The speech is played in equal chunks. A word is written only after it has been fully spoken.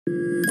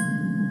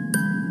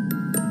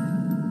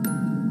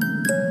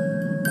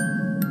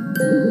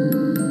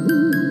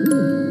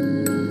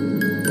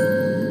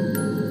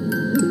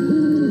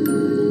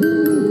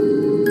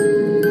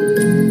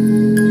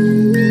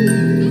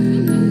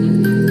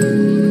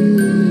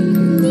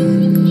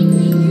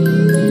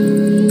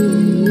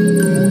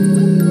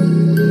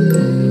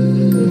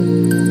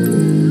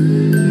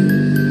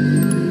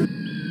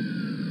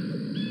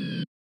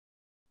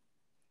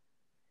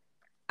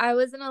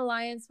chose an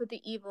alliance with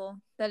the evil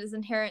that is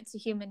inherent to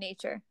human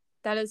nature.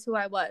 That is who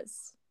I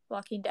was,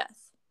 walking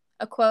death.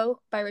 A quote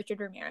by Richard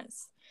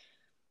Ramirez.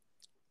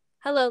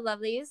 Hello,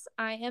 lovelies.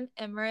 I am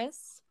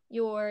Emerus,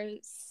 your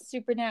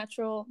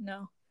supernatural...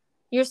 No.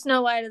 Your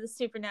Snow White of the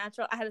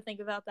supernatural. I had to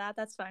think about that.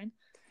 That's fine.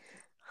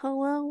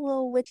 Hello,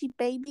 little witchy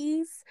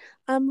babies.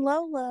 I'm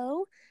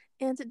Lolo,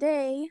 and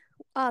today,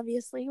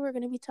 obviously, we're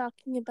going to be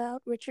talking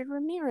about Richard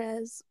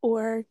Ramirez,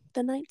 or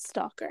the Night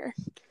Stalker.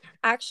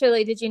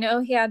 Actually, did you know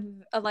he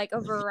had a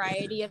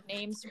variety of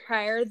names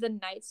prior to the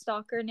Night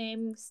Stalker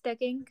name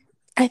sticking?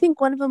 I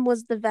think one of them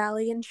was the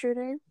Valley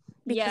Intruder,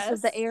 because of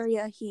Yes. the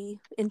area he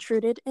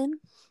intruded in.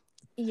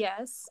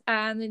 Yes.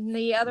 And then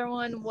the other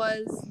one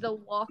was the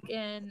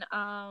walk-in,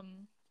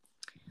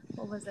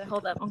 what was it?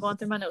 Hold up. I'm going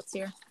through my notes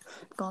here.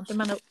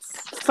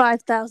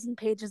 5,000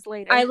 pages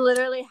later. I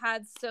literally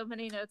had so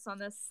many notes on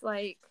this.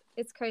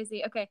 It's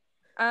crazy. Okay.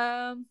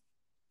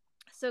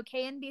 So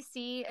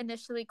KNBC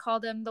initially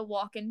called him the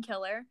walk-in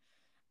killer.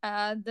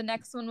 The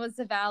next one was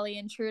the Valley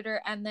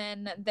Intruder, and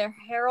then their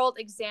Herald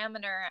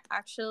Examiner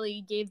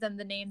actually gave them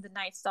the name the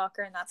Night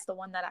Stalker, and that's the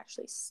one that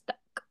actually stuck.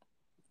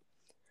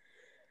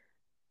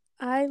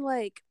 I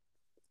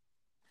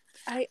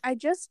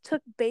just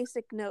took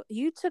basic notes.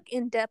 You took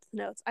in-depth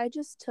notes. I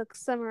just took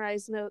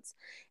summarized notes,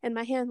 and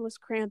my hand was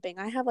cramping.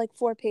 I have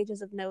 4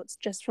 pages of notes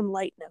just from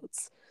light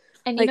notes.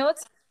 And you know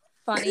what's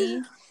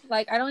funny?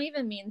 I don't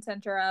even mean to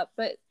interrupt,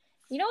 but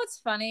you know what's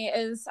funny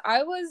is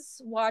I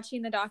was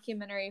watching the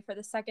documentary for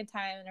the second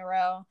time in a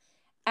row,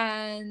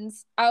 and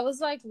I was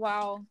like,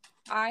 wow,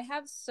 I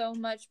have so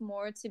much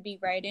more to be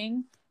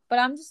writing, but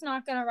I'm just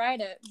not going to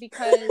write it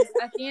because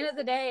at the end of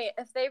the day,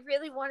 if they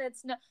really wanted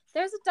to know,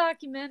 there's a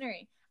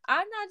documentary.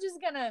 I'm not just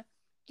going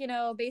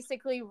to,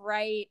 basically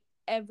write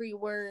every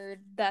word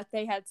that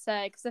they had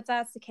said, because if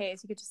that's the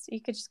case, you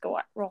could just go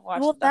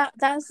watch. Well,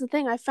 that's the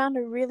thing. I found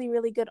a really,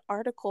 really good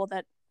article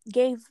that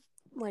gave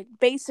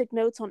basic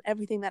notes on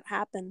everything that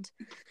happened.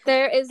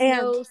 There is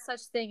no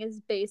such thing as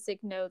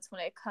basic notes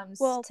when it comes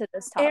to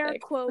this topic. Air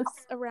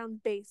quotes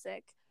around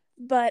basic.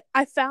 But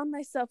I found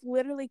myself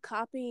literally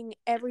copying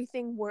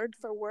everything word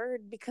for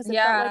word because it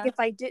felt like if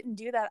I didn't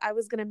do that, I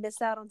was going to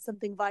miss out on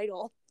something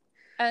vital.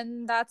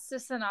 And that's the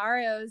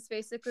scenario. Is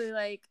basically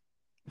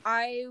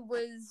I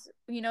was,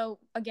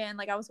 again,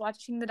 I was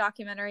watching the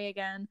documentary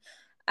again,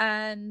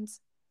 and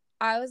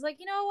I was like,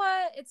 you know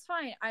what? It's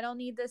fine. I don't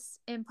need this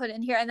input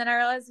in here. And then I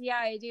realized, yeah,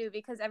 I do,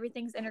 because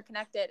everything's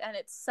interconnected and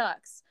it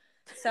sucks.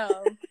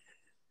 So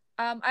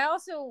I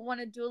also want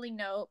to duly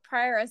note,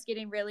 prior to us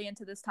getting really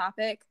into this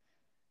topic,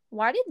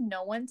 why did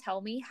no one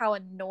tell me how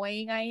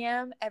annoying I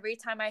am every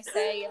time I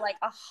say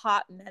a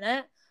hot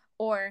minute?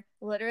 Or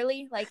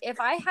literally,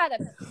 if I had a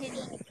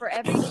penny for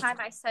every time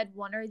I said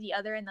one or the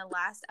other in the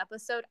last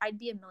episode, I'd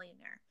be a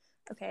millionaire.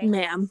 Okay?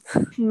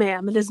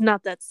 Ma'am, it is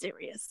not that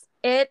serious.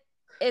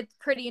 It's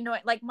pretty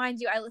annoying. Mind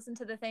you, I listened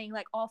to the thing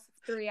all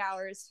 3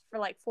 hours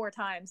for 4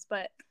 times,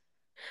 but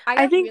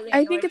I think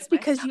it's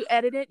because you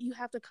edit it, you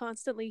have to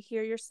constantly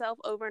hear yourself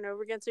over and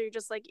over again, so you're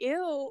just like,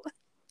 ew.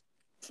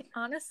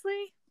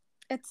 Honestly,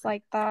 it's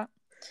like that.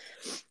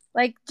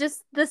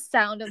 Just the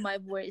sound of my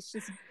voice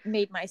just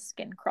made my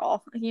skin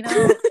crawl. It's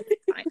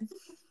fine.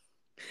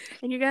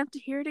 And you're gonna have to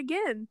hear it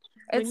again.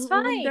 It's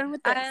fine. Done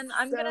with this. And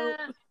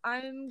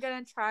I'm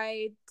gonna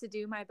try to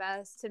do my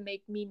best to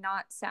make me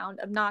not sound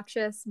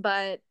obnoxious,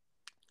 but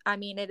I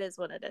mean, it is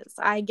what it is.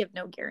 I give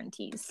no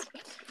guarantees.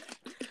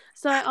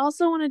 So I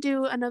also want to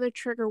do another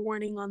trigger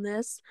warning on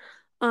this.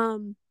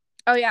 Oh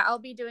yeah, I'll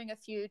be doing a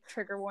few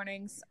trigger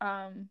warnings.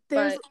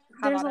 There's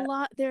a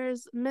lot.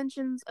 There's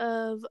mentions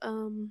of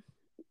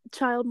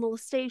child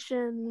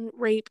molestation,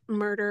 rape,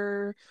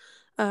 murder,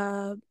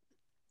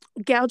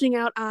 gouging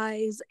out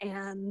eyes,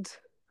 and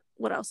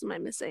what else am I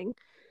missing?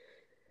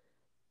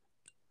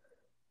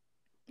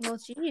 Well,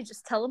 gee,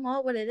 just tell them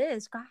all what it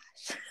is.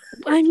 Gosh.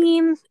 I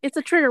mean, it's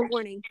a trigger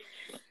warning.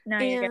 No,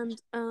 you're good.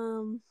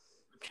 I'm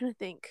trying to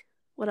think.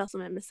 What else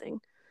am I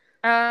missing?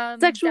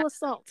 Sexual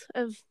assault.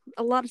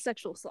 A lot of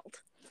sexual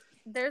assault.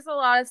 There's a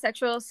lot of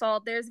sexual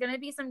assault. There's going to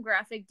be some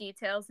graphic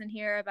details in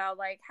here about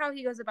how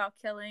he goes about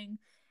killing.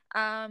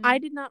 I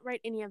did not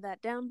write any of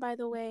that down, by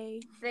the way.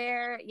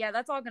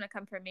 That's all going to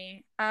come from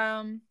me.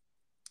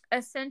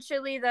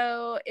 Essentially,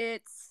 though,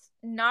 it's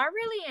not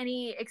really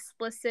any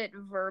explicit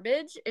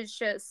verbiage. It's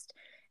just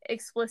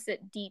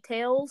explicit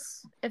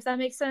details, if that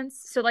makes sense.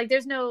 So,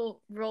 there's no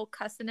real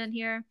cussing in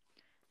here.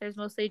 There's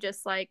mostly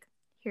just,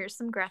 here's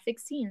some graphic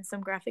scenes, some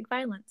graphic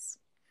violence.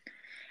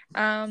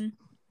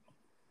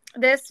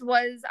 This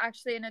was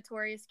actually a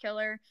notorious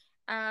killer,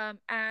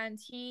 and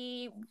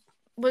he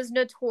was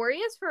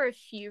notorious for a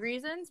few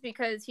reasons,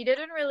 because he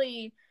didn't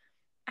really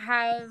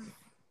have,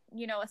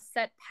 a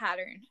set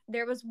pattern.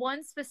 There was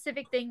one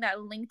specific thing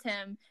that linked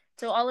him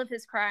to all of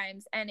his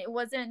crimes, and it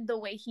wasn't the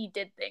way he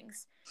did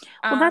things.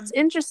 Well, that's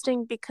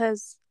interesting,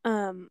 because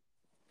I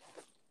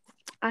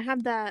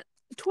have that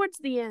towards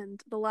the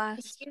end, the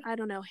last,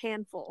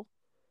 handful.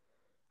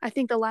 I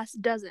think the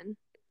last dozen,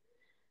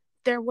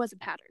 there was a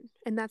pattern,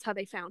 and that's how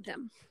they found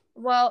him.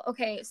 Well,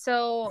 okay,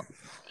 so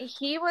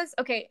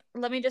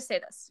let me just say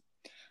this.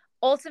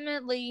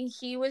 Ultimately,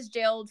 he was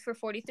jailed for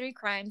 43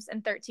 crimes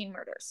and 13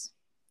 murders.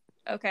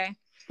 Okay.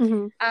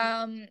 Mm-hmm.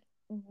 Um,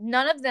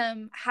 None of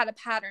them had a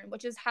pattern,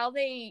 which is how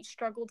they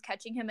struggled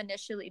catching him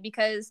initially.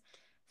 Because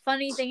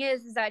funny thing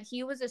is that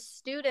he was a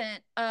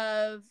student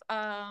of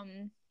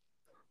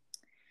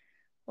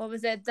what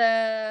was it,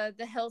 the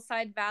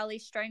Hillside Valley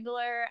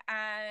Strangler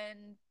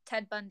and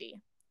Ted Bundy.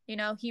 You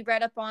know, he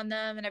read up on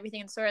them and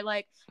everything, and sort of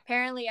like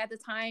apparently at the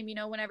time, you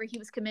know, whenever he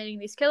was committing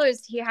these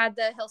killers, he had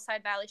the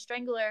Hillside Valley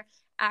Strangler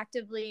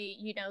actively,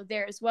 you know,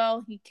 there as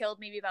well. He killed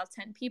maybe about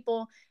 10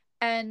 people,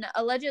 and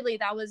allegedly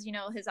that was, you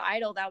know, his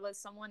idol. That was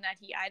someone that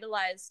he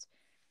idolized,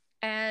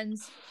 and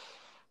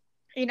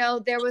you know,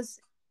 there was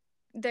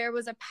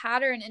a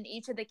pattern in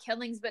each of the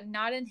killings, but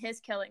not in his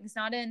killings,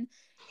 not in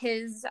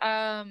his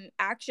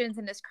actions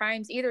and his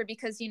crimes either,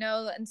 because you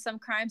know, in some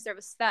crimes there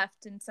was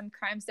theft, in some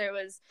crimes there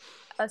was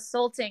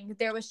assaulting,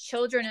 there was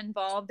children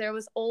involved, there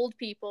was old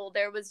people,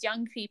 there was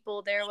young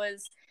people, there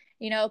was,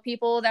 you know,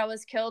 people that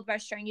was killed by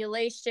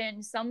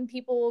strangulation, some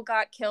people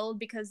got killed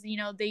because, you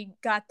know, they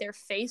got their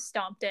face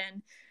stomped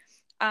in.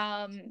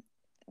 um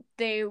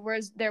there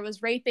was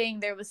raping,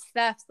 there was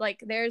theft,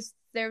 like there's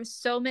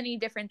so many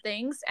different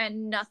things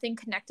and nothing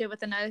connected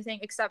with another thing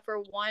except for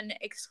one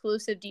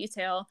exclusive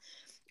detail,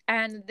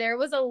 and there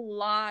was a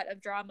lot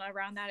of drama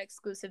around that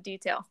exclusive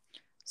detail.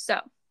 So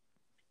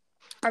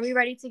are we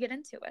ready to get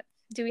into it?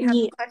 Do we have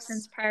any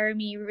questions Yes. prior to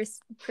me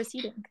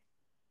proceeding?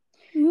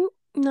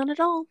 Not at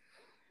all.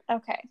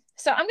 Okay,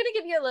 so I'm going to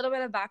give you a little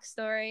bit of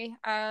backstory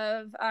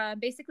of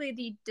basically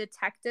the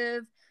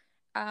detective,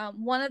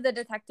 one of the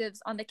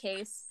detectives on the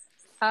case.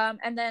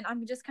 And then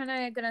I'm just kind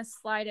of going to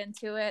slide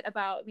into it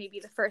about maybe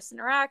the first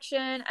interaction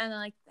and then,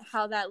 like,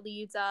 how that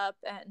leads up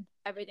and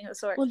everything of the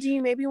sort. Well, do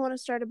you maybe want to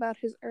start about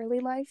his early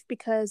life?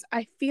 Because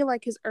I feel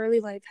like his early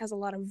life has a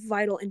lot of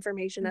vital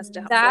information as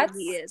to why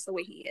he is the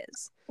way he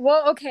is.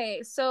 Well,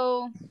 okay,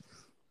 so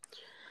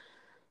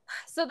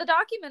the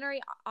documentary,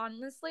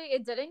 honestly,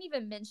 it didn't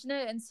even mention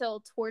it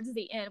until towards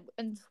the end,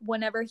 and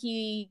whenever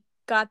they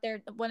got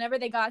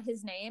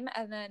his name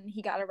and then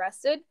he got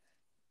arrested.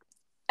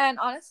 And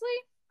honestly,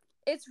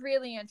 it's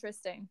really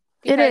interesting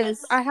It because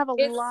is. I have a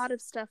lot of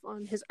stuff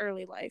on his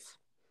early life.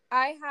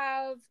 I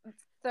have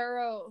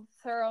thorough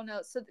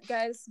notes. So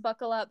guys,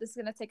 buckle up. This is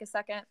gonna take a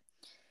second.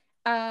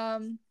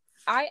 I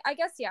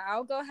guess, yeah,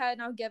 I'll go ahead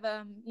and I'll give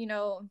you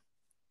know,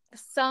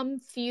 some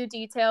few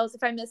details.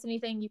 If I miss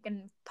anything, you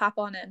can pop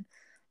on in.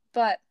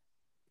 But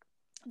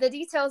the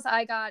details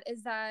I got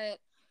is that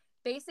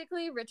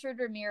basically Richard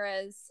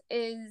Ramirez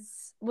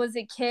was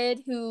a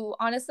kid who,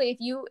 honestly,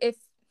 if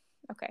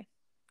okay,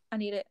 I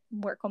need to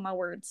work on my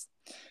words.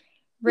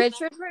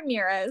 Richard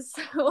Ramirez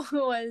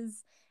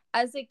was,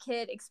 as a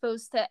kid,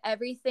 exposed to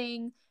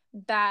everything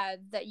bad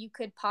that you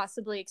could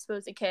possibly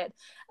expose a kid.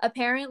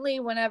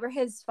 Apparently, whenever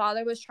his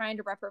father was trying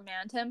to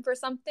reprimand him for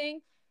something,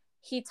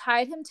 he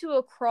tied him to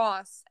a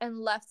cross and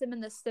left him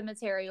in the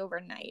cemetery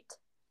overnight.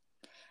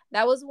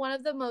 That was one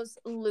of the most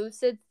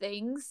lucid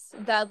things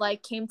that,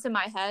 like, came to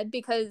my head,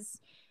 because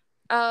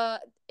uh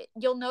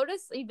you'll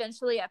notice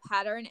eventually a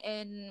pattern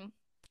in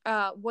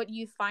what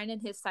you find in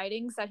his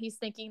sightings, that he's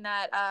thinking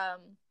that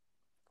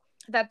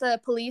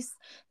the police,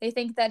 they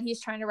think that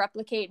he's trying to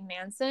replicate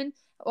Manson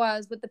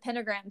was with the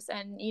pentagrams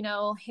and, you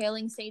know,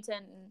 hailing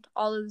Satan and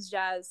all of this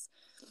jazz.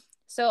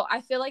 So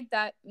I feel like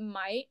that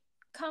might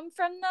come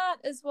from that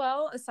as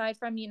well, aside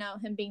from, you know,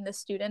 him being the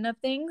student of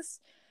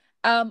things.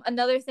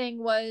 Another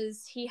thing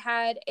was he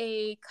had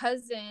a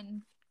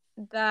cousin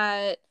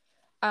that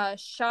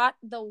shot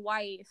the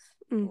wife,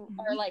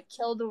 or like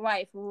killed the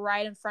wife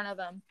right in front of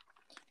him,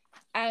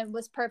 and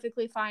was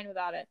perfectly fine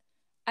without it.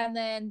 And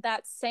then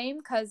that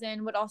same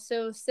cousin would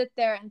also sit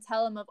there and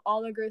tell him of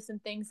all the gruesome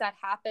things that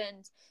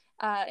happened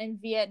in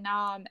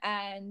Vietnam,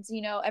 and,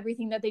 you know,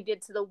 everything that they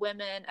did to the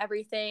women,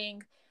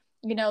 everything,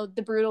 you know,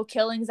 the brutal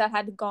killings that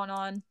had gone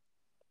on,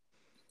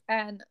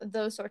 and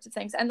those sorts of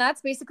things. And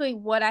that's basically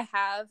what I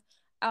have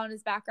on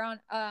his background,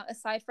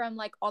 aside from,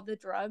 like, all the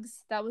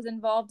drugs that was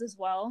involved as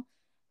well,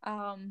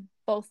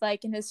 both,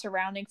 like, in his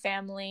surrounding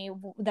family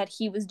that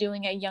he was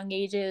doing at young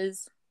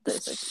ages.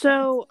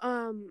 So,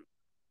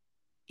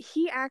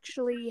 he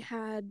actually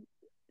had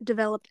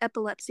developed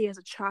epilepsy as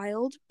a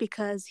child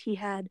because he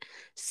had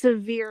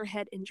severe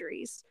head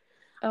injuries.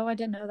 Oh, I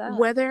didn't know that.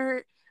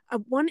 Whether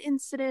one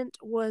incident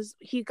was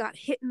he got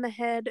hit in the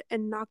head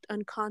and knocked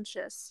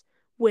unconscious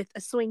with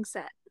a swing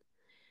set,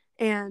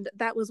 and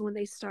that was when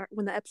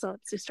the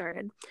epilepsy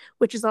started,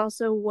 which is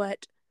also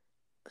what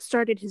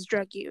started his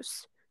drug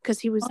use,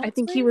 because I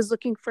think he was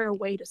looking for a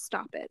way to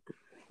stop it.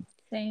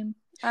 Same.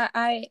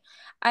 I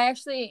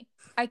actually,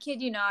 I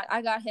kid you not,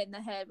 I got hit in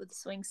the head with a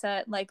swing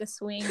set, like a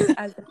swing,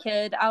 as a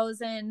kid. I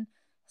was in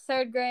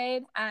 3rd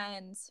grade,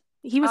 and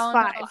he was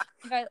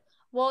 5.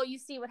 Well, you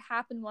see, what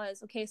happened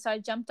was, okay, so I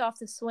jumped off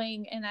the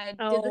swing, and I did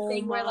the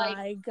thing where,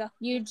 like, God.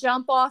 you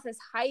jump off as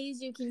high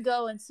as you can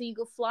go, and so you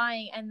go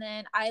flying, and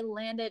then I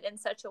landed in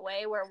such a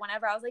way where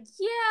whenever I was like,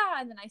 yeah,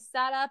 and then I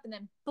sat up, and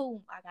then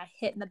boom, I got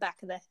hit in the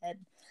back of the head.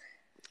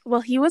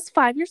 Well, he was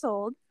 5 years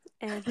old,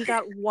 and he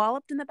got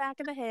walloped in the back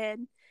of the head,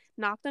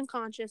 knocked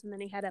unconscious, and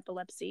then he had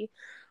epilepsy.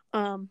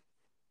 Um,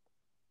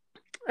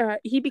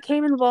 he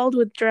became involved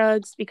with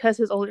drugs because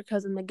his older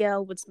cousin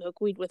Miguel would smoke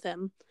weed with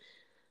him,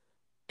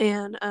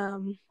 and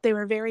they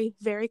were very,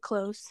 very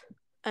close.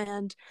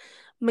 And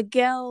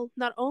Miguel,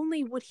 not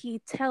only would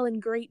he tell in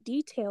great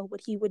detail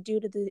what he would do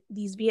to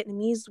these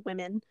Vietnamese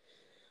women,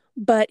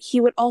 but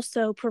he would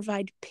also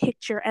provide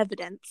picture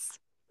evidence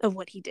of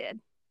what he did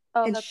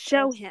Oh, and that's good.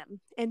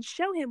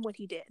 show him what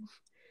he did.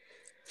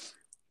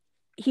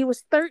 He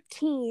was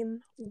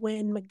 13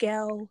 when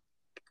Miguel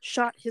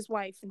shot his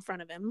wife in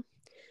front of him.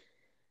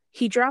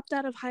 He dropped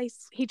out of high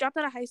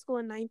school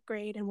in ninth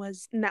grade, and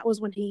that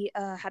was when he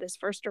had his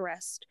first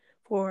arrest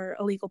for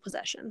illegal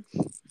possession.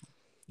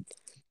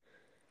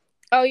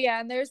 Oh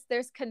yeah, and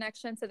there's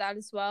connection to that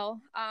as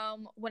well.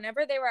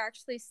 Whenever they were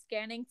actually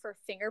scanning for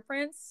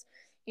fingerprints,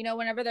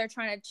 whenever they're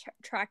trying to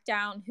track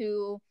down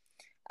who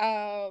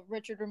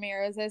Richard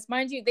Ramirez is,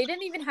 mind you, they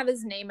didn't even have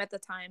his name at the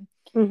time.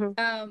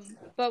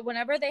 But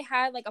whenever they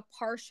had like a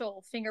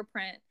partial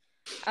fingerprint,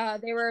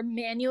 they were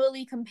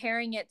manually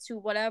comparing it to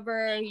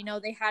whatever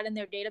they had in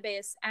their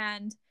database,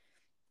 and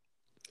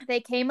they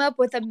came up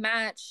with a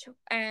match,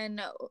 and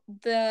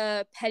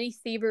the petty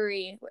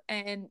thievery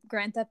and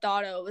Grand Theft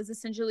Auto was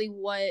essentially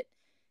what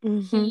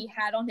he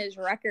had on his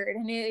record.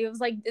 And it was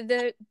like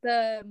the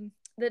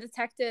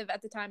detective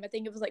at the time, I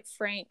think it was like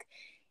Frank,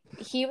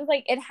 he was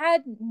like, it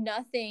had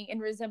nothing in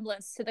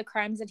resemblance to the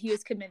crimes that he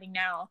was committing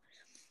now.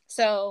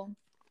 So,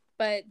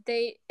 but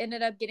they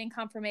ended up getting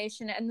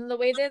confirmation, and the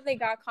way that they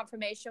got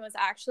confirmation was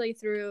actually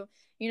through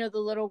the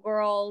little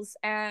girls,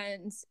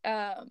 and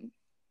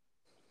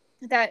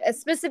that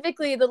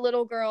specifically the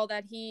little girl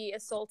that he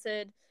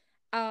assaulted,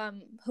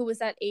 who was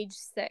at age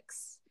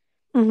 6.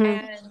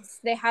 And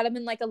they had him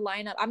in like a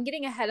lineup. I'm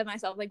getting ahead of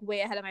myself, like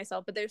way ahead of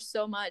myself, but there's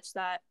so much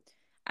that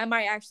I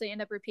might actually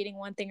end up repeating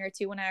one thing or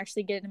two when I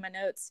actually get it in my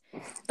notes.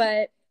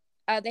 But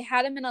they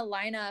had him in a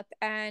lineup,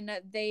 and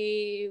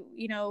they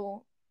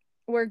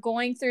were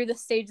going through the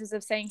stages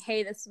of saying,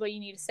 hey, this is what you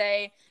need to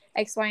say,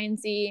 X, Y, and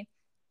Z.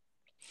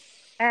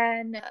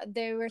 And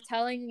they were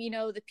telling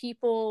the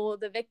people,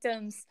 the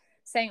victims,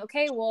 saying,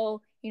 okay,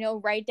 well,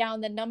 write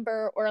down the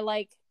number, or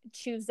like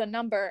choose the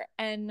number.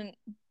 And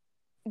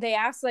they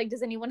asked, like,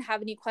 does anyone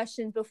have any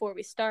questions before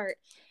we start?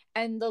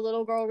 And the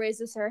little girl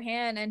raises her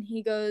hand, and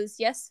he goes,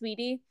 yes,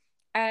 sweetie.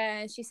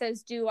 And she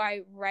says, do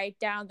I write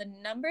down the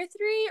number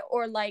 3,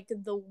 or like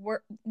the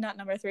word, not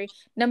number 3,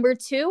 number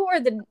 2,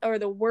 or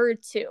the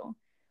word 2?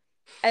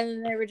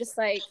 And they were just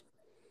like,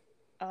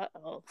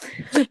 uh-oh.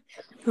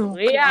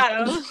 We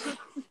got him.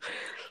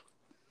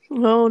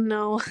 Oh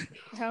no.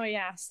 Oh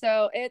yeah.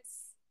 So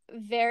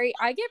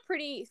I get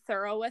pretty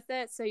thorough with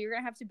it, so you're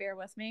gonna have to bear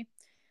with me.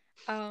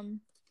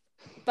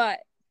 But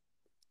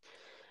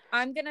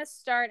I'm gonna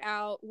start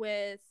out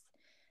with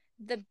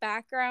the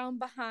background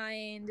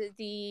behind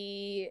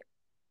the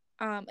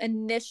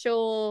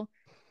initial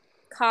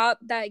cop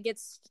that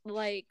gets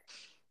like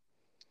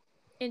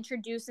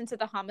introduced into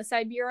the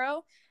homicide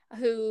bureau,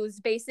 who's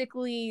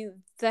basically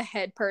the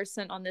head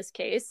person on this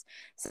case.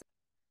 So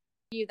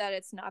you that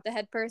it's not the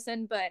head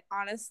person, but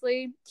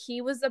honestly, he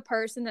was the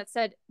person that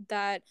said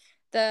that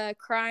the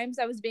crimes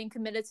that was being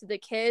committed to the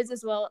kids,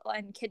 as well,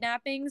 and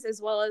kidnappings,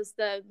 as well as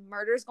the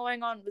murders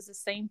going on, was the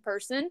same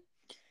person,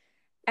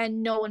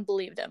 and no one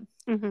believed him.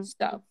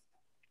 So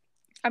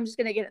I'm just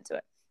gonna get into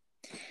it.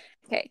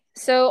 Okay,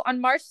 so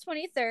on March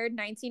 23rd,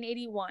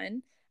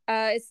 1981,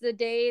 it's the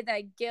day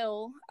that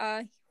Gil,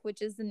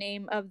 which is the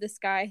name of this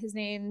guy, his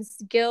name's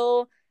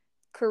Gil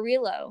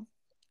Carrillo,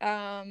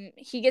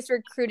 he gets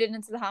recruited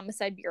into the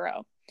homicide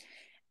bureau.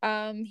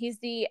 He's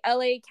the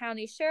LA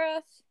County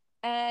Sheriff,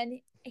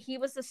 and he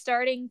was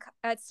starting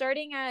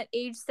at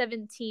age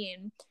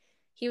 17.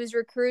 He was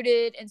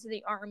recruited into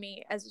the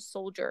army as a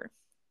soldier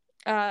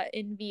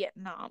in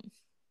Vietnam.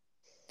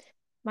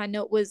 My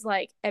note was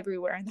like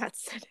everywhere in that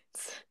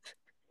sentence.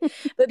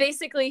 But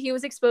basically, he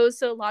was exposed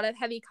to a lot of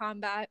heavy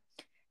combat,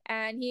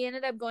 and he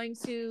ended up going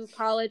to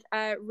college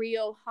at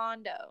Rio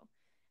Hondo,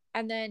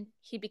 and then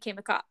he became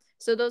a cop.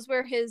 So those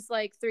were his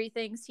like 3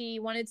 things. He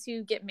wanted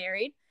to get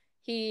married.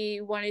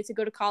 He wanted to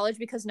go to college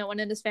because no one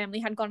in his family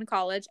had gone to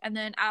college, and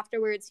then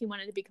afterwards he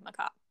wanted to become a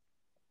cop.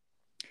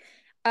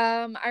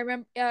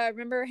 I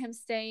remember him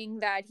saying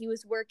that he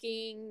was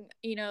working,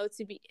 he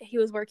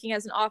was working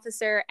as an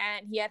officer,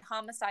 and he had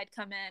homicide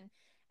come in,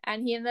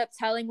 and he ended up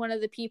telling one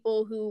of the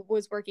people who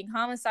was working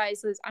homicide,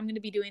 says, I'm going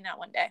to be doing that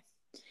one day.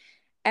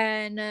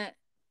 And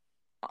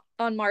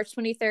on March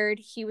 23rd,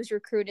 he was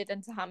recruited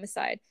into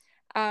homicide.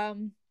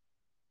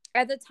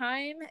 At the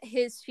time,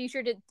 his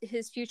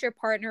future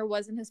partner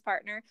wasn't his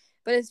partner,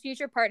 but his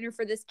future partner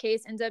for this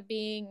case ended up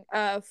being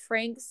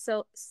Frank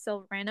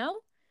Silverano.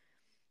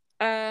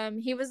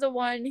 He was the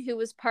one who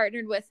was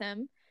partnered with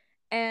him,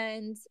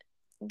 and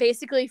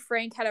basically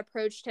Frank had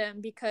approached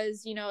him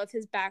because of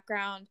his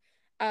background,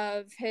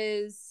 of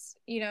his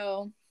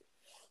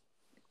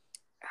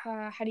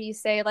how do you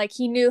say, like,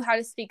 he knew how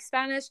to speak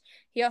Spanish.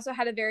 He also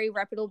had a very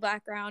reputable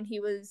background. He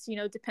was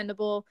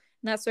dependable,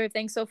 and that sort of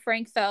thing. So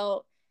Frank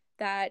felt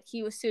that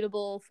he was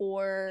suitable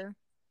for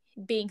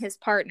being his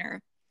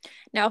partner.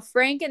 Now,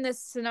 Frank in this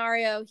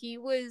scenario, he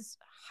was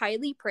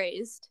highly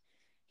praised.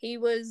 He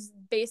was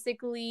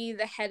basically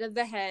the head of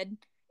the head,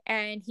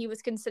 and he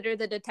was considered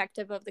the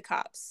detective of the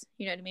cops.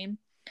 You know what I mean?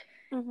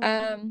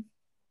 Mm-hmm.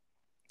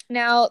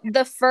 Now,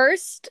 the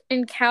first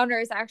encounter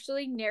is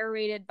actually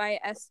narrated by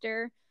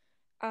Esther.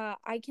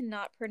 I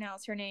cannot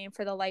pronounce her name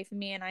for the life of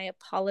me, and I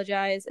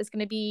apologize. It's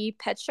going to be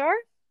Petschar,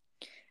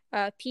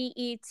 Petschar.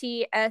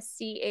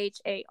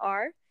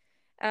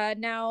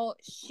 Now,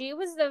 she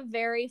was the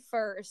very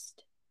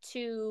first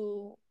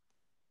to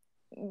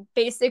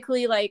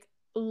basically like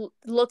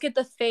look at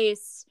the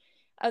face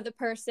of the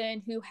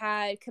person who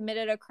had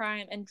committed a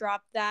crime and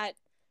dropped that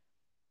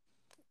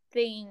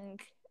thing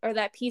or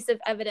that piece of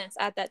evidence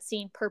at that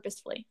scene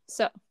purposefully.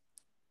 So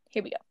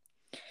here we go.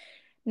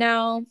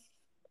 Now,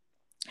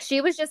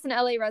 she was just an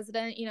LA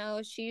resident. You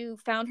know, she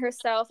found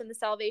herself in the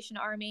Salvation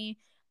Army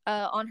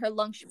on her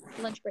lunch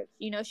break.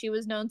 You know, she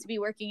was known to be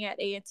working at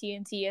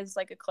AT&T as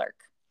like a clerk.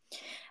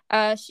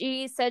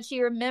 She said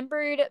she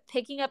remembered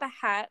picking up a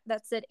hat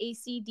that said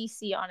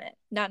AC/DC on it,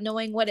 not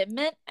knowing what it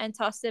meant, and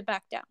tossed it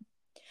back down.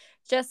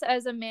 Just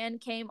as a man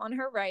came on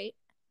her right,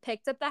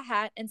 picked up the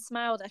hat, and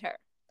smiled at her.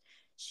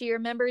 She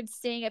remembered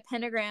seeing a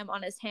pentagram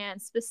on his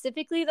hand,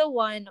 specifically the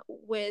one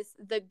with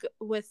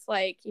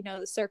like, you know,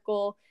 the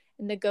circle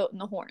and the goat and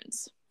the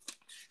horns.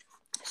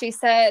 She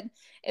said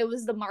it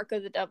was the mark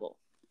of the devil.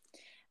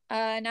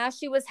 And as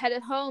she was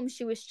headed home,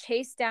 she was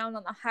chased down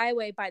on the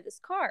highway by this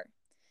car.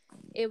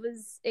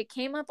 It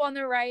came up on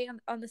the right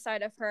on the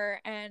side of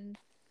her, and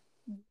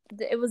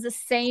it was the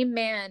same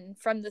man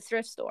from the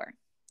thrift store.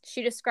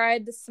 She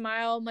described the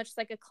smile much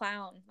like a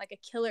clown, like a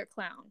killer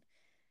clown.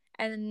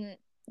 And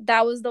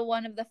that was the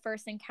one of the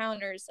first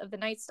encounters of the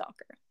Night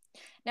Stalker.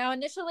 Now,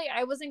 initially,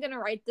 I wasn't going to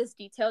write this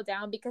detail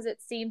down because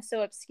it seems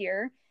so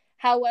obscure.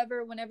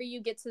 However, whenever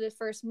you get to the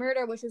first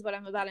murder, which is what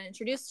I'm about to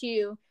introduce to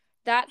you,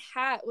 that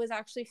hat was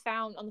actually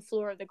found on the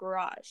floor of the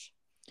garage.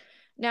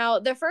 Now,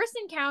 the first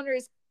encounter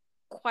is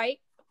quite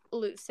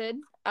lucid.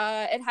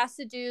 It has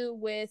to do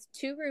with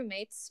two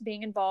roommates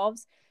being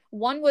involved.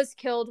 One was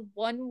killed.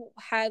 One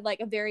had like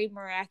a very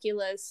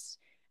miraculous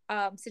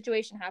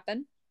situation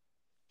happen.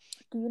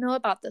 Do you know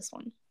about this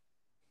one?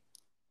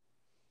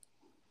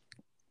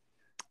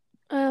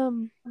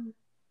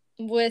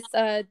 With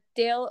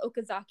Dale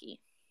Okazaki.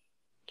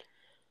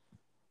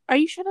 Are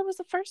you sure that was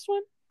the first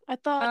one? I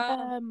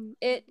thought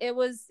it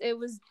was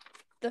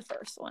the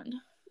first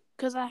one.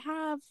 Because I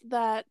have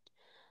that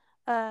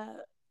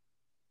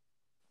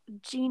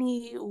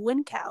Jeannie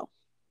Wincow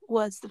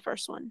was the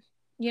first one.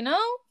 You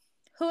know,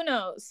 who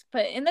knows?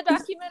 But in the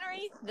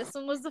documentary, this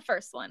one was the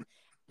first one,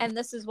 and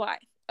this is why.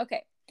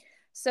 Okay,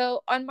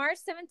 so on March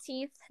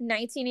 17th,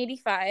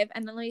 1985,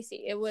 and then let me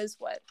see, it was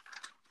what?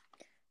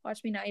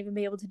 Watch me not even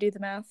be able to do the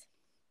math.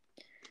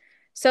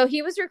 So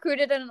he was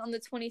recruited on the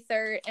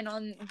 23rd, and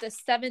on the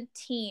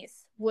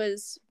 17th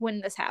was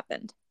when this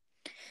happened.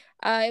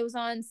 It was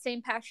on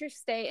St.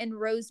 Patrick's Day in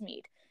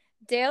Rosemead.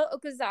 Dale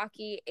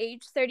Okazaki,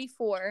 age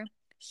 34,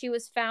 she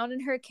was found in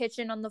her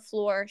kitchen on the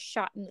floor,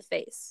 shot in the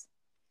face.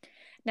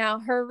 Now,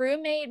 her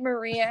roommate,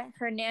 Maria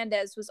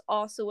Hernandez, was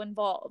also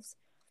involved.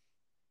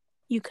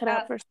 You cut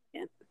out for a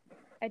second.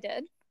 I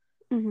did?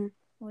 Mm-hmm.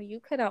 Well,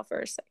 you cut out for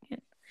a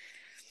second.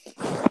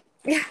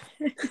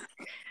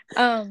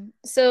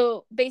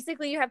 So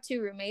basically you have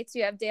two roommates.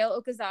 You have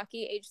Dale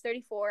Okazaki, age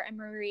 34, and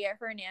Maria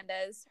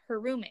Hernandez, her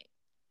roommate.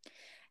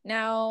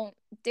 Now,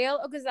 Dale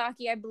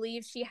Okazaki, I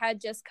believe she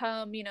had just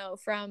come, you know,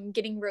 from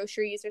getting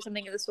groceries or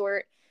something of the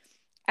sort,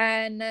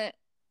 and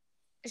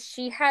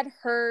she had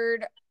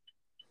heard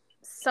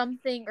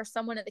something or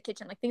someone in the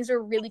kitchen. Like, things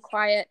were really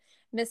quiet.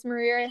 Miss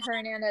Maria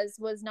Hernandez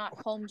was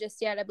not home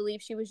just yet. I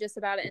believe she was just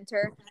about to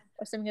enter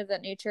or something of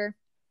that nature.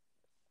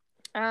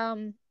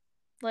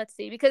 Let's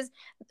see, because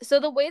so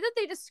the way that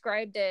they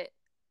described it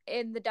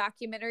in the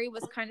documentary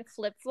was kind of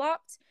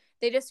flip-flopped.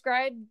 They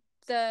described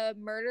the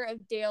murder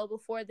of Dale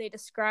before they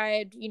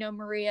described, you know,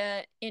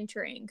 Maria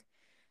entering.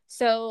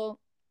 So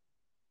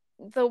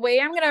the way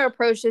I'm going to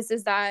approach this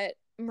is that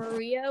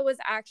Maria was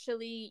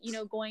actually, you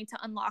know, going to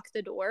unlock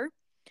the door.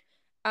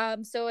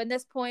 So in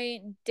this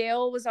point,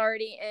 Dale was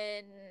already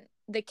in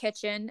the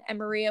kitchen and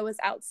Maria was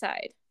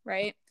outside,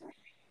 right?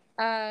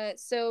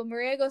 So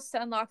Maria goes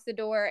to unlock the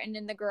door, and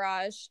in the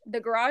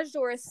garage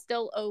door is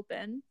still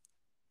open.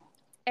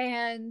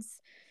 And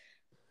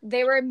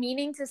they were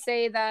meaning to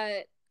say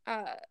that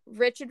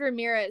Richard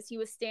Ramirez, he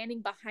was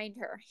standing behind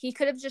her. He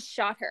could have just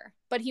shot her,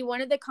 but he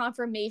wanted the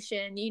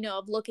confirmation, you know,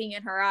 of looking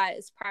in her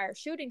eyes prior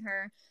shooting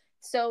her.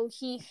 So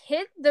he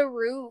hit the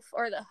roof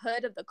or the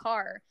hood of the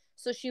car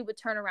so she would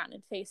turn around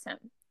and face him.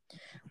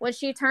 When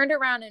she turned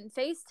around and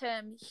faced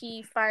him,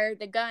 he fired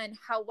the gun.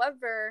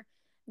 However,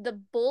 the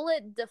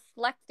bullet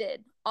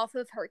deflected off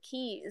of her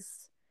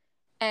keys,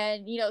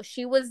 and, you know,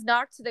 she was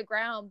knocked to the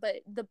ground,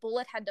 but the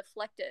bullet had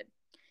deflected.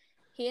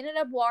 He ended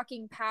up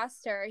walking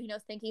past her, you know,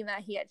 thinking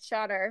that he had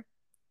shot her.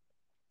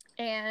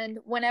 And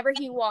whenever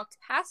he walked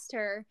past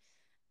her,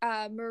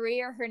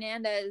 Maria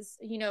Hernandez,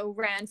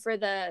 ran for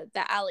the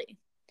alley.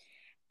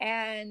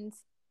 And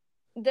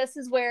this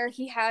is where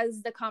he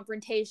has the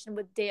confrontation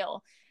with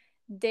Dale.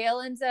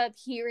 Dale ends up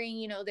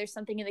hearing, there's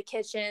something in the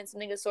kitchen,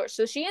 something of the sort.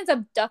 So she ends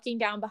up ducking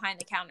down behind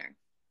the counter.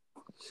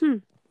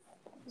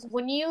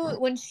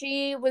 When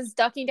she was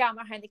ducking down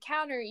behind the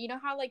counter, you know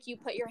how like you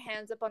put your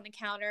hands up on the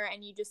counter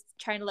and you just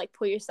trying to like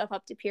pull yourself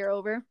up to peer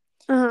over?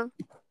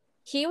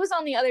 He was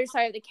on the other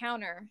side of the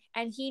counter,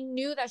 and he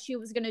knew that she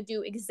was going to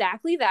do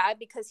exactly that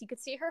because he could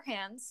see her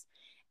hands,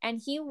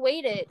 and he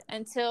waited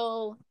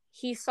until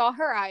he saw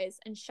her eyes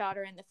and shot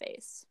her in the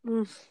face.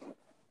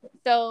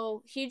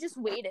 So he just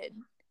waited.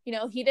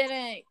 He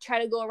didn't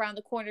try to go around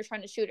the corner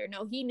trying to shoot her.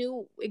 No, he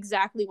knew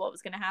exactly what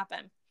was going to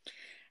happen.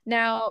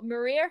 Now,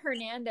 Maria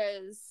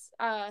Hernandez,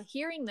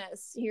 hearing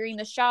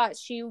the shot,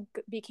 she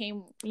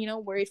became,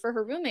 worried for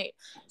her roommate.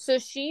 So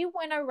she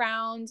went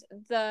around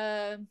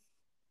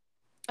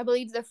I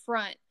believe the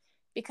front,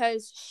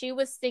 because she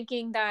was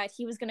thinking that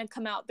he was going to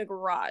come out the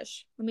garage.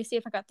 Let me see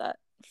if I got that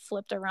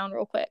flipped around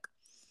real quick.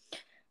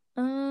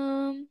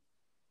 Oh,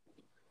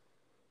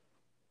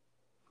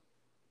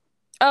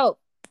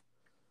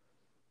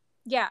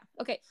 yeah.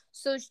 Okay.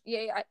 So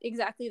yeah,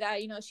 exactly that.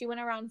 She went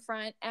around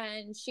front,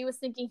 and she was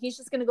thinking he's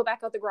just going to go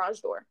back out the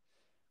garage door.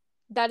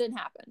 That didn't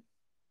happen.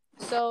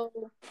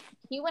 So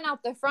he went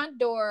out the front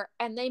door,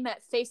 and they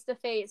met face to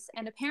face.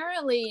 And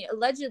apparently,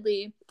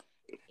 allegedly,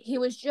 he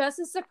was just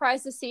as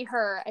surprised to see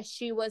her as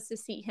she was to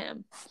see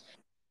him.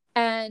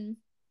 And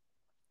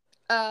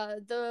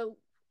the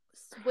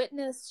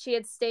witness, she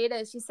had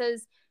stated, she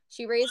says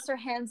she raised her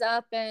hands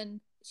up and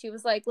she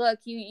was like, look,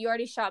 you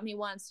already shot me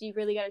once, you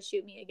really got to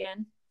shoot me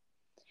again.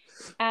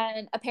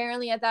 And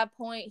apparently at that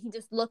point he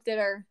just looked at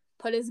her,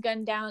 put his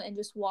gun down, and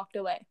just walked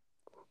away.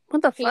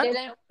 What the fuck?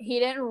 He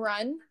didn't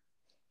run,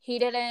 he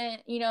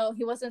didn't,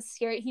 he wasn't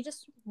scared, he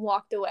just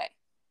walked away.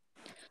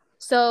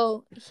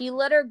 So he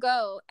let her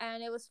go.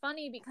 And it was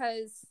funny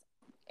because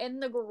in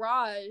the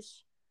garage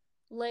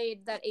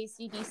laid that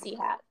AC/DC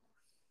hat.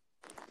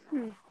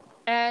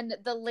 And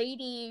the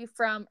lady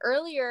from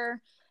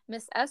earlier,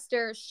 Miss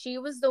Esther, she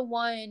was the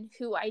one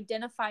who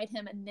identified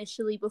him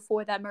initially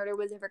before that murder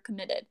was ever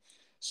committed.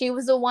 She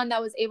was the one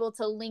that was able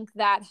to link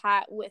that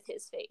hat with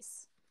his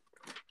face.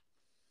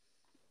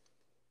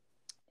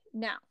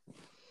 Now,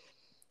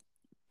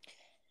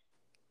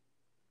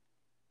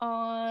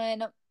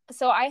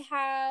 I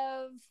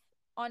have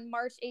on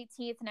March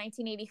 18th,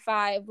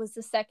 1985 was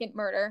the second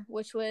murder,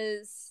 which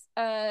was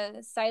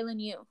Silent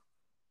U.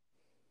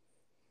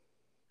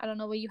 I don't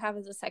know what you have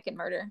as a second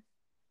murder,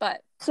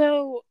 but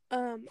so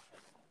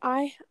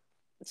my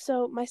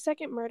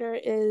second murder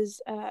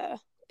is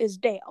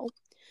Dale.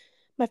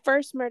 My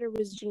first murder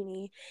was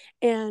Jeannie,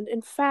 and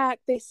in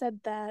fact, they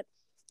said that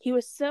he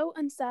was so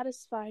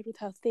unsatisfied with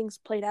how things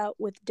played out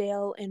with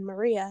Dale and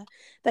Maria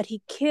that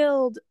he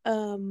killed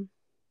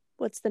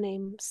what's the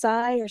name?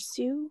 Cy or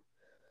Sue?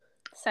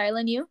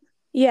 Silent U?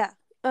 Yeah.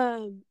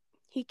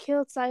 He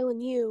killed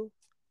Silent U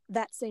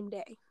that same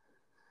day.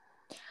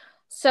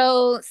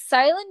 So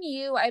Silent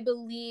U, I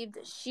believed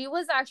she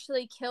was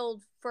actually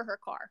killed for her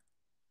car.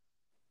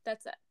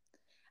 That's it.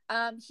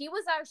 He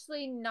was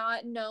actually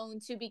not known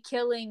to be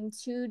killing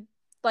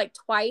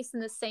twice in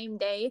the same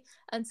day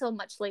until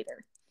much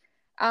later.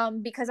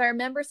 Because I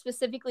remember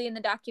specifically in the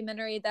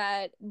documentary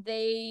that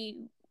they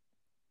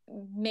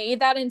made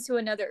that into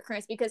another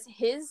occurrence because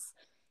his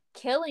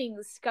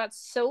killings got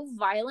so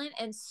violent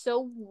and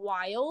so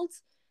wild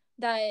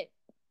that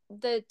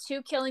the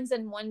two killings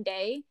in one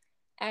day,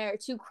 or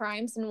two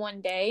crimes in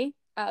one day,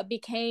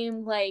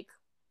 became like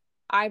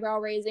eyebrow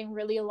raising,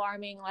 really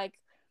alarming. Like,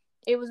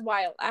 it was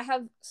wild. I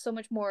have so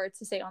much more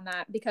to say on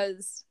that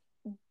because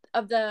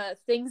of the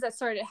things that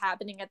started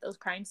happening at those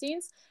crime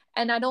scenes.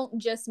 And I don't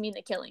just mean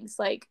the killings.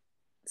 Like,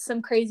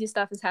 some crazy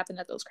stuff has happened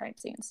at those crime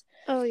scenes.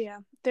 Oh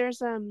yeah. There's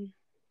some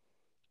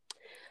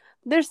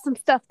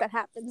stuff that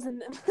happens in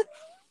them.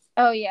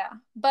 Oh yeah.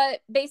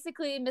 But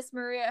basically Miss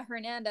Maria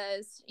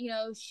Hernandez,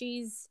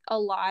 she's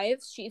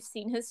alive. She's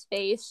seen his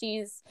face.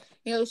 She's,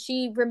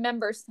 she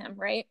remembers him,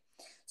 right?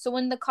 So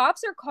when the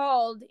cops are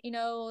called,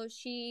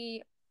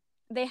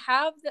 they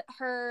have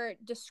her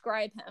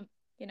describe him,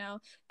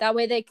 that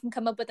way they can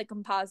come up with a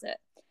composite.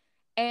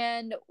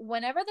 And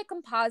whenever the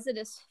composite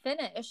is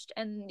finished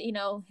and,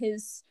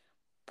 his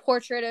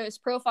portrait or his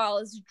profile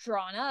is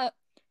drawn up,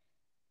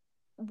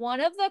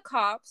 one of the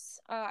cops,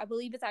 I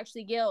believe it's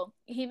actually Gil,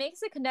 he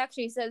makes a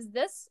connection. He says,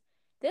 this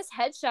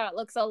headshot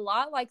looks a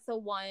lot like the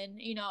one,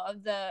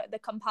 of the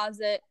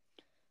composite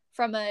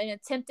from an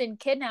attempted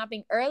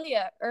kidnapping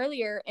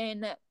earlier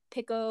in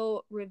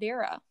Pico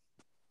Rivera.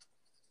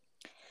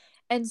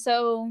 And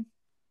so,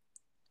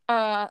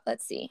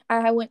 let's see.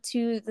 I went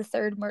to the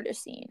third murder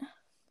scene.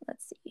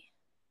 Let's see.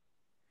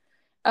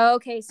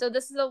 Okay, so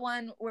this is the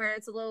one where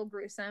it's a little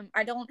gruesome.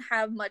 I don't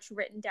have much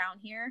written down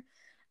here.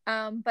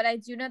 But I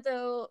do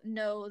know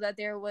that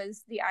there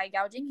was the eye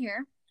gouging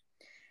here,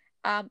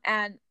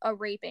 and a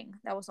raping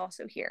that was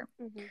also here.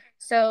 Mm-hmm.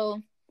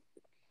 So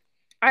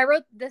I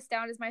wrote this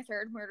down as my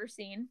third murder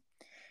scene.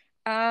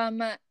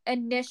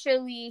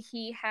 Initially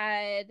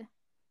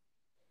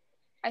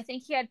I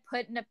think he had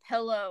put in a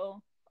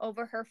pillow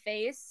over her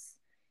face,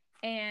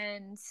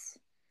 and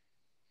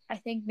I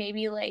think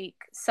maybe like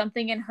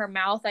something in her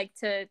mouth, like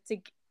to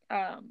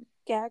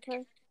Gag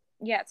her.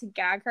 yeah, to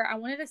gag her. I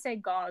wanted to say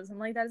gauze. I'm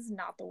like, that is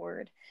not the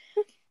word.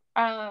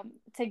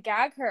 To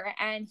gag her,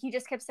 and he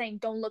just kept saying,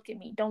 "Don't look at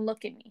me, don't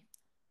look at me."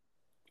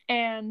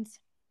 And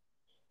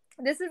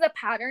this is a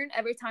pattern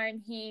every time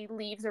he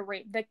leaves a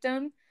rape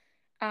victim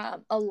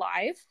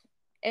alive.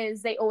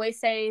 Is they always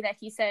say that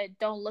he said,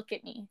 "Don't look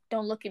at me,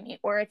 don't look at me,"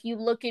 or if you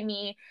look at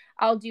me,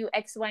 I'll do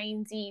X, Y,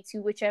 and Z to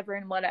whichever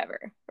and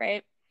whatever,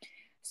 right?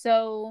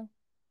 So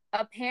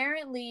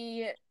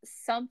apparently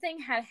something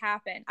had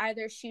happened.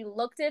 Either she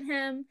looked at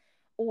him,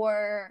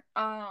 or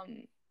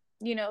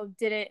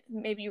did it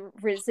maybe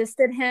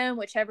resisted him,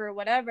 whichever,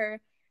 whatever.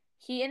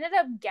 He ended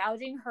up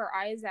gouging her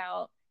eyes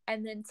out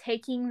and then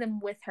taking them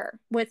with him.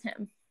 What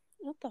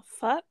the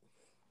fuck?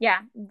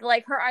 Yeah,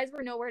 like her eyes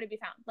were nowhere to be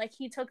found. Like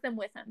he took them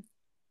with him.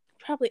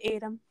 Probably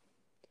ate him.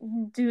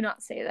 Do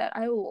not say that.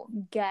 I will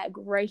gag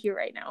right here,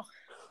 right now.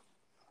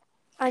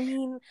 I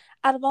mean,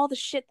 out of all the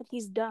shit that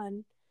he's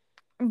done.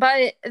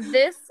 But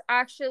this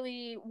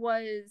actually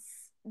was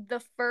the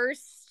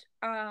first,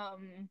 how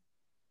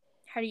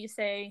do you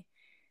say,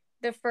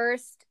 the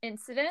first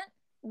incident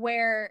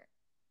where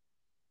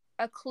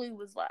a clue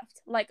was left.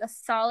 Like a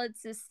solid,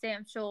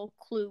 substantial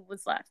clue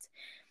was left.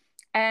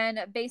 And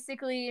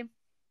basically,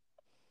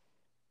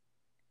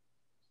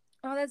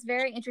 oh, that's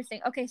very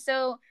interesting. Okay,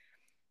 so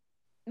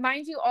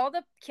mind you, all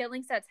the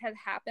killings that had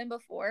happened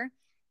before,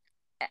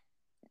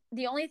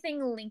 the only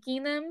thing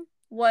linking them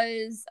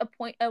was a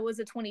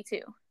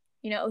 22.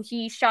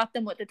 He shot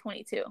them with a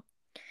 22.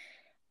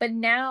 But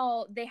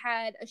now they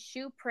had a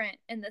shoe print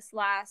in this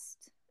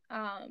last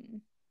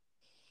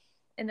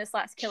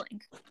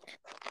killing.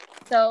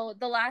 So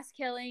the last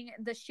killing,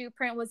 the shoe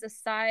print was a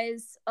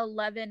size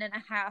 11 and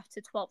a half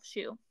to 12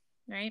 shoe,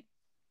 right?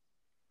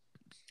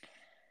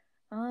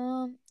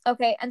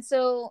 Okay, and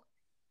so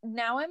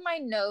now in my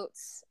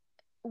notes,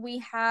 we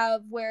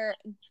have where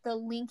the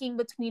linking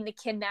between the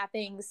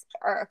kidnappings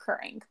are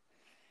occurring.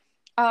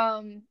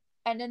 And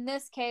in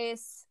this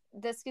case,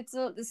 this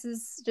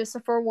is just a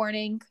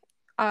forewarning.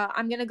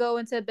 I'm gonna go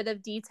into a bit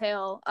of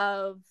detail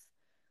of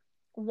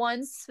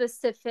one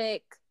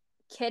specific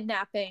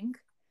kidnapping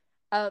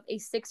of a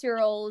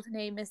 6-year-old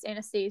named Miss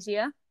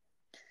Anastasia,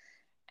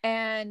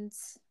 and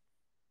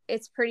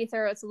it's pretty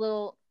thorough. It's a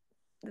little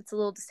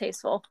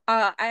distasteful.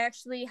 I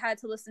actually had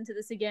to listen to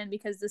this again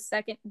because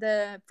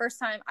the first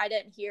time I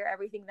didn't hear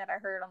everything that I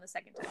heard on the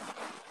second time.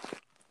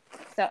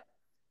 So,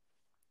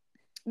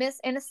 Miss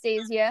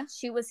Anastasia,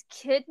 she was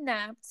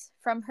kidnapped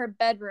from her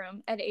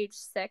bedroom at age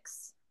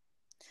 6.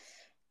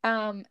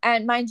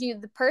 And mind you,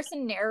 the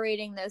person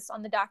narrating this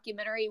on the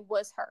documentary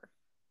was her.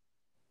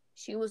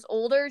 She was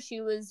older,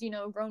 she was,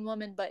 a grown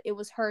woman, but it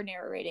was her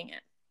narrating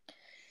it.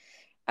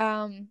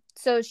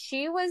 So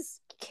she was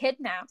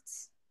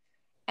kidnapped,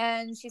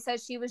 and she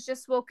said she was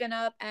just woken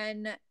up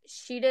and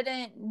she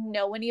didn't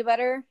know any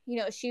better.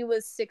 She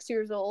was 6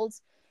 years old,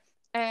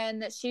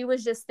 and she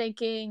was just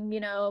thinking,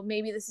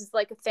 maybe this is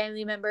like a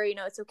family member,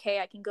 it's okay,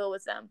 I can go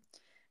with them,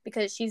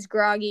 because she's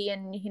groggy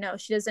and,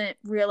 she doesn't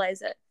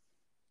realize it.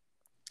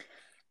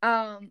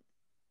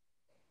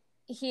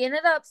 He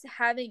ended up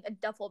having a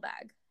duffel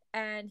bag,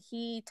 and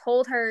he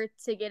told her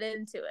to get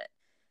into it.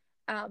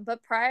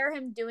 But prior to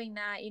him doing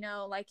that,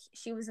 like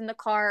she was in the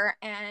car,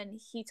 and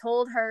he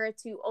told her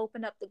to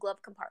open up the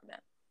glove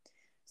compartment.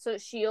 So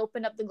she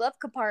opened up the glove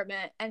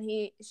compartment, and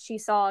she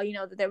saw,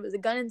 that there was a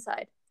gun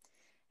inside.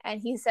 And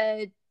he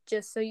said,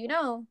 "Just so you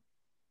know,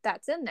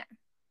 that's in there,"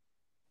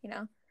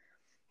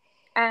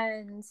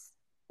 and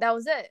that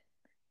was it.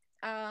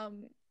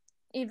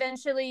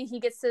 Eventually he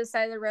gets to the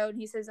side of the road, and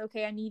he says,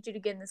 "Okay, I need you to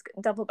get in this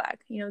duffel bag,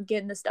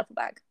 get in this duffel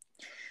bag."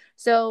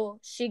 So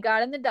she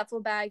got in the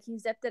duffel bag, he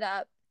zipped it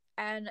up,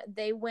 and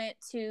they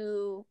went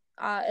to,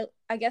 I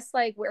guess,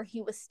 like where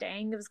he was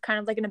staying. It was kind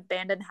of like an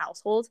abandoned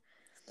household.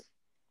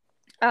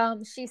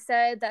 She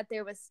said that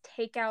there was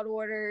takeout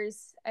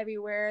orders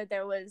everywhere.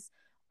 There was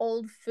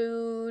old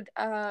food,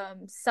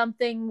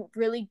 something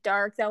really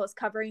dark that was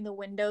covering the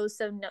windows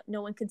so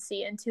no one could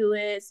see into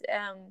it.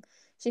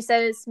 She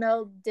said it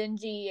smelled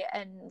dingy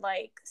and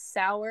like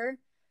sour,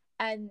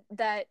 and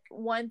that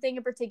one thing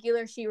in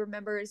particular she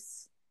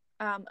remembers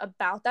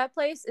about that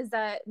place is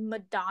that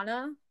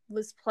Madonna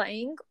was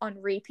playing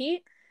on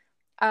repeat.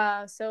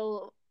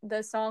 So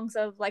the songs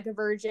of Like a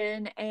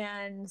Virgin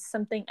and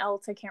something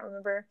else, I can't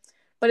remember,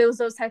 but it was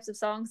those types of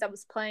songs that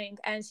was playing.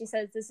 And she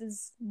says, "This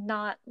is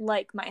not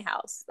like my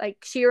house."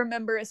 Like she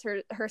remembers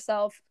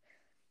herself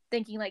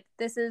thinking like,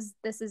 this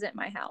isn't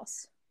my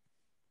house,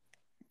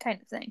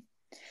 kind of thing.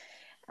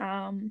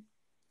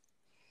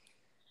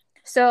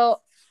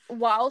 So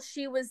while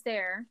she was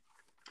there,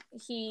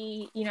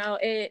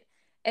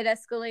 it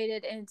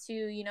escalated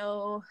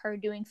into, her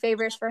doing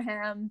favors for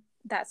him,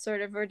 that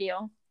sort of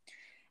ordeal.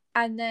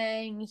 And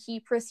then he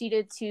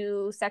proceeded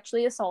to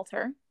sexually assault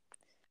her.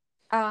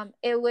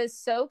 It was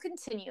so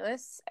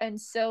continuous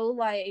and so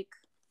like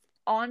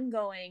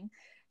ongoing.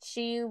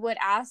 She would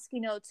ask,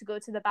 to go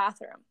to the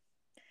bathroom,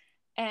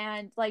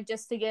 and like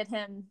just to get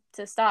him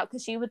to stop,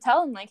 because she would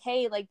tell him like,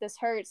 hey, like this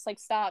hurts, like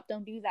stop,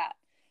 don't do that.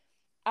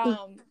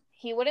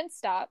 He wouldn't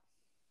stop,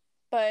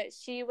 but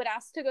she would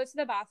ask to go to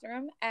the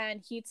bathroom,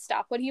 and he'd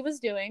stop what he was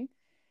doing,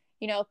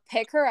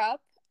 pick her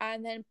up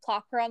and then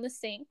plop her on the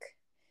sink,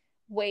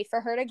 wait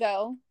for her to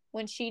go.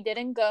 When she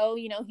didn't go,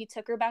 he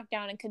took her back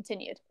down and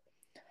continued.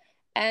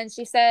 And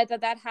she said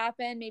that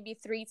happened maybe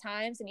 3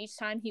 times, and each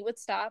time he would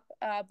stop.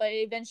 But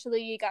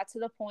eventually it got to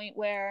the point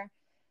where,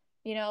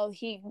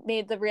 he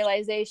made the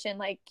realization,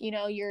 like, you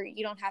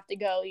don't have to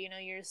go,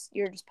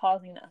 you're just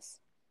pausing this.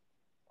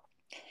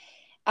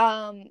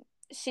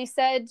 She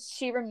said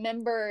she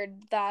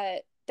remembered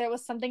that there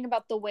was something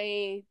about the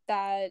way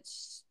that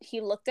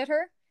he looked at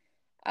her.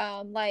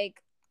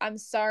 Like, I'm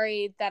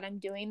sorry that I'm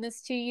doing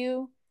this to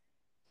you,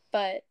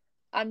 but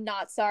I'm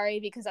not sorry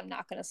because I'm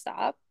not going to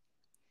stop.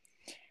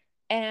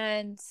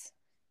 And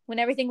when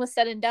everything was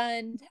said and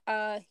done,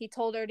 he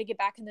told her to get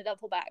back in the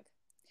duffel bag.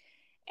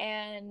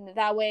 And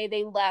that way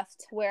they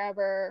left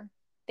wherever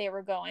they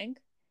were going,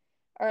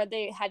 or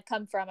they had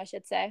come from, I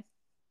should say.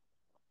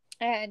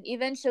 And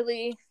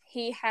eventually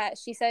she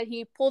said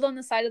he pulled on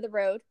the side of the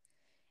road,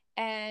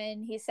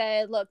 and he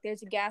said, look,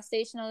 there's a gas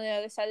station on the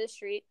other side of the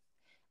street.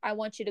 I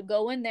want you to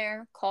go in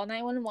there, call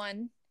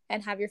 911,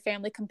 and have your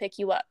family come pick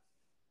you up.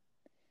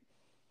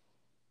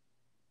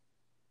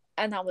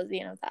 And that was the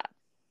end of that.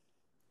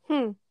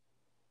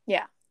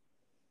 Yeah.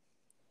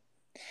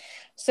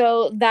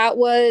 So that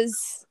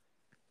was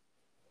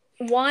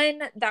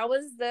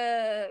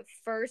the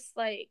first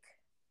like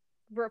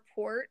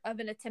report of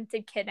an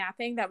attempted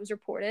kidnapping that was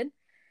reported.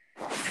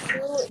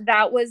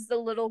 That was the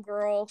little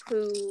girl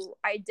who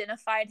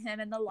identified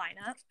him in the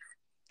lineup.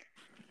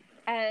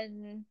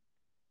 And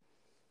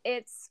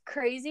it's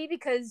crazy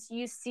because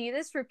you see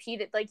this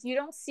repeated. Like, you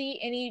don't see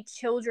any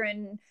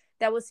children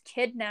that was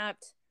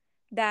kidnapped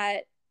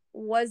that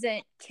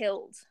wasn't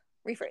killed.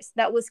 Rephrase,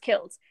 that was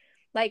killed.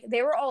 Like,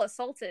 they were all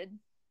assaulted,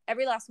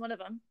 every last one of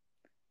them,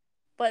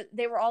 but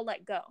they were all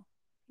let go.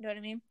 You know what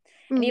I mean?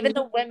 Mm-hmm. And even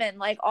the women,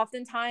 like,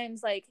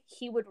 oftentimes, like,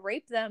 he would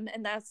rape them,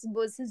 and that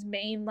was his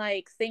main,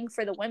 like, thing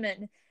for the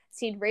women.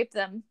 So he'd rape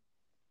them.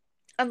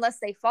 Unless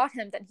they fought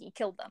him, then he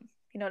killed them.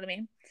 You know what I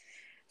mean?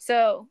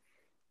 So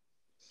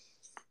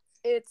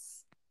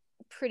it's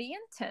pretty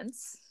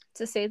intense,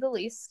 to say the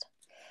least.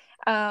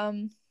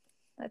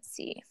 Let's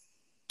see.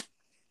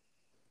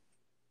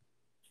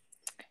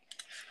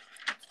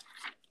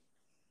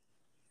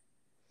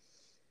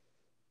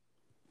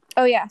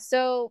 Oh yeah,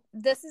 so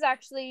this is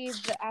actually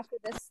after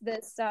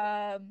this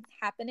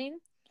happening.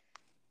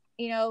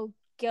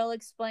 Gil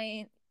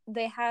explained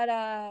they had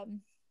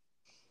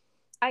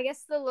I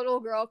guess the little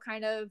girl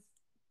kind of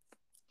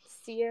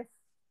see if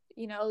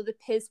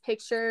his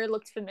picture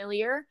looked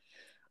familiar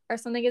or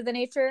something of the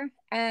nature,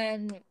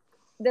 and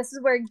this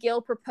is where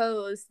Gil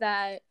proposed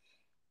that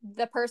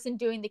the person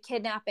doing the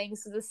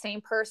kidnappings is the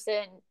same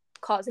person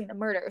causing the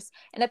murders.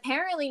 And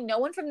apparently no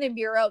one from the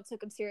bureau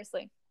took him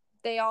seriously.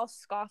 They all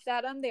scoffed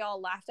at him, they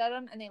all laughed at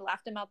him, and they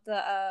laughed him out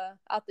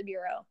the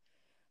bureau.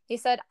 He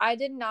said, I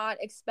did not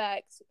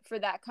expect for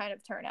that kind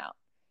of turnout.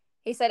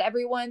 He said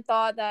everyone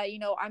thought that,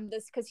 I'm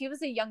this, because he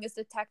was the youngest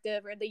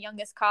detective or the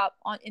youngest cop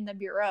in the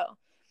bureau.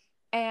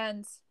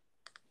 And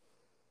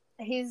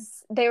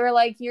they were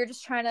like, you're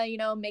just trying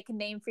to, make a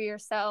name for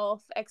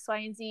yourself, X, Y,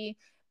 and Z.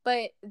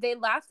 But they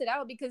laughed it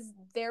out because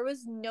there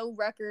was no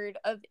record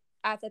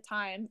at the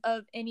time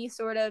of any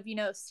sort of,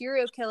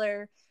 serial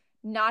killer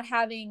not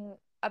having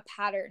a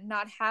pattern,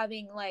 not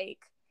having like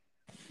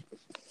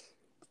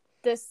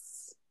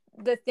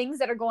the things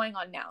that are going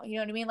on now. You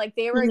know what I mean? Like,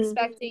 they were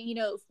expecting,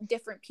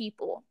 different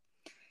people.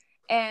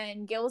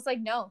 And Gil was like,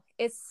 no,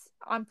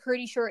 I'm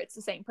pretty sure it's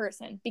the same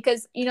person,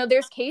 because,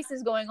 there's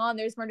cases going on,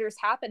 there's murders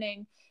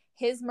happening.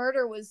 His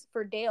murder was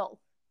for Dale.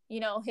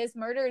 His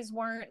murders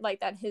weren't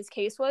like that. His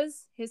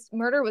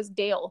murder was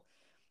Dale,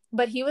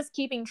 but he was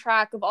keeping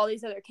track of all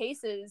these other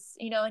cases,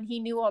 and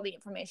he knew all the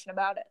information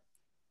about it.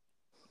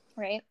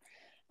 Right.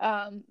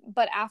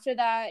 But after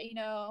that,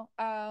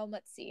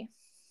 let's see.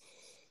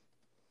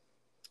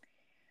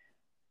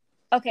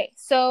 Okay.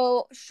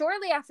 So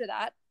shortly after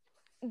that,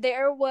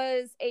 there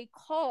was a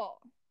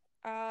call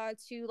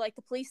to like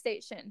the police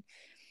station.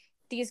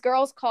 These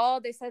girls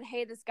called. They said,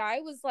 hey, this guy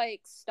was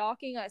like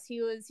stalking us.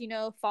 He was,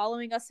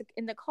 following us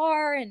in the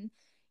car, and,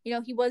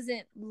 he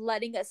wasn't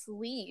letting us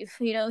leave.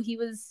 He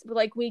was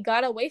like, we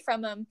got away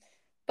from him,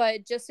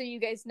 but just so you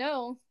guys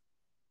know,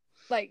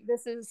 like,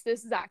 this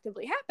is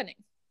actively happening.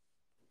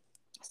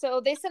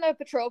 So they sent a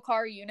patrol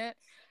car unit.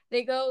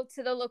 They go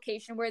to the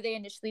location where they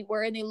initially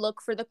were, and they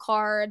look for the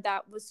car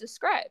that was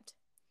described.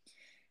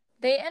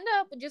 They end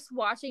up just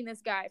watching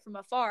this guy from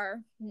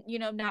afar,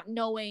 not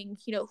knowing,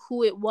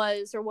 who it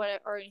was or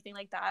what or anything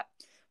like that.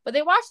 But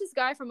they watch this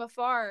guy from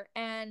afar,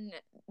 and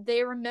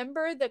they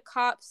remember the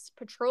cops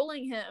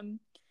patrolling him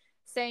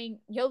saying,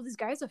 yo, this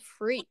guy's a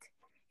freak.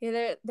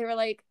 They were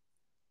like,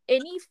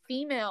 any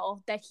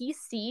female that he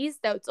sees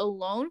that's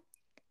alone,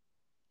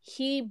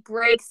 he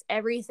breaks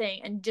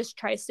everything and just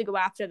tries to go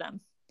after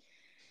them.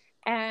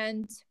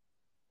 And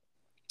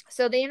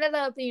so they ended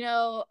up,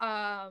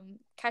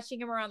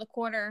 catching him around the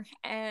corner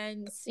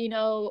and,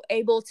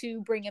 able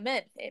to bring him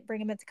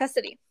into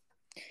custody.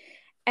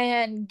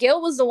 And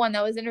Gil was the one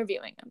that was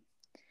interviewing him.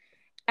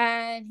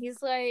 And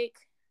he's like,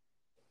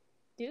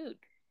 dude,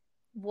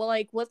 well,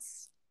 like,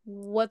 what's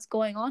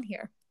going on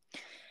here?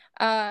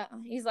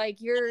 He's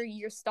like,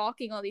 you're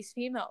stalking all these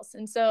females.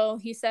 And so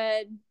he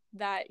said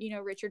that,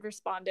 Richard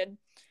responded,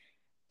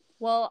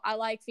 well, I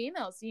like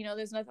females,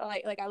 there's nothing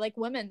like I like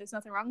women, there's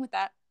nothing wrong with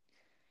that.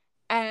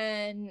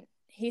 And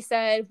he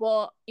said,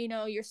 well,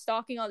 you're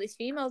stalking all these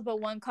females,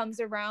 but one comes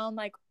around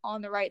like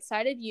on the right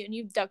side of you and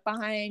you duck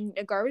behind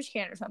a garbage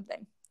can or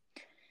something.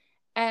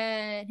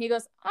 And he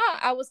goes,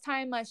 I was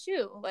tying my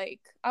shoe, like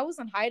I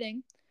wasn't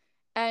hiding.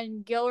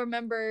 And Gil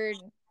remembered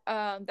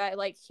that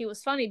like he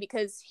was funny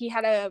because he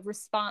had a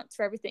response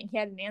for everything. He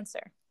had an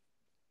answer.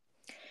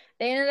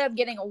 They ended up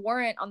getting a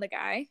warrant on the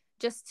guy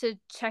just to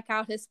check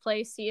out his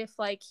place, see if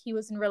like he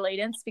was in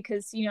relatance,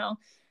 because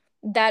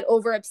that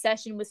over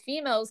obsession with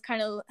females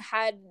kind of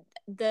had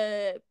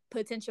the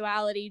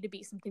potentiality to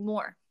be something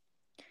more.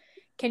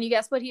 Can you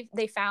guess what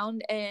they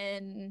found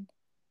in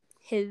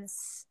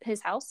his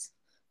house?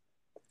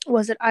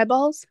 Was it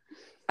eyeballs?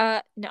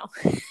 No.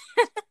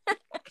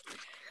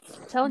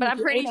 But I'm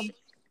pretty sure.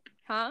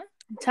 Huh?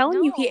 I'm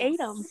telling you, he ate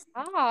them.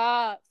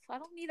 Stop. I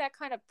don't need that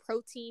kind of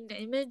protein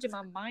image in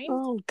my mind.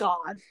 Oh,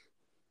 God.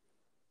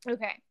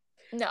 Okay.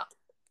 No.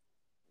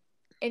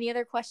 Any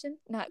other questions?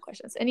 Not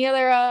questions. Any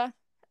other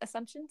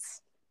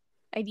assumptions?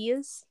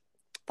 Ideas?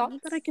 Thoughts?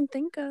 Not that I can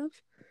think of.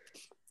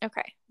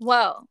 Okay.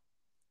 Well,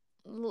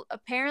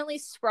 apparently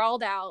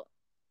sprawled out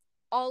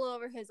all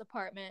over his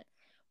apartment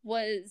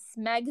was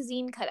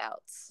magazine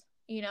cutouts,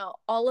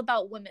 all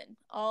about women,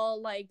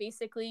 all like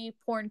basically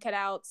porn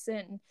cutouts,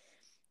 and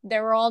they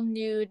were all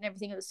nude and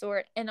everything of the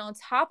sort. And on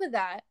top of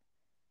that,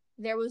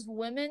 there was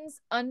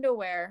women's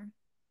underwear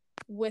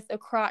with a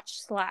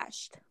crotch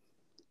slashed.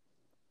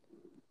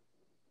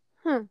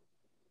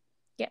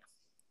 Yeah.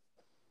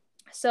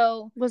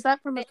 So was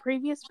that from a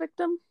previous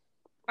victim?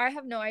 I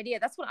have no idea.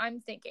 That's what I'm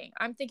thinking.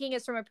 I'm thinking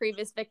it's from a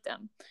previous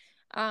victim.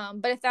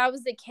 But if that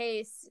was the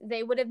case,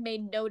 they would have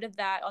made note of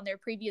that on their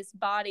previous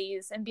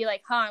bodies and be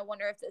like, I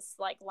wonder if this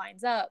like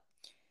lines up.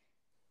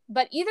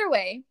 But either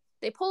way,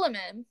 they pull him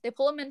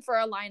in for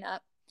a lineup,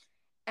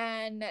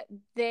 and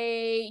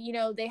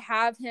they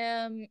have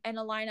him in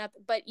a lineup,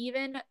 but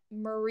even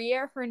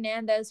Maria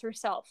Hernandez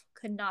herself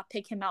could not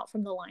pick him out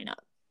from the lineup.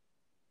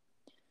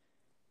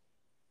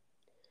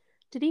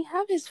 Did he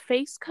have his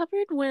face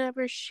covered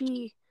whenever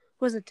she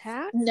was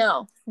attacked?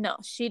 No,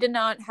 he did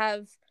not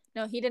have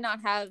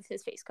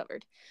his face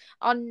covered.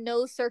 On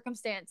no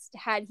circumstance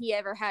had he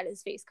ever had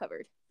his face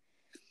covered.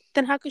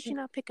 Then how could she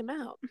not pick him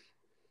out?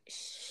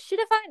 Shit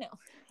if I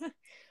know.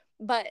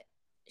 But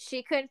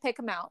she couldn't pick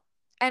him out.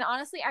 And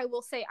honestly, I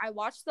will say, I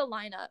watched the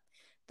lineup.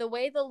 The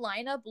way the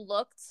lineup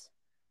looked,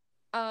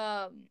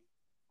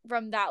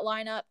 from that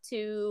lineup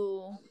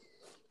to,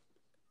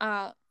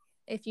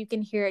 if you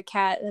can hear a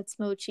cat, that's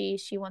Mochi.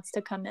 She wants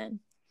to come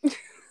in.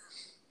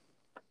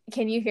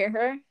 Can you hear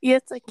her?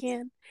 Yes, I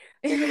can.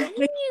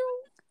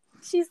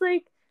 She's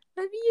like,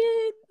 let me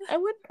in. I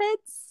want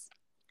pets.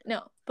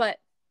 No, but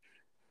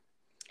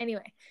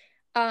anyway,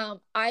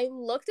 I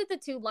looked at the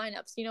two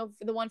lineups,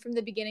 the one from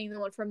the beginning, the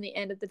one from the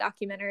end of the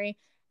documentary.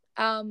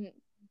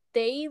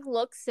 They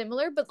look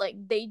similar, but like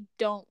they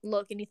don't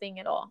look anything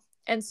at all.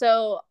 And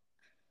so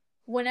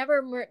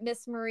whenever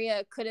Miss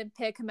Maria couldn't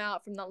pick him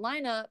out from the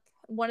lineup,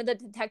 one of the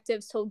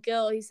detectives told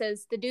Gil, he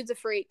says, the dude's a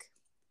freak,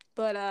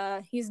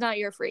 but he's not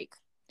your freak.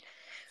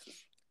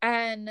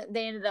 And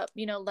they ended up,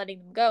 letting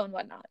them go and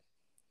whatnot.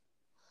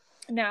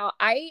 Now,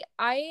 I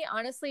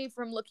honestly,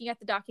 from looking at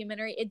the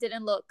documentary, it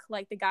didn't look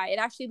like the guy. It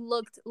actually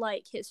looked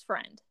like his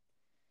friend.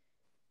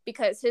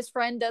 Because his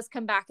friend does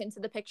come back into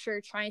the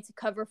picture trying to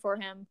cover for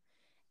him.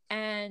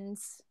 And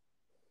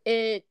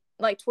it,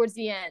 like, towards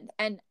the end.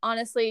 And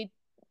honestly,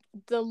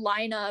 the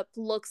lineup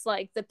looks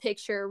like the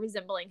picture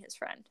resembling his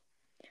friend.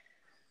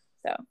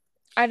 So,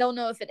 I don't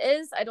know if it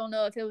is. I don't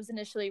know if it was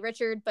initially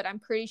Richard, but I'm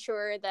pretty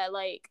sure that,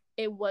 like,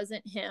 it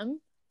wasn't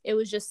him. It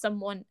was just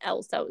someone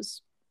else that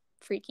was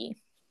freaky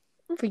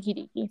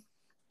deaky.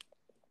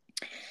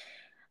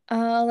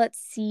 Let's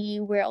see,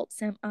 where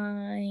else am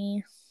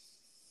I?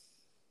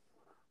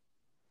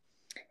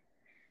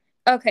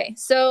 Okay,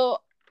 so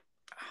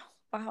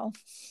wow,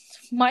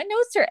 my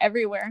notes are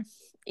everywhere,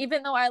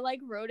 even though I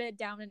like wrote it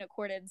down in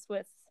accordance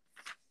with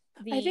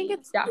the I think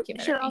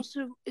documentary.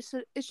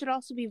 It should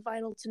also be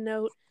vital to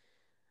note,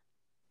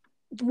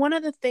 one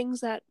of the things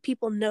that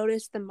people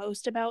noticed the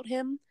most about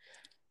him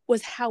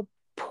was how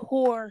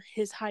poor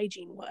his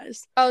hygiene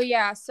was. Oh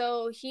yeah,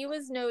 so he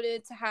was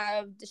noted to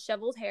have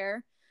disheveled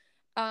hair.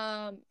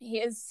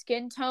 His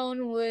skin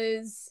tone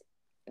was,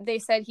 they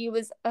said he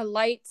was a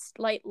light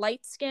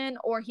skin,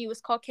 or he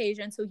was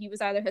Caucasian, so he was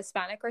either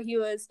Hispanic or he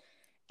was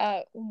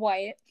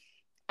white.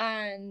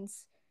 And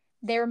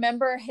they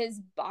remember his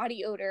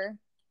body odor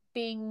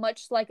being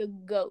much like a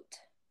goat.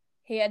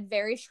 He had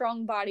very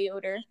strong body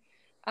odor.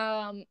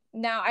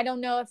 Now I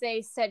don't know if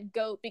they said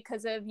goat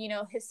because of, you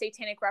know, his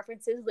satanic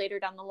references later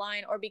down the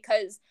line, or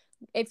because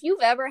if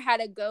you've ever had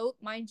a goat,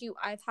 mind you,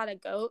 I've had a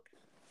goat.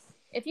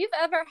 If you've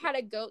ever had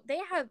a goat, they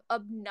have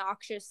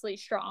obnoxiously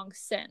strong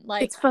scent.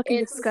 Like, it's fucking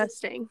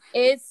disgusting.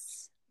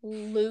 It's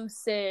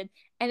lucid.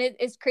 And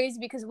it's crazy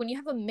because when you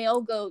have a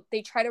male goat,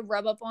 they try to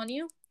rub up on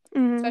you.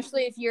 Mm-hmm.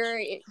 Especially if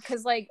you're,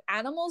 because like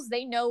animals,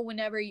 they know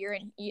whenever you're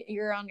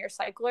on your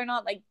cycle or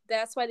not. Like,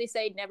 that's why they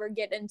say never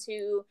get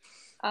into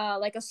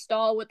like a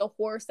stall with a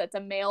horse that's a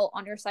male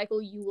on your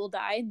cycle. You will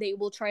die. They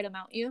will try to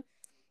mount you.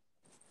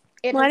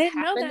 Well, I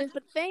didn't know that,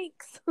 but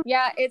thanks.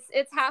 Yeah,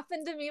 it's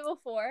happened to me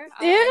before.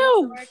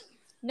 Ew.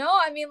 No,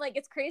 I mean, like,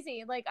 it's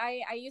crazy. Like,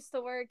 I used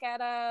to work at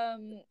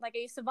like, I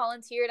used to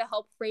volunteer to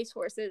help race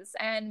horses,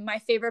 and my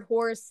favorite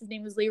horse, his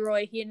name was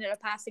Leroy. He ended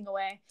up passing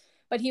away,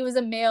 but he was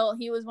a male.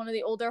 He was one of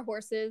the older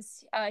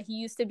horses. He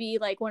used to be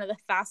like one of the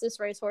fastest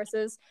race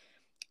horses,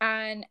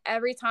 and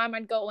every time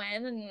I'd go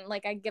in and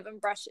like I'd give him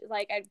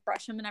I'd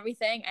brush him and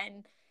everything.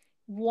 And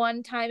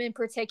one time in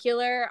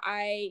particular,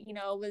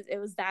 it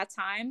was that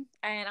time,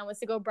 and I went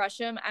to go brush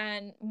him,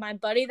 and my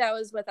buddy that I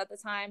was with at the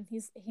time,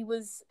 he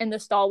was in the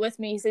stall with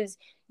me. He says,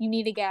 "You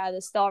need to get out of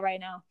the stall right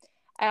now."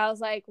 And I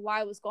was like,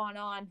 "Why? What's going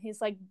on?"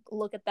 He's like,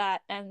 "Look at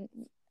that." And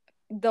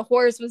the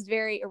horse was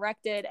very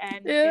erected,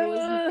 and it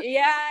was,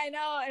 yeah, I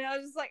know. And I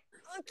was just like,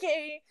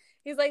 okay.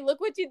 He's like, "Look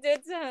what you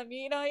did to him.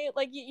 You know,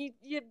 like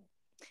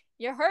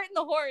you're hurting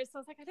the horse." I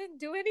was like, "I didn't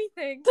do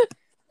anything."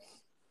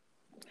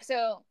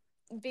 So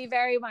be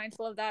very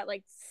mindful of that.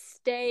 Like,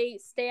 stay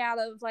out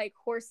of like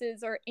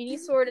horses or any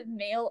sort of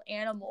male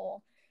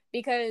animal,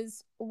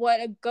 because what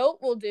a goat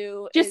will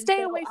do just is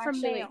stay away from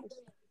males.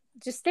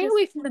 Just stay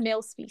away from the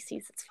male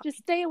species. It's fine. Just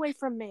stay away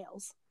from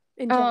males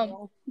in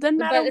general. Doesn't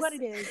matter what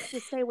it is.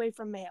 Just stay away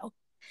from male.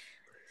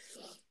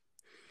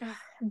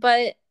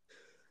 But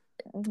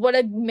what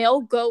a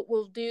male goat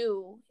will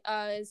do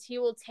is he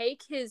will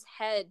take his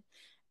head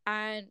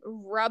and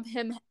rub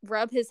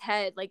his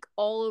head like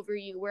all over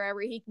you, wherever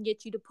he can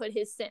get you to put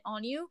his scent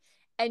on you.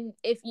 And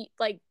if you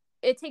like,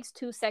 it takes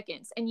 2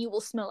 seconds and you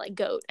will smell like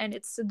goat, and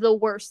it's the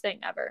worst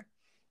thing ever.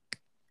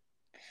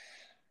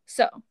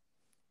 So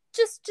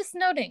just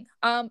noting.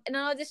 And in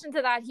addition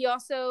to that, he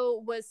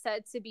also was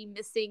said to be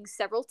missing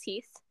several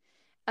teeth,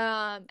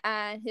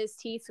 and his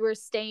teeth were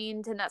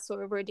stained and that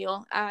sort of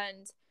ordeal.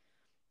 And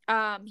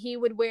he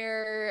would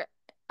wear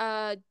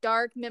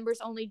dark members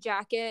only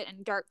jacket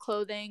and dark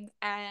clothing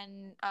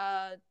and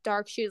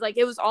dark shoes. Like,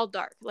 it was all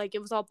dark, like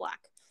it was all black.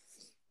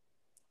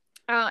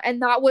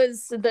 And that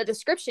was the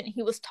description.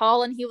 He was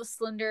tall and he was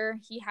slender.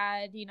 He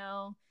had,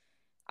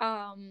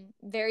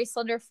 very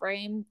slender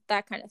frame,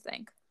 that kind of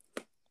thing.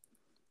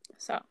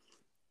 So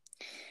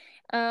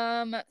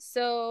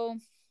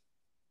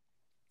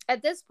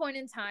at this point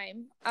in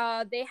time,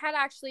 they had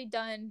actually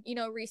done,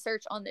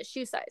 research on the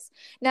shoe size.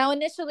 Now,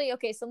 initially,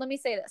 okay, so let me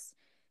say this.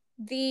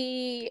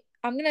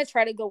 I'm going to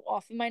try to go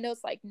off of my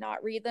notes, like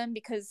not read them,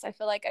 because I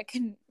feel like I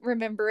can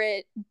remember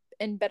it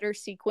in better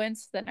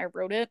sequence than I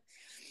wrote it.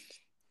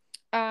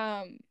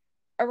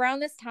 Around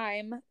this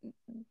time,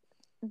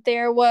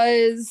 there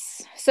was,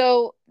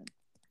 so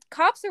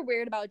cops are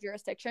weird about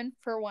jurisdiction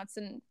for once,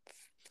 and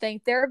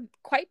think they're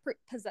quite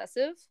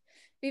possessive.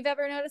 If you've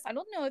ever noticed, I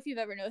don't know if you've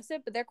ever noticed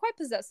it, but they're quite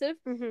possessive.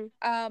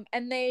 Mm-hmm.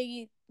 And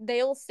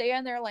they'll stay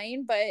on their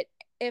lane, but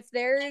if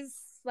there's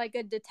like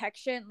a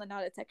detective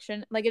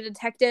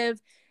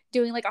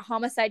doing like a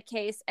homicide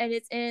case, and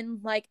it's in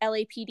like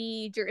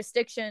LAPD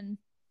jurisdiction,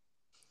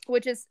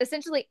 which is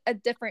essentially a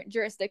different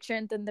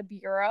jurisdiction than the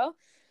bureau,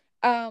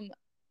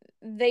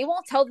 they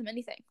won't tell them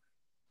anything.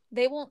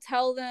 They won't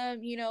tell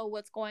them,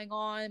 what's going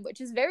on, which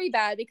is very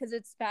bad, because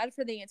it's bad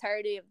for the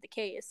entirety of the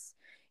case.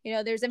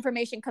 There's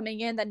information coming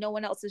in that no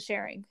one else is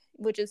sharing,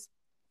 which is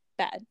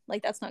bad.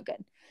 Like, that's not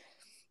good.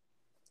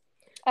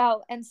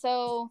 Oh,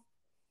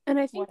 and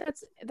I think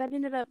that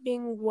ended up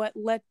being what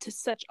led to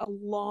such a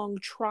long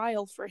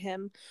trial for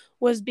him,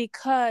 was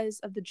because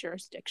of the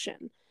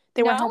jurisdiction.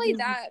 Not only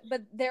that,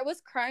 but there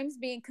was crimes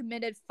being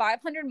committed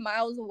 500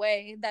 miles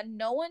away that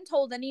no one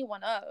told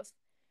anyone of.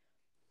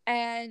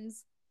 And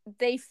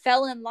they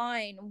fell in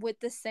line with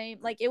the same,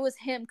 like, it was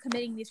him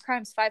committing these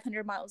crimes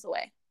 500 miles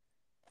away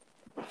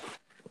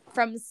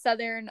from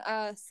southern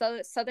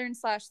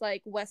 /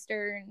 like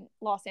western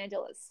Los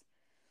Angeles.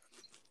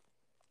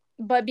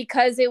 But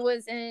because it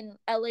was in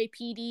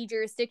LAPD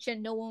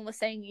jurisdiction, no one was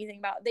saying anything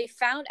about it. They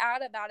found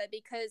out about it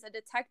because a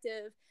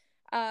detective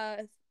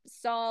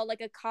saw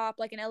like a cop,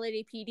 like an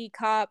LAPD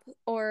cop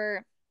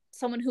or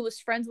someone who was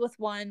friends with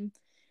one,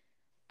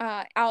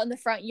 out in the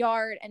front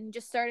yard, and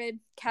just started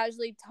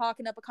casually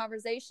talking up a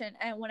conversation.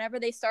 And whenever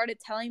they started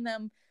telling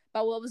them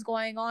about what was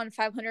going on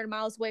 500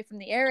 miles away from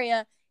the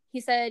area, he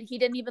said he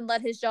didn't even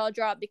let his jaw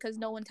drop, because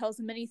no one tells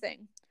him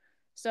anything.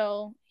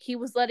 So he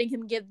was letting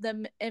him give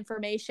them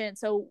information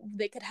so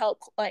they could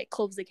help like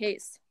close the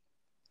case.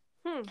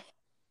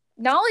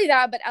 Not only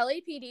that, but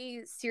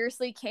LAPD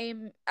seriously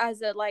came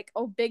as a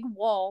big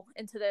wall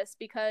into this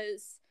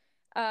because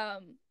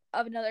of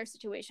another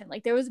situation.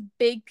 Like, there was a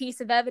big piece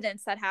of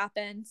evidence that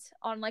happened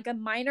on like a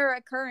minor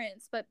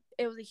occurrence, but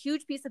it was a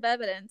huge piece of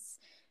evidence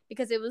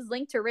because it was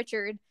linked to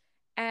Richard,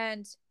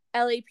 and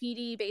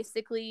LAPD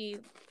basically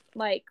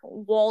like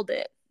walled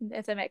it,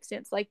 if that makes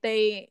sense. Like,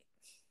 they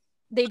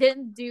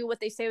didn't do what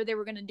they say they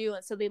were going to do,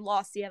 and so they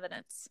lost the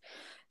evidence.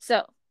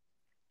 So,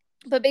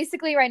 but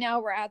basically right now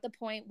we're at the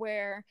point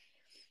where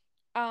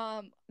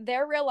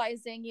they're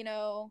realizing,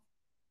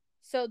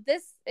 so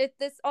this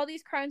all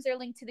these crimes are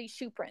linked to these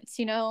shoe prints,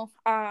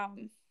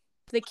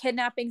 the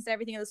kidnappings and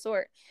everything of the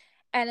sort.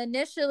 And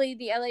initially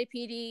the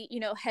LAPD,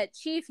 head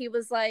chief, he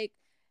was like,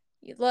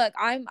 look,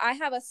 I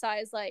have a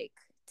size like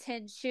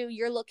 10 shoe,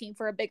 you're looking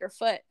for a bigger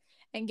foot.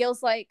 And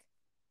Gil's like,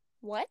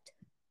 what?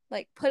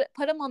 Like, put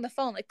him on the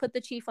phone, like put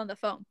the chief on the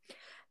phone.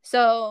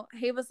 So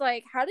he was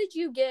like, how did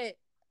you get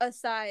a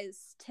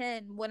size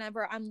 10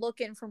 whenever I'm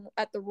looking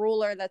at the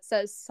ruler that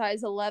says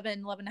size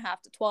 11 and a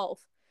half to 12?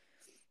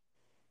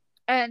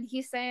 And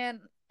he's saying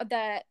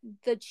that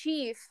the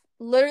chief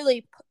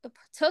literally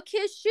took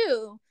his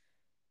shoe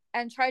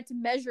and tried to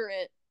measure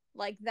it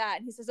like that.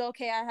 He says,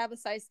 okay, I have a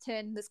size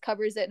 10, this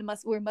covers it, and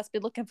we must be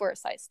looking for a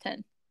size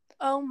 10.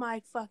 Oh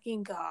my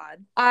fucking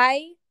god.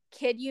 I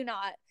kid you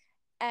not.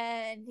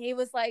 And he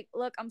was like,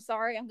 look, I'm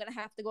sorry, I'm gonna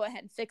have to go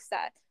ahead and fix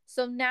that.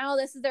 So now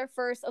this is their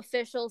first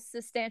official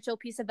substantial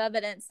piece of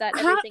evidence that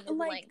everything is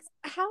linked.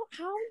 How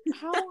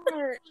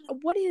are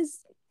what is,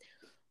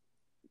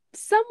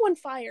 someone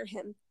fire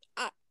him,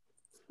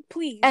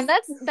 please. And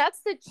that's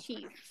the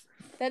chief.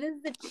 That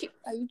is the chief.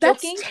 Are you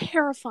joking? That's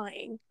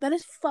terrifying. That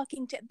is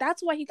fucking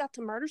that's why he got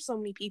to murder so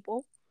many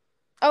people.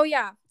 Oh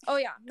yeah.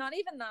 Not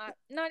even that.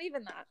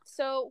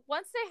 So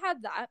once they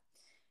had that,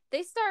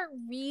 they start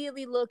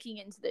really looking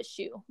into this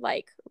shoe,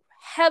 like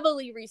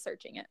heavily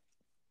researching it,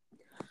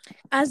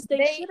 as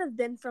they should have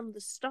been from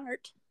the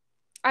start.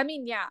 I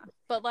mean, yeah,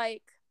 but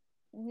like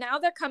now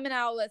they're coming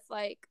out with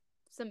like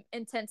some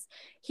intense.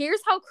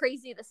 Here's how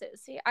crazy this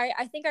is.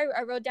 I think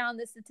I wrote down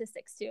the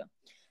statistics too.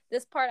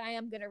 This part I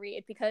am gonna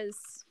read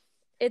because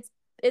it's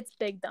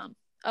big dumb.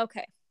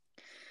 Okay,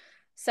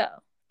 so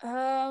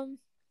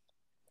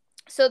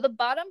so the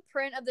bottom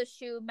print of the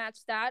shoe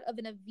matched that of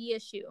an Avia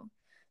shoe,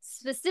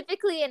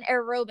 specifically an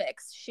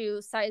aerobics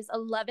shoe size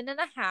 11 and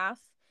a half,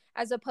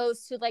 as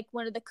opposed to like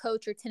one of the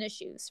Coach or tennis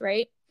shoes,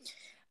 right?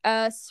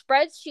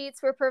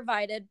 Spreadsheets were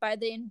provided by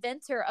the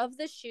inventor of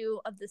the shoe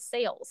of the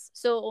sales.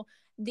 So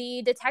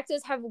the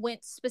detectives have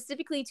went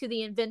specifically to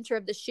the inventor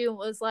of the shoe and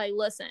was like,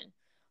 listen,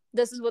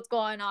 this is what's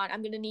going on.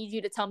 I'm going to need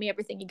you to tell me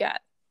everything you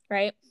got,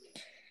 right?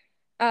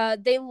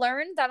 They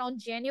learned that on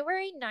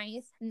January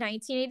 9th,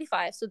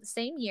 1985, so the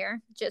same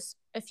year, just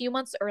a few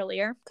months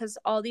earlier, because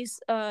all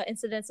these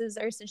incidences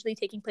are essentially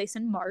taking place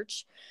in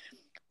March,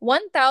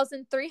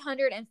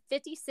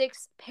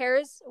 1,356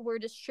 pairs were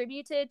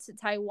distributed to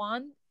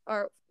Taiwan,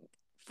 or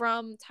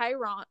from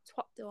Taiwan.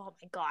 Oh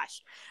my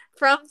gosh.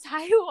 From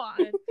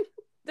Taiwan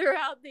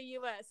throughout the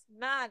U.S.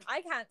 Man,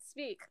 I can't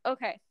speak.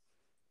 Okay.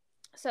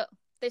 So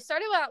they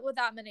started out with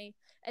that many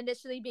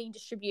initially being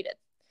distributed.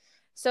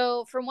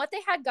 So from what they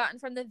had gotten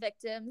from the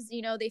victims,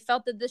 they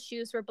felt that the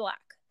shoes were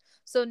black.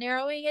 So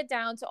narrowing it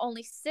down to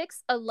only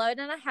 6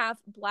 11.5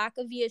 black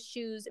Avia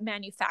shoes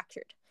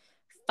manufactured.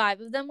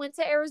 5 of them went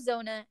to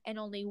Arizona and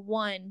only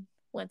 1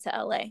 went to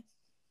LA.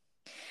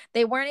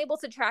 They weren't able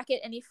to track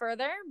it any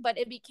further, but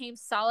it became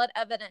solid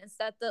evidence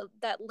that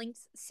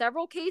linked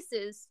several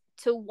cases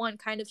to one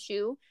kind of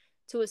shoe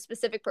to a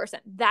specific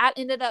person. That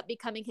ended up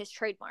becoming his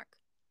trademark.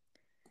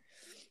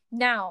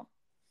 Now,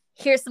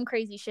 here's some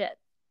crazy shit.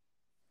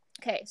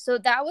 Okay, so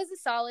that was a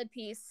solid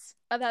piece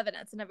of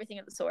evidence and everything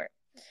of the sort.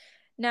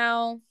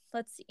 Now,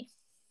 let's see.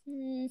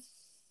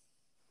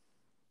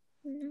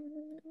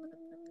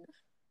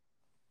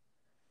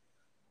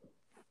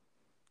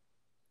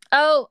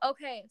 Oh,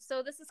 okay.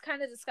 So this is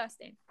kind of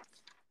disgusting.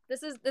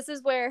 This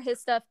is where his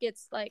stuff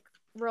gets like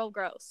real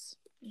gross.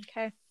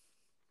 Okay.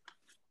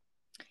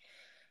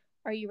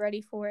 Are you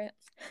ready for it?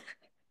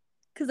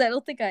 Because I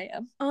don't think I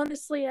am.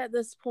 Honestly, at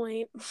this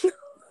point,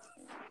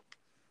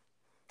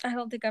 I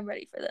don't think I'm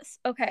ready for this.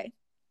 Okay.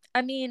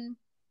 I mean,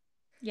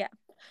 yeah.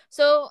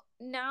 So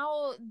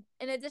now,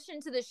 in addition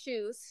to the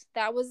shoes,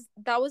 that was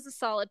a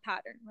solid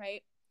pattern,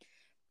 right?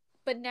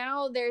 But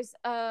now there's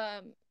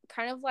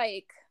kind of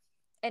like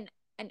an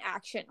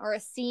action or a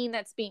scene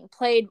that's being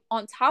played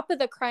on top of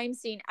the crime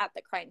scene at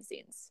the crime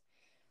scenes.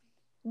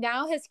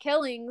 Now his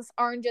killings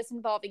aren't just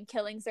involving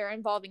killings, they're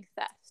involving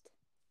theft.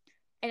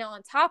 And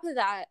on top of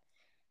that,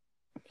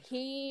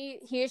 he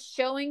is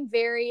showing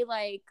very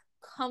like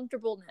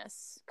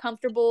comfortableness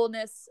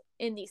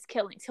in these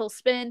killings. He'll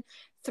spend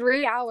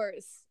 3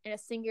 hours in a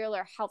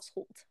singular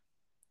household.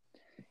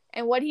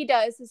 And what he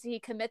does is he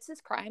commits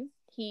his crime.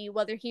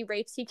 Whether he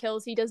rapes, he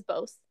kills, he does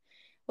both.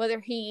 Whether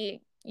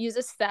he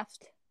uses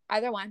theft,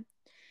 either one.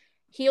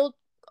 He'll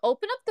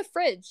open up the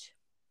fridge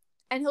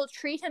and he'll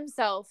treat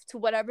himself to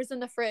whatever's in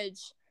the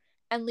fridge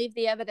and leave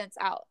the evidence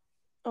out.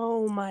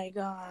 Oh my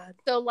god.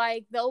 So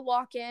like they'll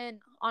walk in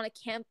on a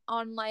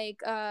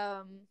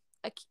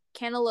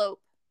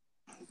cantaloupe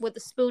with a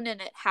spoon in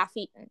it, half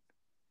eaten.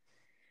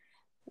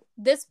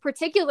 This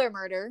particular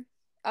murder,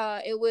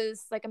 it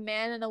was like a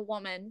man and a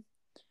woman.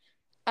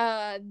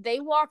 They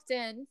walked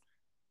in.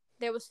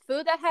 There was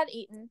food that had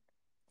eaten.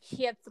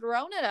 He had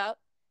thrown it up,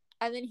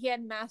 and then he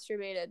had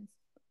masturbated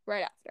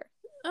right after.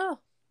 Oh.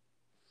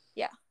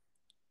 Yeah.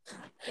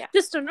 Yeah.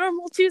 Just a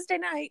normal Tuesday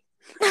night.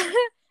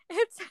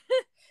 It's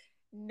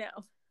no.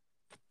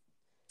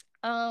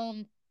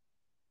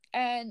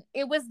 And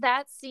it was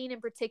that scene in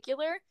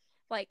particular,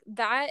 like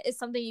that is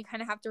something you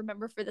kind of have to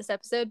remember for this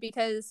episode,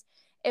 because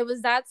it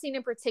was that scene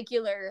in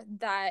particular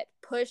that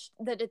pushed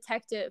the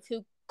detective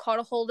who caught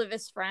a hold of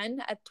his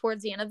friend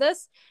towards the end of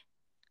this,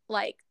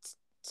 like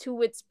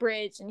to its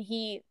bridge, and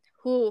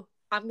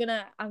I'm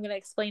gonna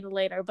explain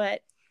later,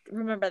 but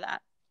remember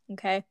that,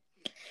 okay?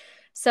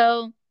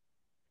 So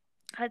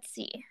let's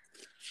see.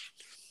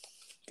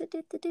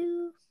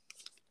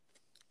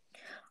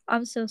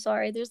 I'm so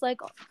sorry. There's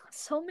like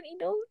so many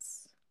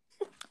notes.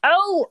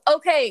 Oh,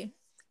 okay.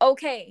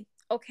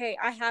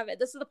 I have it.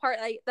 This is the part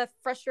that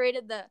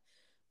frustrated the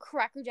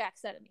Cracker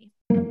Jacks out of me.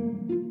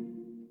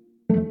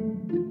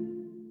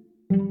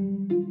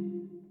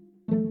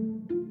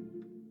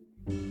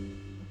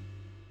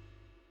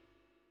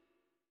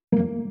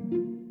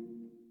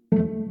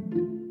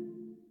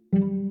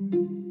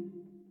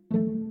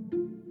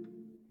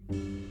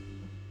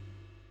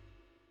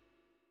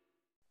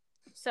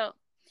 So,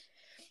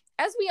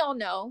 as we all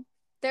know,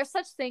 there's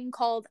such thing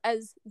called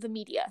as the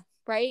media,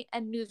 right?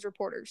 And news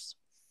reporters.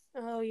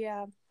 Oh,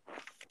 yeah.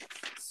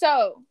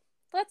 So,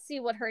 let's see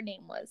what her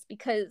name was,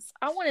 because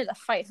I wanted to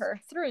fight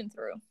her through and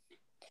through.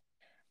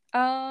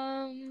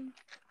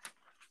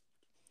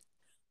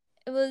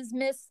 It was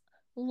Miss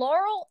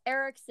Laurel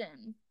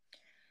Erickson.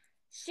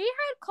 She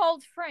had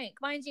called Frank,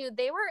 mind you.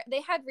 They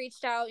had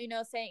reached out,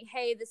 saying,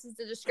 "Hey, this is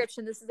the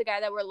description. This is the guy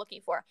that we're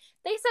looking for."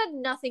 They said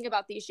nothing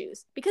about these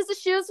shoes, because the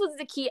shoes was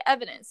the key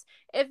evidence.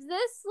 If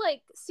this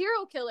like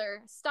serial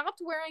killer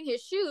stopped wearing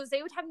his shoes,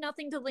 they would have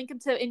nothing to link him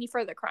to any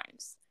further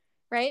crimes,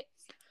 right?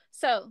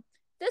 So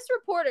this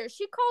reporter,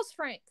 she calls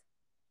Frank,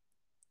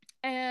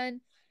 and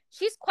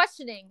she's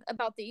questioning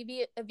about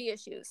the Avia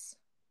shoes,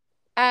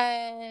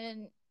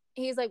 and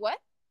he's like, "What?"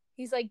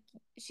 She's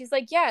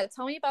like, "Yeah,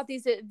 tell me about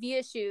these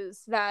Avia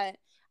shoes that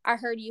I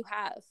heard you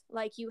have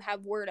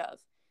word of."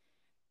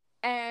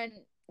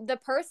 And the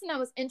person that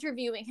was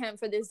interviewing him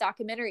for this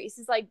documentary,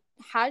 he's like,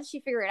 "How did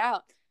she figure it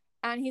out?"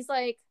 And he's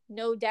like,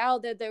 "No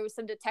doubt that there was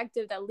some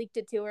detective that leaked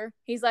it to her."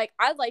 He's like,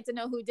 "I'd like to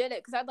know who did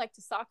it, because I'd like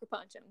to soccer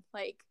punch him."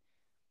 Like,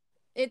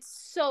 it's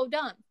so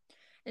dumb.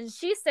 And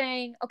she's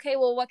saying, "Okay,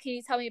 well, what can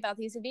you tell me about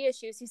these Avia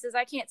shoes?" He says,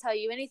 "I can't tell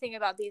you anything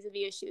about these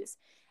Avia shoes."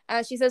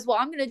 She says, "Well,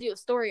 I'm going to do a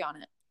story on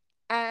it."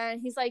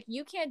 And he's like,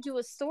 "You can't do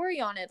a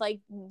story on it. Like,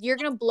 you're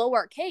going to blow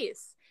our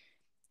case."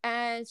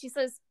 And she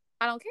says,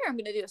 "I don't care. I'm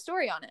going to do a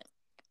story on it."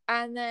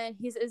 And then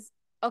he says,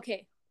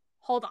 "Okay,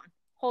 hold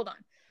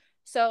on.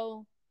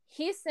 So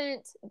he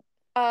sent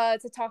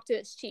to talk to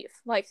his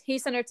chief. Like, he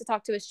sent her to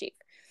talk to his chief.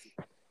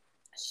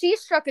 She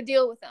struck a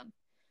deal with him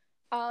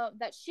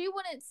that she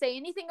wouldn't say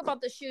anything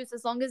about the shoes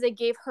as long as they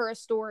gave her a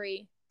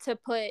story to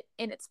put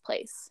in its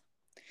place.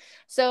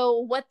 So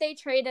what they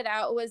traded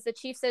out was, the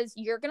chief says,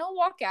 "You're going to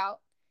walk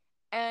out,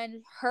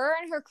 and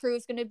her crew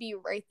is going to be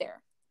right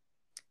there.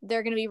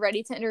 They're going to be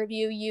ready to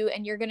interview you,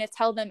 and you're going to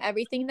tell them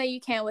everything that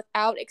you can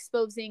without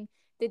exposing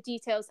the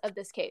details of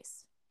this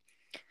case."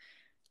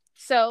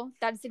 So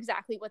that's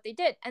exactly what they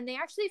did. And they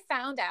actually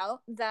found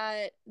out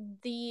that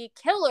the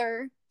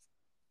killer,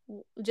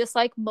 just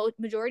like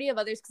majority of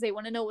others, because they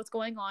want to know what's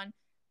going on,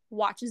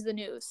 watches the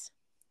news.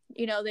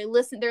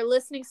 They're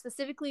listening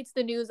specifically to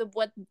the news of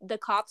what the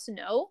cops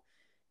know,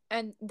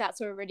 and that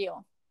sort of a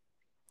deal.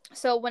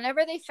 So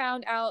whenever they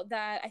found out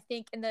that, I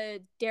think in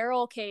the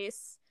Daryl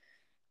case,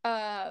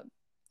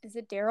 is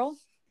it Daryl?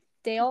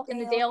 Dale? In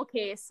the Dale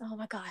case. Oh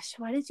my gosh,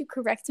 why did you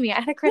correct me? I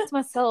had to correct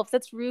myself.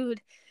 That's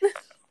rude.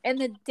 In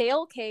the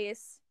Dale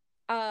case,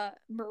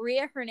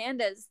 Maria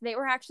Hernandez, they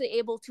were actually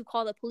able to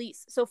call the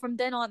police. So from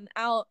then on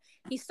out,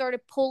 he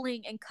started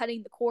pulling and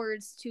cutting the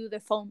cords to the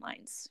phone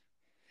lines.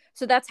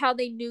 So that's how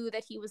they knew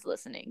that he was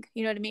listening.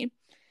 You know what I mean?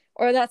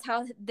 Or that's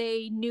how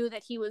they knew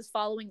that he was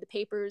following the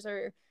papers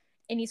or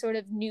any sort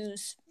of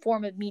news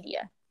form of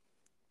media.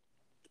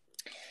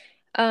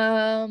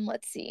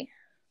 Let's see.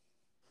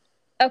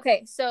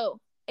 Okay, so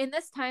in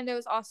this time, there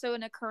was also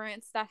an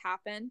occurrence that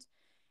happened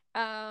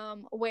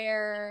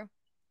where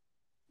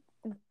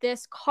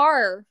this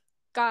car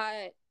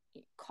got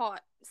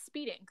caught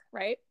speeding,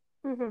 right?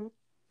 Mm-hmm.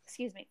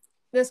 Excuse me.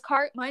 This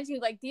car, mind you,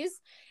 like,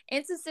 these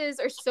instances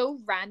are so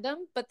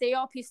random, but they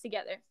all piece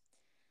together.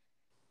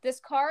 This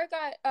car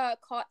got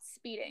caught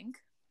speeding.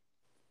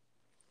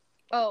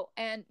 Oh,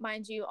 and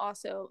mind you,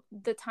 also,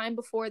 the time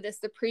before this,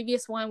 the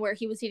previous one where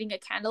he was eating a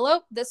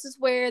cantaloupe, this is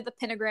where the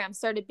pentagram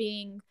started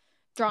being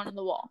drawn on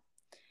the wall.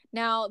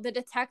 Now, the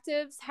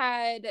detectives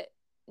had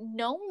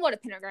known what a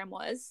pentagram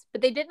was,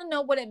 but they didn't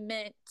know what it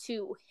meant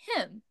to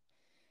him.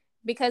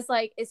 because,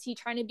 like, is he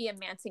trying to be a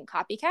Manson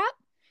copycat?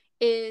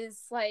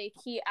 Is, like,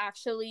 he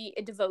actually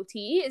a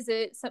devotee? Is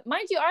it,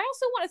 mind you, I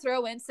also want to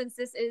throw in, since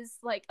this is,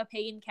 like, a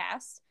pagan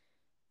cast,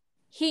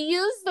 he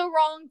used the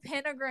wrong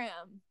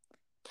pentagram.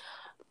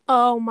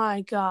 Oh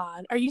my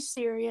god. Are you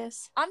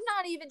serious? I'm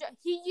not even,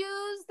 he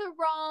used the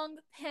wrong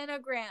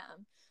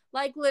pentagram.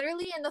 Like,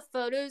 literally in the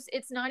photos,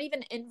 it's not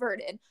even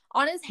inverted.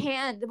 On his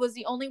hand was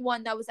the only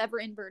one that was ever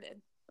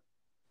inverted.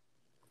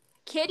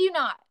 Kid you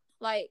not.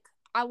 Like,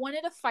 I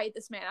wanted to fight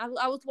this man.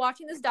 I was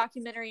watching this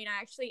documentary, and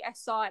I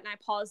saw it, and I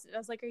paused it. I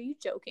was like, are you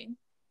joking?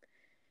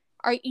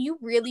 Are you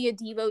really a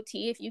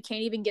devotee if you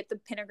can't even get the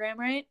pentagram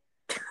right?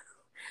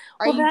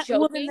 Are you joking?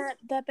 Well, then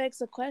that begs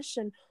the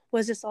question,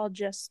 was this all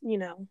just,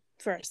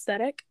 for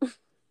aesthetic?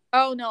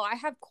 Oh, no, I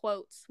have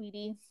quotes,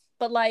 sweetie.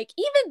 But, like,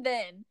 even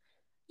then,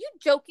 you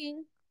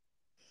joking?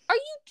 Are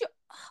you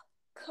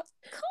come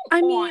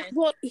I mean, on.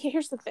 well,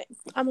 here's the thing.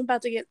 I'm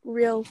about to get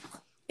real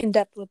in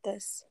depth with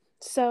this.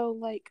 So,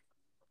 like,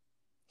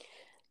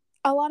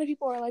 a lot of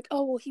people are like,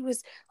 oh, well, he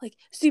was, like,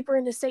 super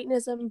into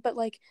Satanism, but,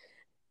 like,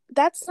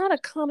 that's not a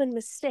common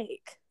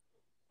mistake.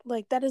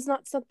 Like, that is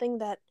not something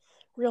that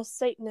real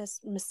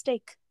Satanists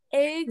mistake.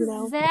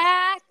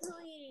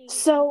 Exactly.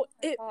 So,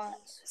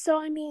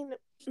 I mean,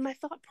 my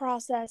thought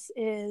process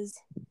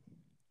is,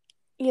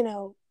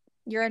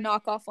 you're a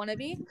knockoff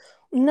wannabe?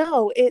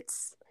 No,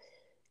 it's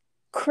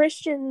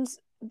Christians,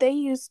 they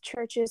use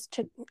churches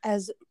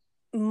as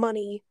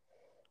money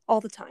all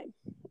the time.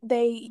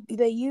 They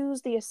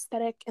use the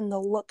aesthetic and the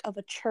look of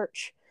a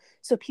church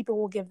so people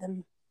will give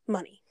them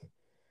money.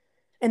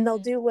 And they'll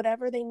do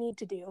whatever they need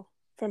to do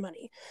for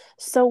money.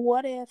 So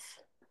what if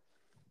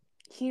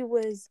he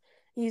was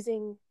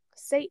using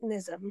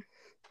Satanism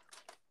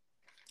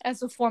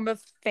as a form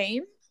of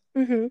fame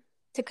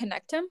to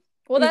connect him?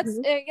 Well, that's,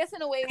 I guess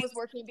in a way it was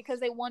working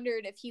because they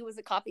wondered if he was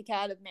a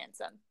copycat of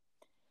Manson.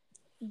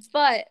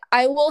 But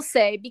I will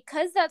say,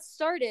 because that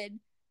started,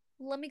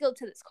 let me go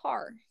to this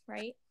car,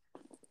 right?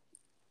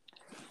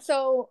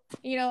 So,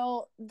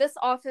 this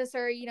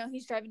officer,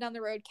 he's driving down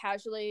the road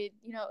casually.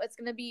 It's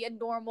going to be a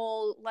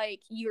normal,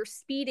 like, you're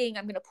speeding,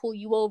 I'm going to pull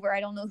you over.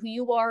 I don't know who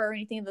you are or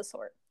anything of the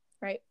sort,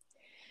 right?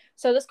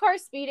 So this car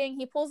is speeding.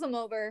 He pulls him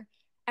over,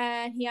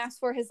 and he asks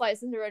for his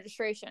license and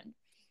registration.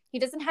 He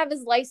doesn't have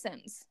his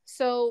license.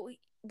 So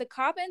the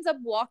cop ends up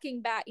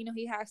walking back.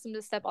 He asks him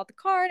to step out the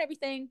car and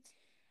everything.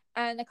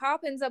 And the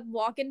cop ends up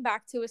walking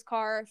back to his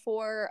car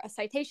for a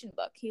citation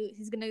book.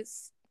 He's going to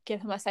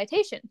give him a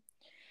citation.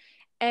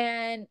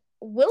 And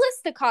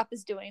Willis, the cop,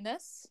 is doing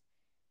this.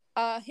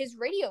 His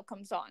radio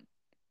comes on.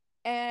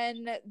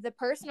 And the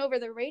person over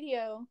the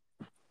radio,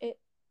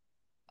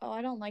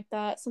 I don't like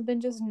that.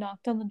 Something just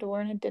knocked on the door,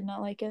 and I did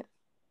not like it.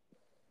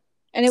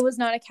 And it was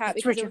not a cat,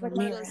 because it was like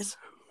Ramirez.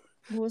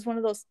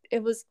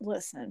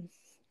 Listen,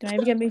 don't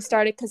even get me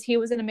started, because he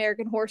was an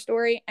American Horror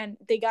Story, and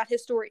they got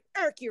his story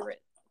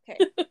accurate. Okay.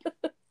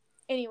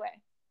 Anyway,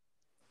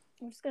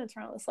 I'm just going to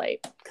turn on this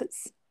light,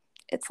 because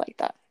it's like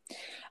that.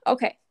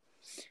 Okay.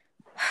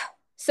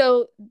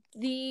 So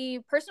the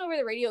person over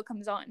the radio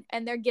comes on,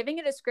 and they're giving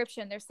a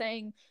description. They're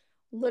saying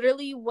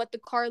literally what the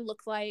car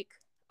looked like.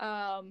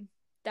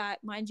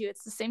 That, mind you,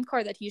 it's the same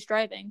car that he's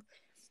driving,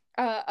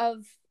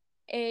 of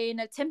an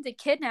attempted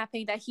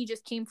kidnapping that he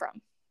just came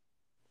from.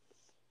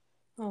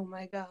 Oh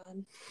my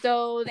god.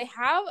 So they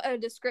have a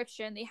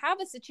description, they have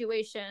a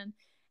situation,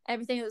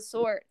 everything of the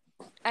sort.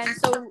 And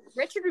so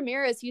Richard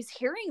Ramirez, he's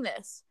hearing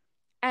this,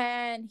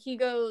 and he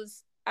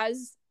goes,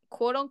 as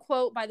quote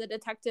unquote by the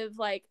detective,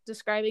 like,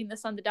 describing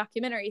this on the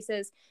documentary, he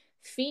says,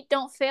 "Feet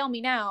don't fail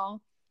me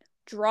now,"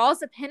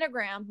 draws a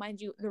pentagram,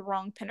 mind you, the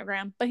wrong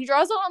pentagram, but he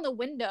draws it on the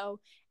window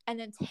and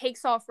then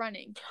takes off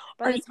running.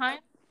 By the time,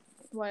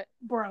 what?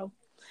 Bro,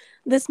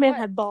 this man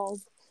had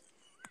balls.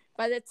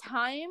 By the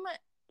time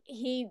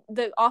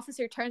the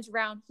officer turns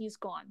around, he's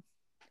gone.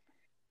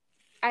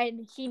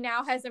 And he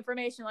now has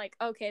information like,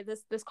 okay,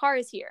 this car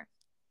is here.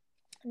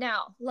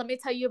 Now, let me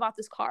tell you about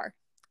this car,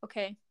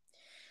 okay?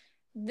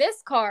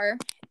 This car,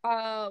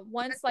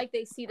 once, like,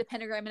 they see the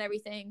pentagram and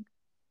everything.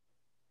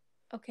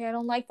 Okay, I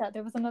don't like that.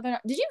 There was another.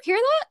 Did you hear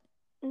that?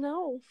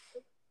 No.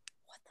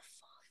 What the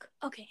fuck?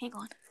 Okay, hang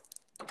on.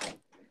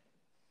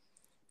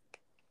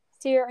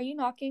 Sierra, are you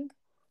knocking?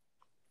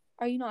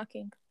 Are you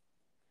knocking?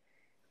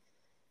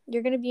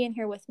 You're going to be in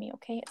here with me,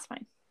 okay? It's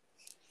fine.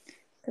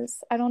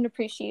 Because I don't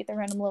appreciate the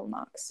random little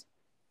knocks.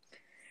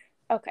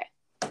 Okay.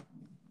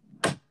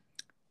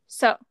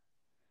 So,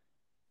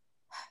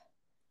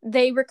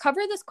 they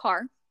recover this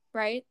car,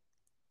 right?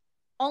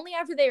 Only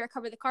after they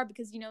recover the car,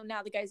 because,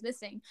 now the guy's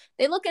missing.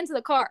 They look into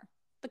the car.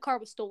 The car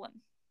was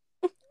stolen.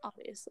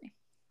 Obviously.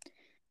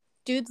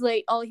 Dude's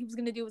late. All he was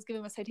going to do was give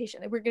him a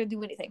citation. They weren't going to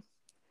do anything.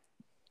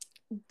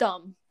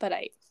 Dumb, but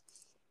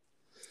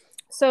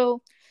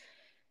So,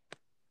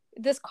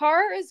 this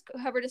car is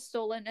covered as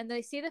stolen, and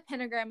they see the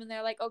pentagram, and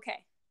they're like,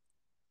 okay,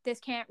 this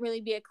can't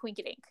really be a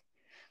quinkydink.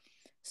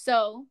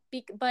 So,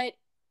 but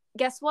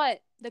guess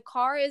what? The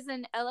car is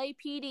in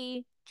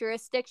LAPD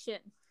jurisdiction.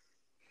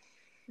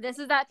 This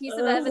is that piece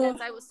of evidence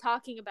I was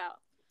talking about.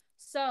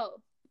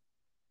 So,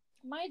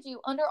 mind you,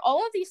 under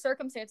all of these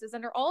circumstances,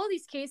 under all of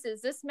these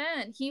cases, this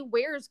man, he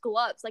wears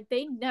gloves. Like,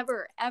 they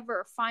never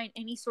ever find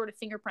any sort of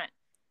fingerprint.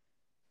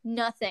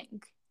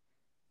 Nothing.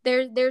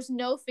 There's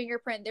no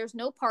fingerprint, there's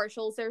no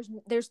partials,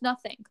 there's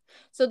nothing.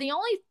 So the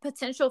only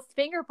potential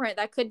fingerprint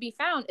that could be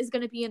found is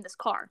going to be in this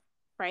car,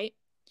 right?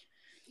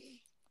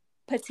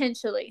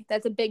 Potentially.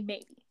 That's a big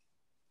maybe.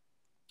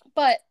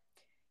 But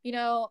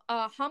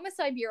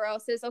homicide bureau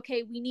says,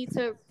 okay, we need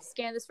to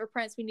scan this for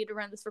prints, we need to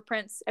run this for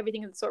prints,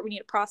 everything of the sort, we need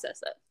to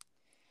process it.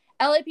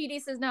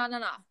 LAPD says, no,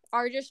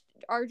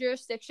 our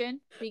jurisdiction,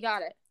 we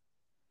got it.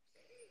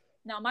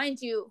 Now,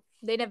 mind you,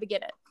 they never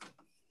get it.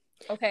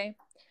 Okay,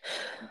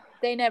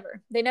 they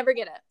never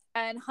get it.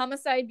 And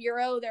homicide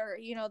bureau,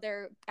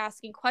 they're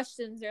asking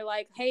questions. They're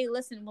like, hey,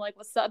 listen, like,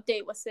 what's the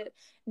update? What's it?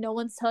 No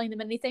one's telling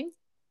them anything.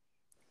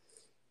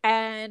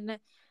 And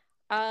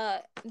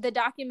the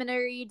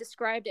documentary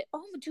described it.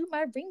 Oh, dude,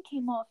 my ring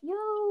came off.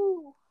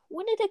 Yo,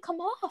 when did it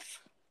come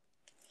off?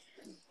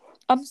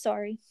 I'm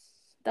sorry,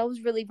 that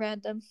was really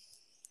random.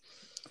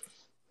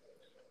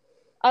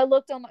 I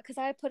looked on because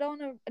I put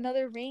on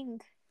another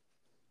ring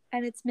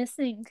and it's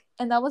missing,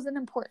 and that was an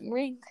important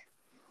ring.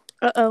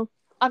 Uh-oh.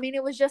 I mean,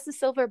 it was just a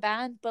silver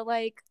band, but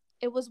like,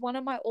 it was one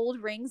of my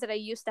old rings that I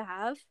used to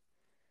have,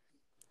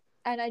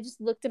 and I just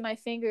looked at my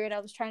finger and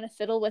I was trying to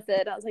fiddle with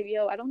it. I was like,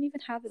 yo, I don't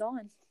even have it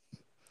on.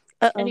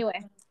 Uh-oh.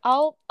 Anyway,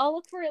 I'll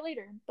look for it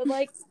later. But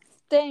like,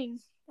 dang,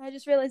 I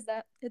just realized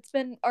that it's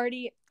been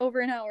already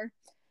over an hour.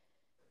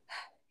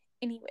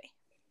 Anyway,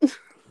 I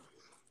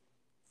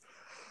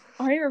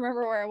don't even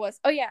remember where I was.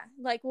 Oh yeah,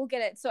 like, we'll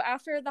get it. So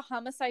after the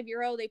homicide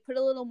bureau, they put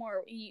a little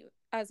more,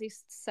 as they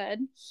said,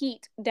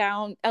 heat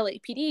down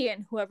LAPD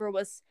and whoever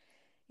was,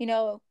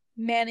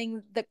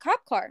 manning the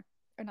cop car,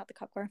 or not the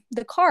cop car,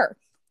 the car.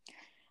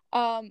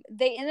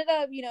 They ended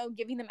up,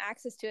 giving them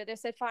access to it. They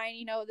said,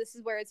 fine, this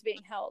is where it's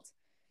being held.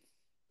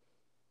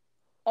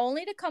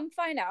 Only to come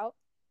find out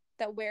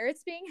that where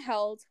it's being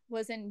held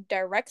was in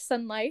direct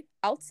sunlight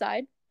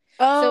outside.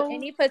 Oh. So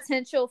any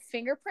potential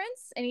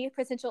fingerprints, any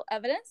potential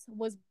evidence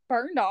was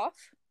burned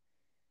off.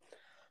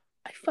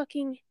 I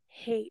fucking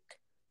hate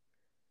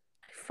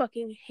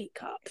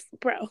cops,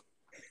 bro.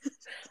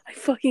 I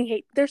fucking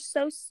hate. They're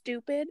so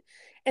stupid,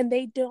 and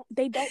they don't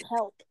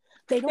help.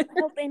 They don't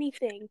help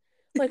anything.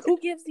 Like, who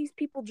gives these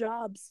people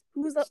jobs?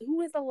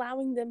 Who is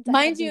allowing them to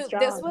mind you,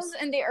 this was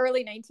in the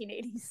early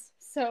 1980s.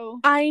 So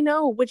I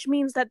know, which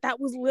means that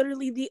was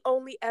literally the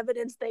only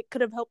evidence that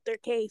could have helped their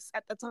case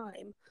at the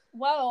time.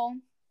 Well,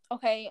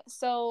 okay,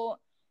 so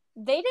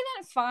they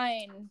didn't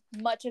find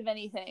much of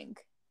anything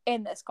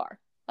in this car.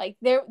 Like,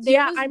 there was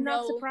I'm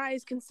not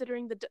surprised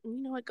considering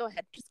you know what? Go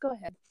ahead. Just go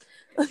ahead.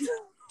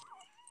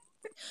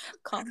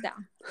 Calm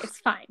down. It's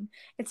fine.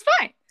 And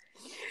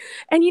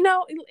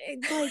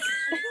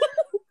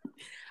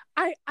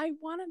like, I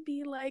want to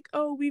be like,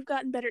 oh, we've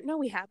gotten better. No,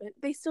 we haven't.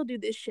 They still do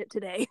this shit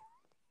today.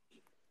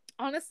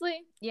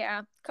 Honestly,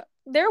 yeah.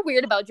 They're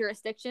weird about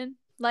jurisdiction.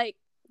 Like,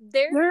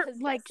 they're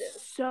like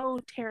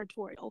so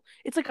territorial.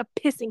 It's like a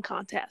pissing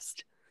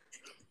contest.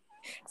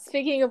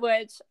 Speaking of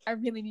which, I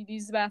really need to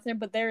use the bathroom,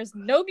 but there's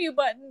no mute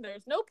button.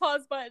 There's no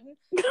pause button.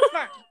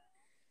 Fine.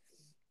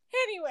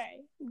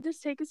 Anyway.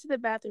 Just take us to the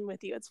bathroom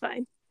with you. It's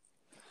fine.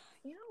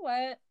 You know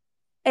what?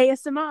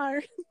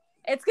 ASMR.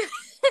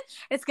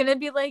 It's gonna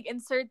be like,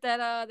 insert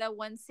that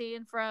one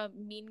scene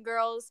from Mean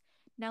Girls.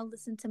 Now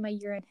listen to my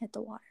urine hit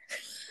the water.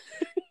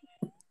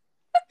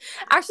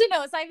 Actually,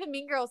 no, it's not even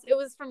Mean Girls. It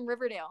was from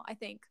Riverdale, I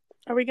think.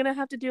 Are we gonna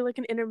have to do like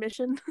an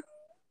intermission?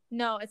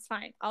 No, it's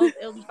fine.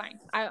 It'll be fine.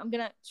 I'm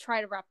gonna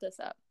try to wrap this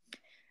up.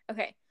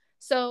 Okay.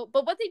 So,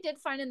 but what they did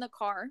find in the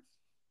car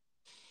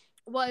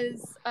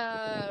was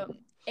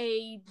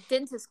a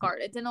dentist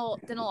card, a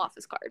dental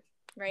office card,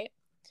 right?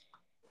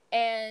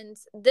 And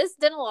this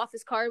dental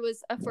office card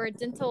was for a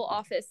dental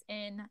office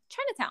in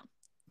Chinatown.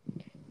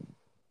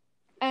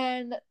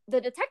 And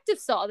the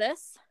detectives saw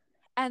this,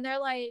 and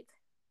they're like,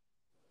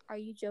 "Are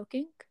you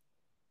joking?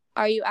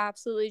 Are you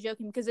absolutely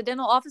joking?" Because the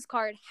dental office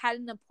card had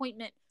an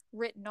appointment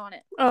written on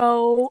it.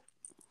 Oh.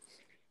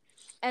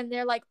 And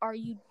they're like, "Are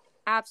you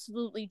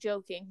absolutely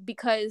joking?"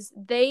 Because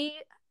the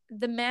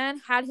man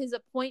had his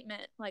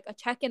appointment, like a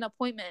check-in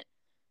appointment,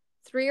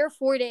 3 or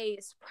 4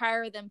 days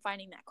prior to them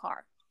finding that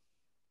car.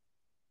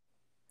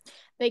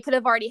 They could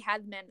have already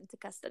had the man into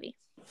custody.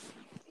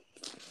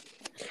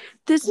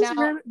 This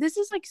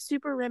is like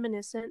super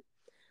reminiscent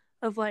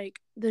of like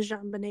the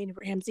JonBenet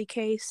Ramsey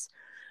case.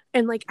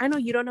 And like, I know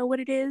you don't know what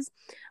it is,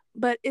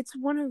 but it's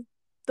one of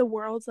the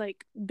world's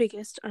like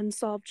biggest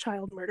unsolved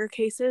child murder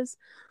cases.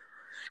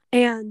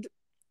 And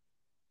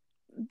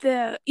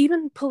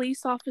even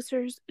police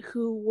officers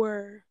who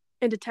were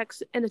and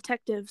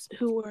detectives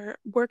who were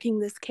working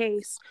this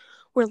case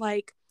were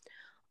like,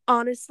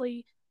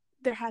 honestly,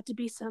 there had to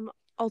be some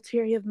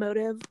ulterior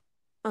motive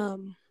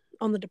on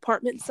the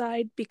department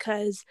side,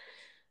 because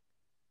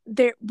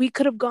we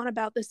could have gone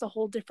about this a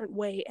whole different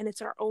way, and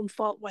it's our own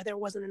fault why there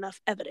wasn't enough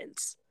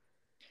evidence.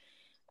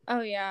 Oh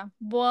yeah.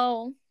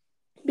 Well,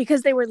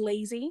 because they were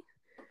lazy.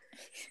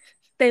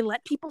 They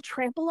let people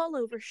trample all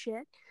over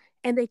shit,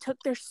 and they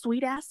took their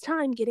sweet ass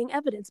time getting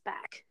evidence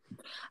back.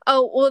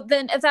 Oh, well,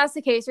 then if that's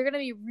the case, you're going to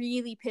be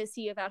really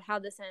pissy about how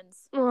this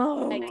ends.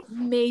 Oh. Like,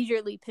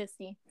 majorly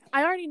pissy.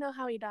 I already know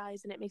how he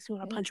dies, and it makes me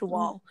want to punch a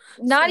wall.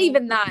 Not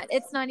even that.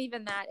 It's not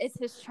even that. It's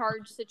his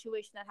charge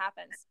situation that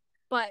happens.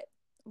 But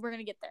we're going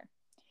to get there.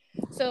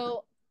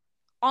 So,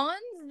 on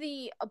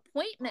the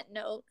appointment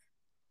note,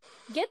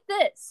 get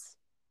this.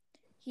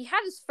 He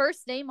had his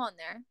first name on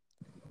there,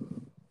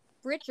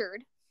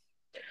 Richard,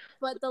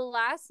 but the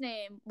last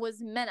name was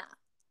Mena.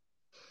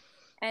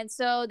 And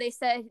so they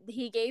said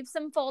he gave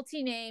some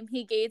faulty name.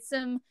 He gave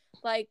some,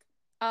 like,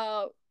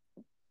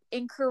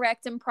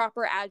 incorrect and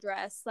proper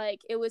address.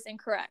 Like, it was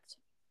incorrect.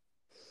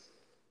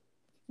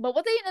 But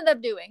what they ended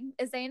up doing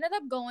is they ended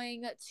up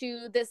going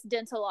to this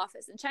dental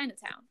office in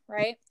Chinatown,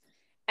 right?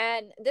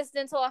 And this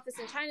dental office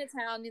in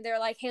Chinatown, they're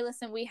like, hey,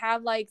 listen, we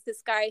have, like,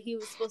 this guy. He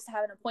was supposed to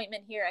have an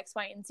appointment here, X,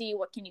 Y, and Z.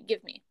 What can you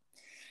give me?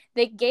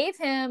 They gave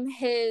him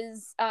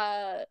his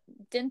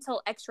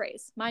dental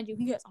x-rays. Mind you,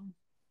 he has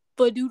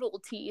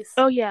badoodle teeth.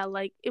 Oh, yeah,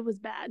 like, it was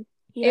bad.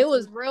 It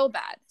was real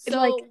bad. So,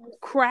 like,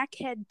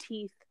 crackhead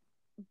teeth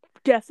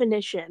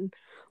definition.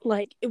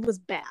 Like, it was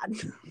bad.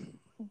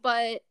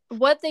 But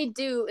what they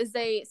do is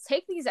they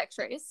take these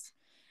x-rays,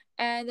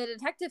 and the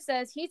detective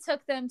says he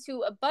took them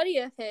to a buddy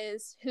of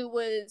his who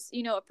was,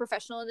 you know, a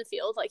professional in the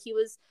field. Like, he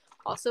was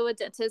also a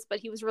dentist, but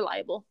he was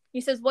reliable.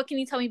 He says, what can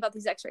you tell me about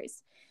these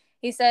x-rays?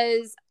 He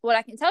says, what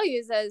I can tell you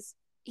is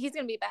he's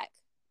going to be back.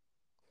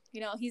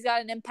 You know, he's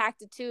got an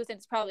impacted tooth, and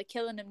it's probably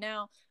killing him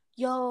now.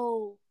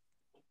 Yo,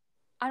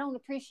 I don't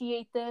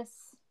appreciate this.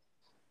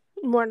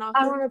 More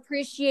knocking. I don't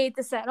appreciate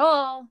this at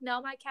all.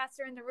 Now my cats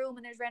are in the room,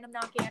 and there's random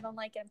knocking. I don't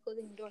like it. I'm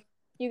closing the door.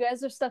 You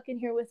guys are stuck in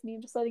here with me.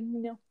 I'm just letting you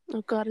know.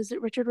 Oh, God, is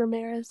it Richard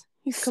Ramirez?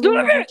 He's coming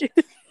at you.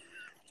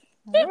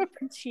 I don't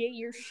appreciate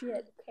your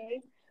shit,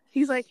 okay?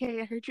 He's like,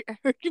 hey, I heard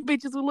you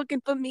bitches were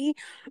looking for me.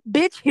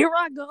 Bitch, here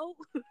I go.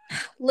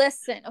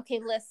 Listen.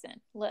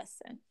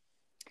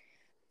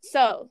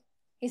 So,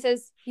 he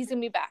says he's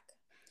going to be back.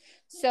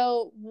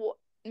 So,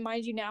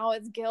 mind you, now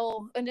it's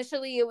Gil.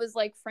 Initially, it was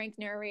like Frank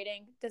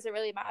narrating. Doesn't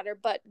really matter.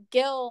 But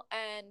Gil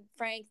and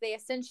Frank, they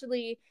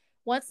essentially,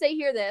 once they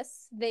hear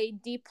this, they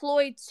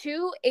deploy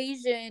 2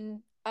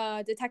 Asian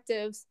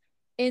detectives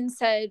in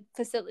said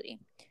facility.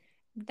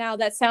 Now,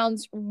 that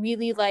sounds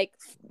really, like,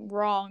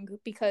 wrong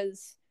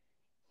because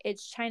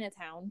it's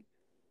Chinatown.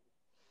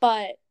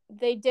 But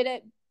they did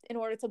it in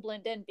order to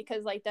blend in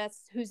because, like,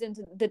 that's who's in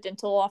the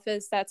dental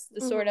office. That's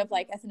the sort of,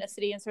 like,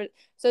 ethnicity and sort of.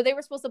 So they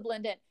were supposed to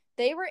blend in.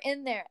 They were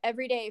in there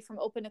every day from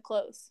open to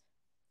close.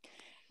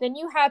 Then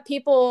you have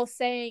people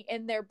saying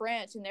in their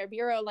branch, in their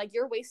bureau, like,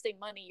 you're wasting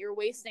money. You're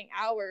wasting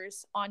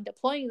hours on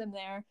deploying them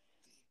there.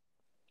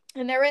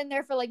 And they're in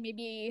there for, like,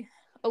 maybe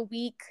a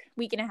week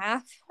and a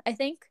half, I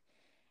think.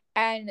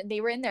 And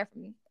they were in there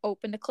from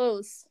open to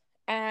close.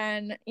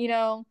 And, you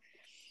know,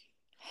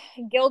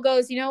 Gil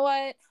goes, you know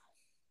what?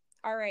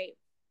 All right.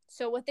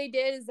 So what they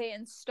did is they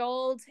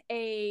installed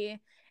a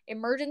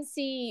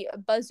emergency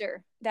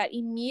buzzer that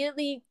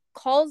immediately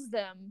calls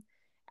them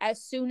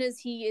as soon as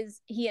he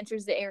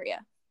enters the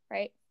area,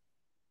 right?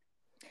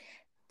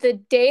 The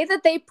day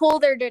that they pull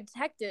their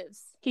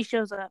detectives, he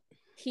shows up.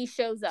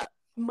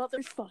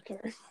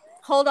 Motherfucker.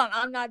 Hold on,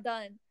 I'm not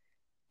done.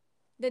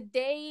 The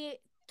day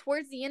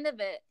towards the end of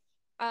it,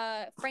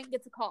 Frank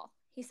gets a call.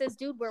 He says,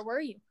 dude, where were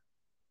you?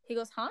 He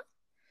goes, huh?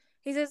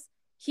 He says,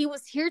 he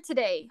was here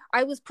today.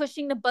 I was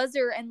pushing the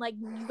buzzer and, like,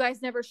 you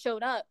guys never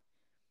showed up.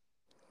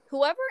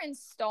 Whoever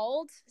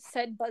installed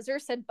said buzzer,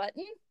 said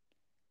button,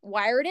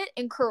 wired it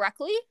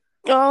incorrectly.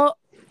 Oh.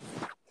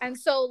 And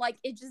so, like,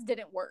 it just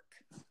didn't work.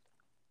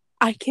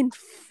 I can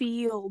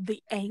feel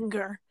the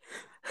anger.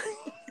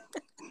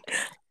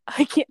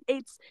 I can't,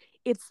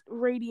 it's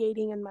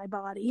radiating in my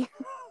body.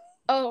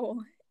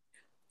 Oh.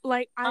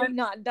 Like, I'm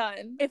not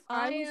done. If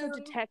I was a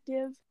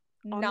detective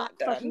on that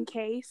fucking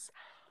case,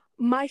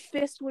 my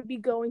fist would be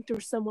going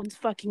through someone's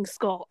fucking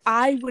skull.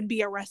 I would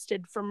be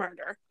arrested for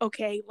murder,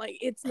 okay? Like,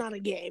 it's not a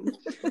game.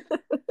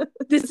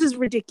 This is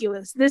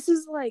ridiculous. This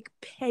is, like,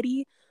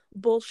 petty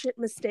bullshit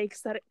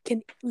mistakes that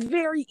can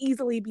very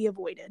easily be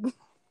avoided.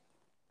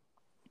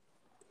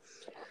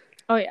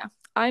 Oh, yeah.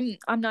 I'm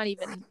not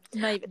even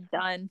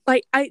done.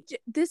 Like,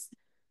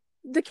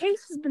 the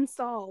case has been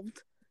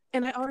solved,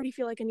 and I already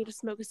feel like I need to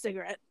smoke a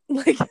cigarette.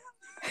 Like...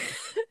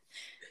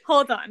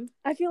 Hold on.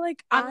 I feel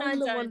like I'm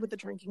the one with the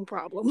drinking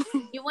problem.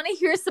 You want to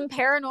hear some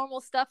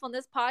paranormal stuff on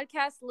this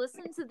podcast?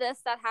 Listen to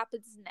this that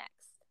happens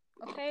next.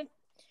 Okay?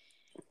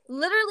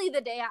 Literally the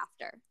day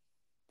after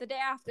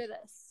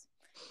this,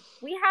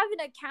 we have an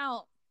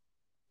account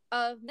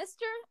of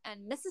Mr.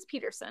 and Mrs.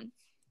 Peterson.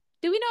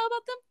 Do we know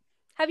about them?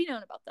 Have you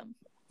known about them?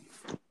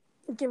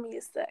 Give me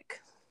a sec.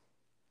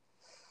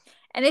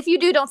 And if you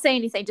do, don't say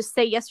anything. Just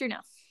say yes or no.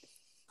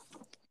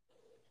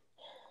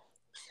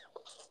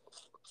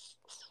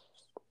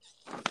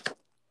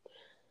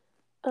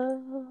 I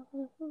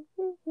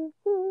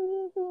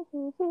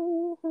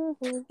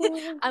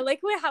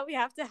like how we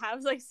have to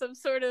have, like, some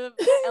sort of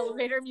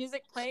elevator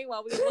music playing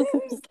while we look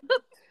up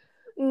stuff.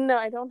 No,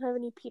 I don't have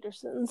any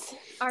Petersons.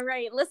 All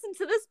right, listen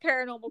to this,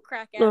 paranormal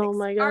crack addicts. Oh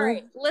my god. All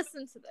right,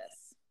 listen to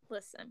this.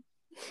 Listen.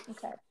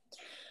 Okay.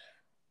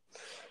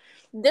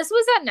 This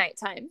was at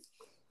nighttime.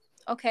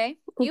 Okay.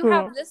 You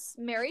have this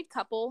married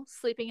couple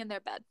sleeping in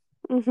their bed.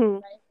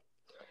 Right?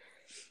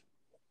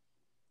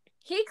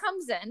 He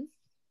comes in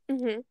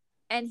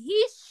and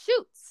he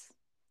shoots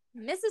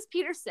Mrs.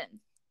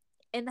 Peterson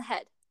in the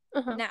head.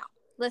 Now,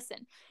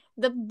 listen.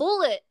 The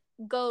bullet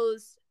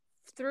goes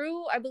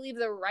through, I believe,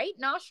 the right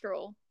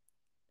nostril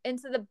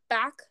into the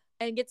back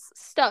and gets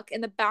stuck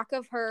in the back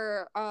of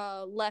her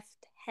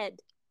left head.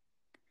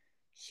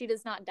 She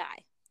does not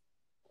die.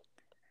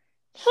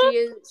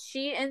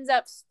 She ends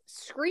up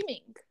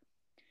screaming,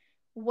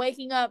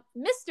 waking up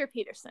Mr.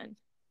 Peterson.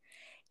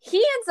 He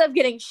ends up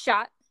getting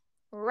shot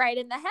right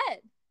in the head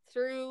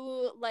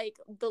through like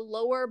the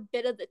lower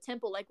bit of the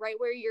temple, like right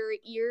where your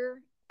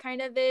ear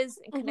kind of is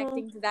and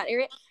connecting to that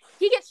area.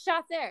 He gets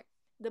shot there.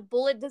 The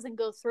bullet doesn't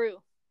go through.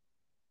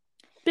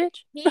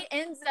 Bitch. He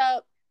ends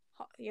up.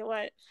 You know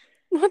what?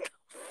 What the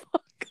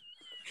fuck?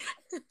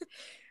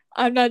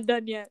 I'm not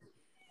done yet.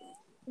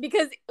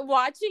 Because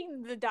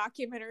watching the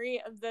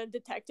documentary of the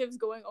detectives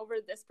going over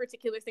this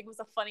particular thing was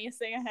the funniest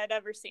thing I had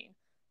ever seen.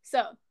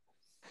 So,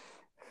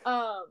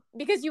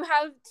 because you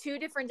have two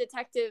different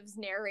detectives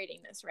narrating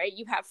this, right?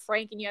 You have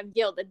Frank and you have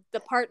Gil, the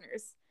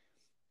partners.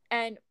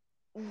 And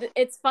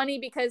it's funny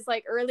because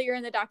like earlier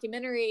in the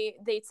documentary,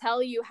 they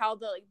tell you how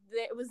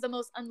it was the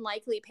most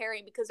unlikely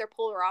pairing because they're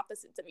polar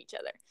opposites of each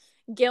other.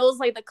 Gil's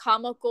like the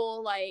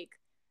comical, like,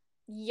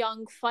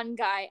 young fun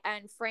guy,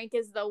 and Frank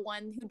is the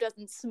one who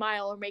doesn't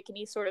smile or make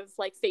any sort of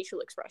like facial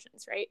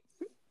expressions, right?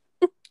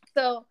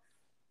 So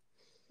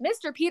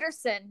Mr.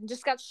 Peterson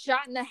just got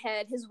shot in the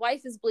head. His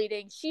wife is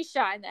bleeding. She's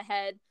shot in the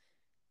head.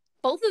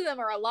 Both of them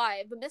are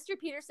alive, but Mr.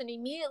 Peterson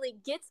immediately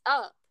gets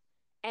up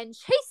and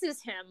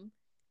chases him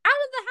out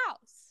of the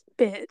house.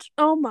 Bitch.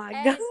 Oh my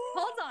god.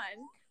 Hold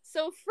on.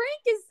 So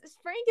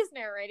Frank is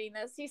narrating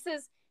this. He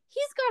says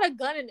he's got a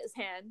gun in his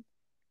hand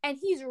and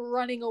he's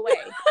running away.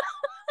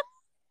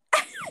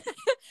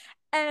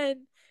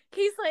 And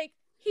he's like,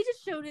 he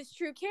just showed his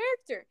true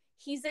character.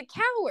 He's a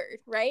coward,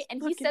 right?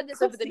 And he said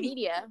this over the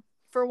media.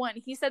 For one,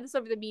 he said this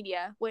over the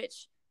media,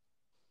 which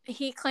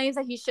he claims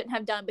that he shouldn't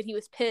have done, but he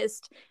was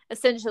pissed,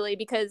 essentially,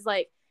 because,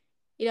 like,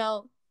 you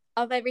know,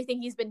 of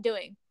everything he's been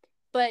doing.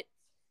 But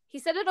he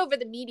said it over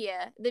the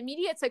media. The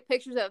media took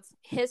pictures of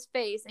his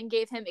face and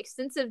gave him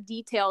extensive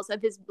details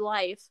of his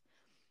life.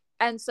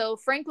 And so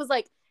Frank was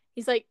like,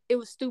 he's like, it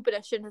was stupid.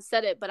 I shouldn't have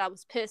said it, but I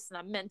was pissed and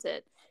I meant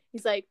it.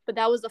 He's like, but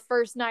that was the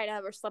first night I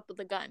ever slept with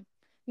a gun.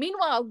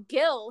 Meanwhile,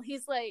 Gil,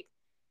 he's like,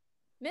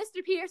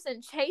 Mr.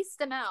 Peterson chased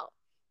him out.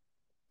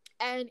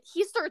 And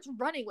he starts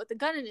running with the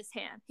gun in his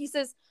hand. He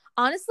says,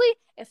 honestly,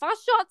 if I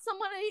shot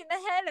someone in the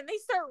head and they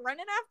start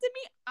running after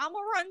me, I'm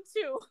going to run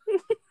too.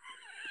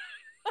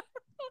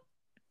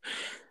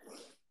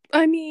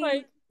 I mean,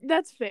 like,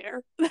 that's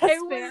fair.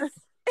 That's fair.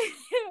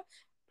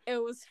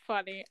 It was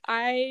funny.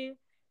 I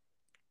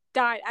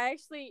died. I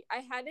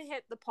had to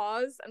hit the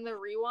pause and the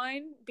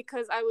rewind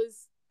because I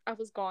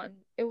was gone.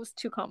 It was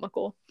too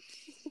comical.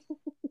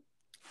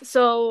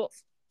 So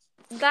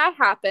that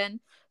happened.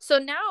 So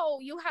now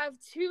you have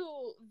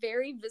two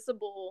very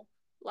visible,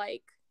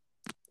 like,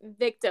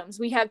 victims.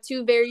 We have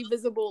two very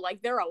visible,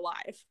 like, they're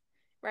alive,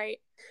 right?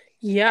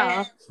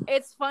 Yeah. And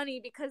it's funny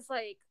because,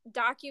 like,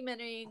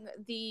 documenting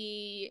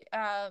the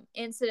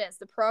incidents,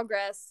 the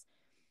progress,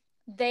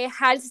 they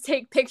had to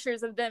take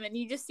pictures of them and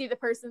you just see the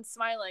person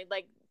smiling,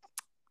 like,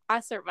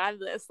 I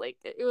survived this. Like,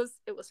 it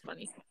was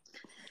funny.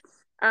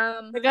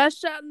 I got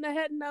shot in the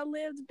head and I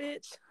lived,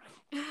 bitch.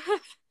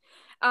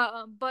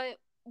 But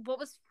what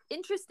was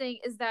interesting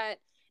is that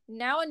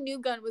now a new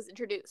gun was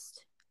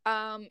introduced.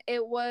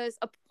 It was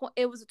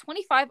a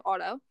 25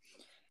 auto,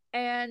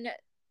 and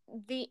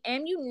the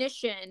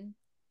ammunition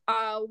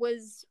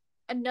was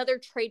another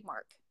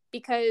trademark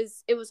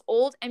because it was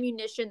old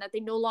ammunition that they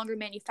no longer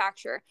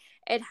manufacture.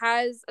 It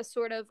has a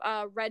sort of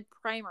red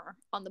primer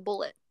on the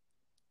bullet.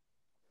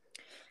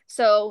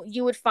 So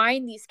you would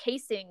find these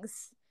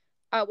casings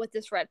with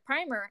this red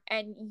primer,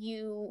 and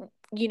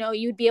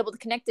you'd be able to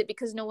connect it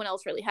because no one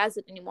else really has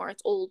it anymore.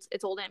 It's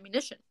old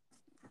ammunition.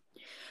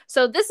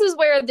 So this is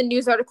where the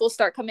news articles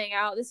start coming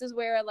out. This is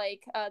where,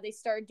 like, they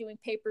start doing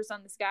papers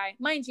on this guy.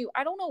 Mind you,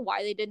 I don't know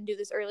why they didn't do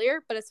this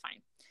earlier, but it's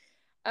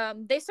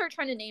fine. They start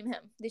trying to name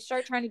him. They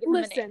start trying to give him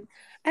a name.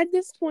 At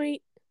this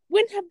point,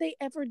 when have they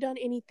ever done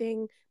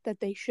anything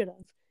that they should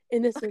have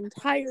in this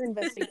entire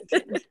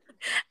investigation?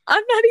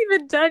 I'm not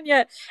even done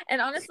yet.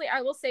 And honestly,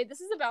 I will say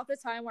this is about the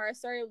time where I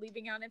started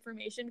leaving out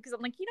information because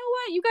I'm like, you know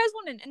what? You guys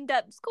want an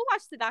in-depth, just go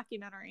watch the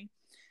documentary.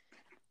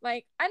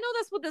 Like, I know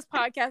that's what this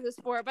podcast is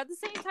for, but at the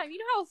same time, you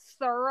know how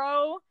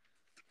thorough,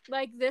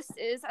 like, this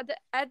is? At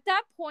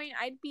that point,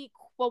 I'd be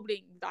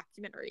quoting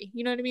documentary.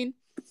 You know what I mean?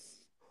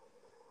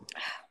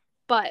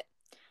 But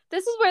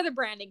this is where the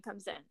branding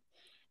comes in.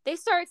 They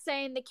start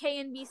saying the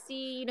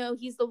KNBC,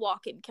 he's the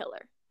walk-in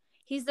killer.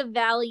 He's the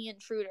Valley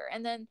intruder.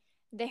 And then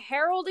the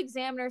Herald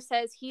Examiner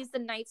says he's the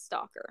Night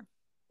Stalker.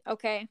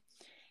 Okay?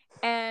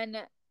 And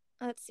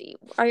let's see.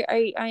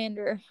 I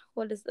under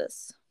what is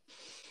this?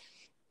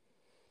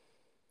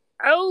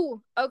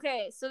 Oh,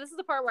 okay. So this is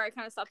the part where I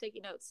kind of stopped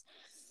taking notes.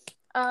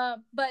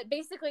 But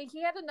basically,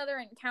 he had another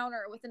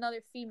encounter with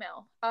another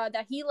female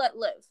that he let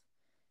live.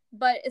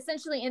 But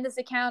essentially, in this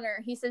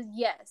encounter, he says,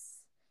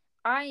 "Yes,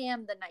 I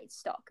am the Night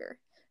Stalker."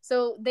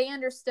 So they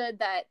understood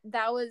that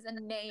that was a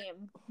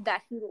name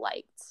that he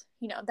liked.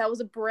 You know, that was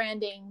a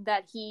branding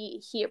that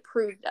he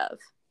approved of.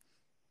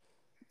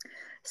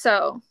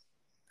 So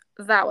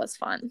that was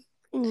fun.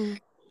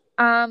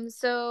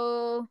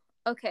 So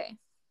okay.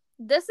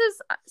 This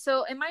is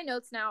so in my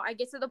notes now, I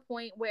get to the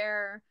point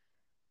where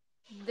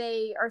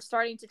they are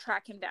starting to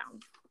track him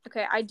down.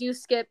 Okay, I do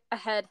skip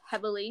ahead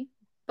heavily,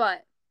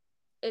 but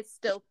it's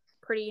still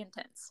pretty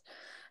intense.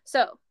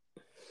 So,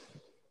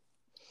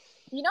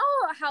 you know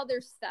how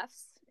there's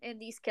thefts in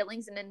these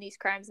killings and in these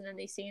crimes and in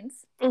these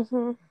scenes?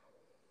 Mm-hmm.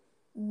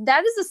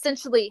 That is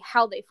essentially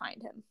how they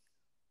find him.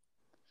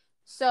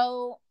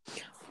 So,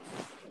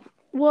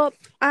 well,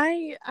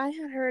 I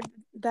had heard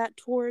that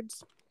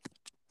towards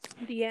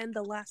the end,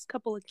 the last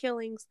couple of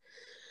killings,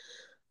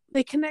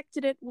 they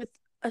connected it with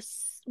a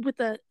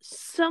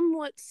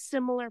somewhat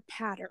similar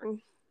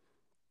pattern,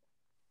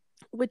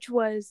 which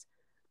was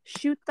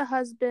shoot the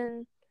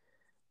husband,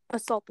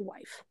 assault the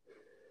wife.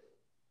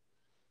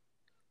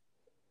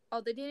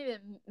 Oh, they didn't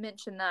even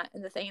mention that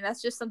in the thing.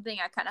 That's just something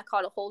I kind of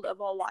caught a hold of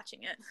while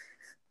watching it.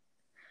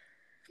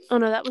 Oh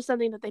no, that was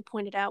something that they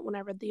pointed out when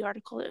I read the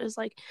article. It was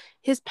like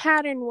his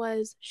pattern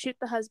was shoot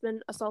the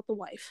husband, assault the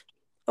wife,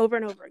 over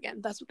and over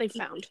again. That's what they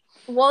found.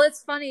 Well,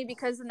 it's funny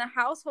because in the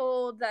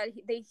household that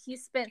he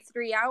spent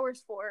 3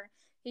 hours for,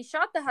 he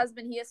shot the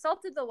husband, he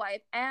assaulted the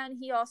wife, and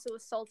he also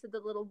assaulted the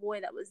little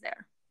boy that was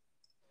there.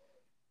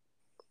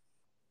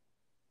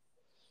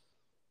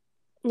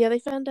 Yeah, they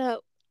found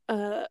out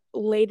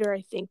later,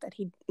 I think, that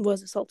he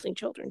was assaulting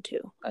children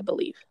too, I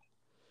believe.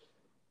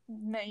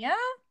 Yeah,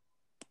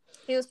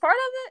 he was part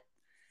of it.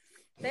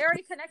 They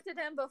already connected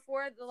him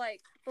before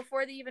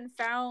they even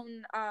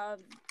found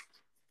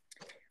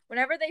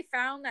whenever they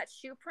found that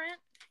shoe print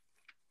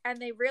and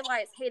they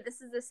realized, hey,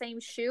 this is the same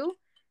shoe,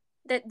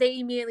 that they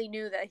immediately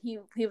knew that he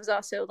was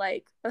also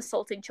like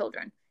assaulting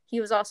children.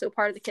 He was also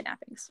part of the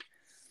kidnappings.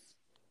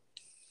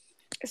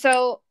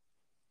 So,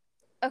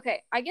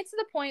 okay, I get to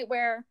the point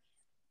where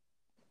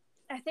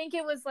I think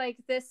it was like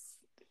this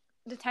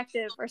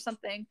detective or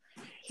something.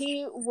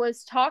 He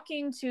was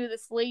talking to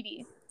this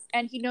lady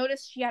and he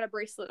noticed she had a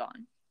bracelet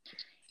on.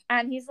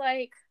 And he's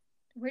like,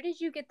 "Where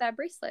did you get that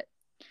bracelet?"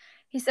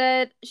 She's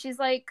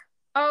like,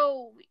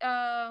 "Oh,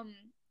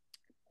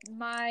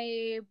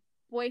 my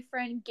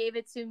boyfriend gave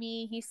it to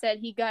me. He said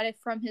he got it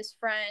from his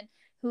friend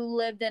who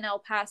lived in El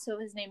Paso.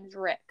 His name's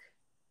Rick."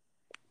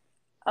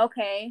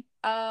 Okay.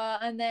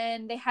 And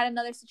then they had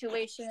another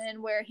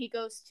situation where he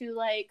goes to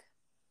like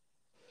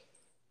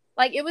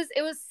it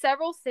was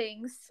several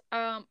things.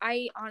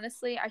 I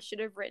honestly I should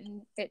have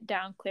written it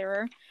down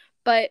clearer,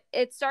 but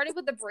it started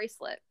with the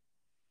bracelet.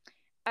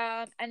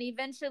 And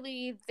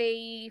eventually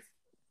they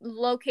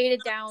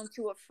located down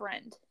to a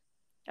friend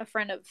of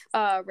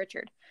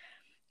Richard.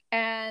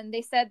 And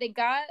they said they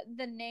got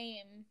the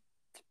name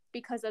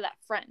because of that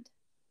friend.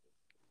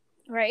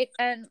 Right?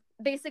 And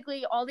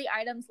basically all the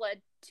items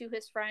led to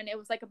his friend. It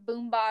was like a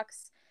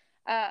boombox,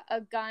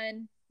 a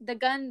gun.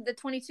 The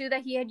 22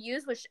 that he had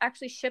used was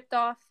actually shipped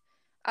off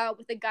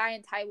with a guy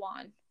in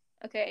Taiwan.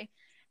 Okay.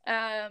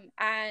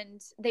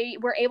 And they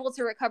were able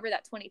to recover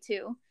that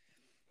 22.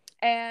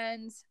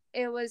 And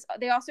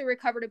they also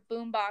recovered a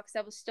boombox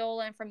that was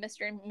stolen from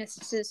Mr. and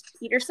Mrs.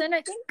 Peterson,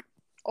 I think.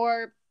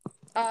 Or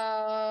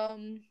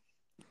one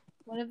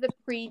of the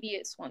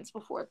previous ones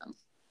before them.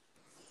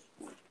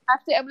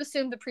 Actually, I would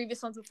assume the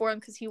previous ones before him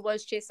because he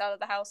was chased out of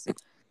the house.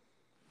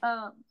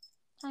 Hi,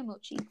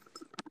 Mochi.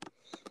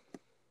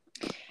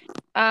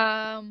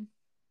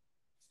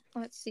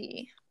 Let's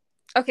see.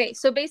 Okay,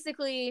 so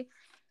basically,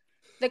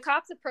 the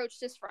cops approached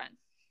his friend,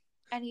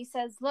 and he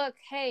says, "Look,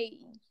 hey,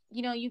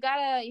 you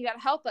gotta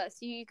help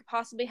us. You could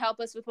possibly help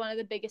us with one of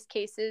the biggest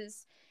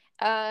cases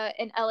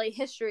in LA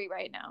history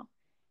right now.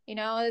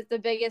 It's the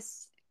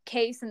biggest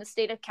case in the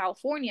state of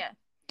California."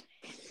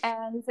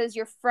 And he says,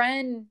 "Your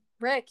friend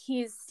Rick,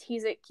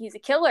 he's a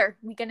killer.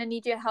 We're gonna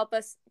need you to help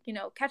us,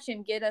 catch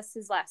him, get us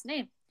his last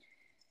name."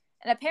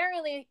 And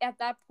apparently, at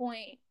that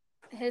point,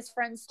 his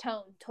friend's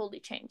tone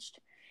totally changed.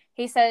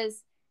 He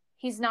says,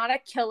 "He's not a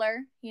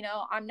killer.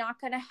 I'm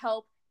not gonna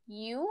help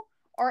you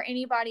or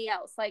anybody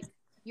else. Like,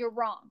 you're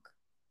wrong.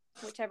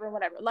 Whatever.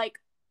 Like,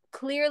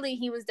 clearly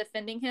he was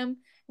defending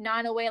him,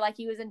 not in a way like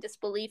he was in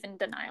disbelief and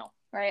denial,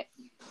 right?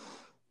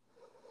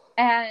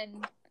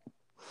 And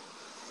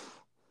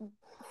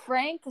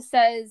Frank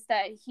says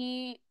that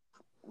he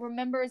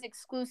remembers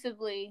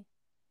exclusively,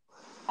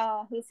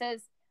 he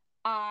says,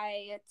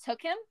 "I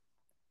took him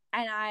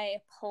and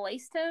I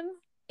placed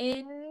him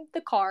in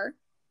the car.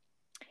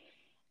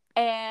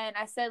 And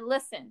I said,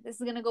 listen, this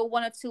is going to go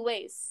one of two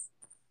ways.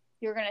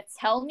 You're going to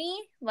tell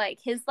me like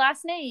his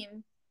last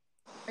name,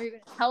 or you're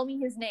going to tell me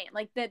his name.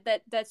 Like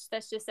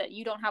that's just it.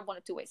 You don't have one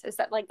of two ways. Is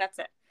that like, that's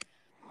it."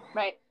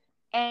 right?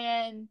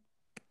 And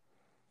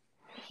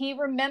he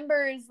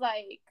remembers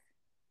like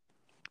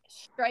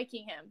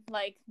striking him.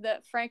 Like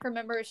Frank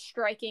remembers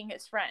striking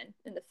his friend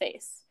in the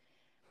face.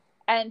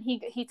 And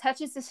he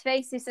touches his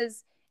face. He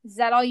says, "Is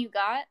that all you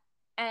got?"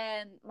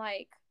 And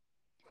like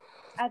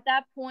at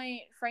that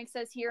point, Frank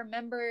says he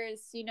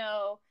remembers,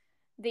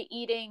 the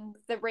eating,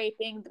 the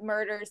raping, the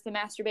murders, the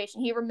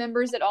masturbation. He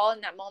remembers it all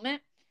in that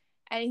moment.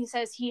 And he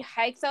says he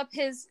hikes up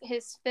his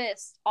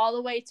fist all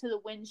the way to the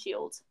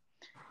windshield.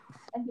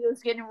 And he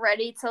was getting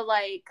ready to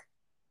like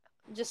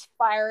just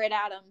fire it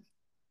at him.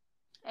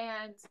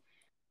 And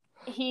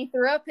he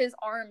threw up his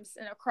arms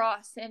in a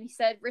cross and he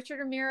said, Richard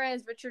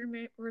Ramirez,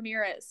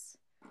 Ramirez.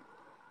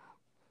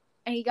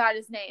 And he got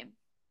his name.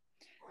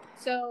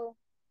 So,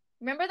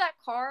 remember that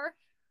car?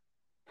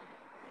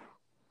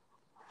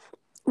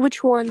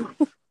 Which one?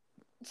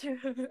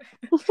 The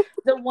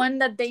one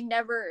that they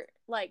never,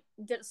 like,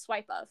 did a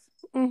swipe of.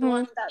 Mm-hmm. The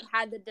one that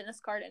had the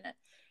dentist card in it.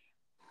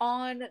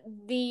 On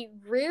the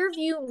rear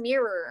view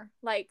mirror,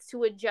 like,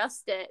 to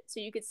adjust it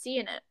so you could see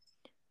in it,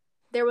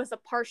 there was a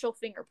partial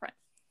fingerprint.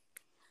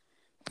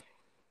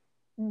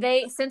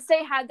 Since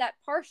they had that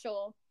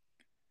partial,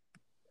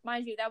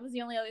 mind you, that was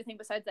the only other thing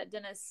besides that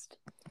dentist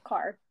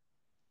card.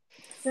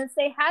 Since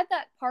they had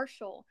that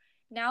partial,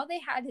 now they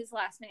had his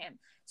last name.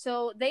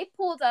 So they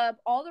pulled up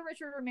all the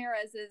Richard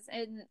Ramirez's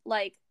in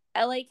like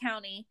LA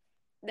County.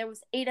 There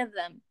was 8 of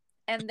them,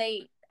 and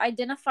they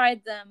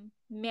identified them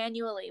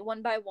manually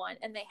one by one,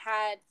 and they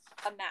had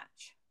a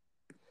match.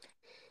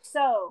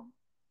 So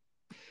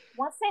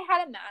once they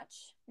had a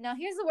match, now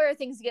here's where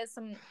things get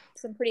some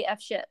pretty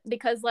F shit,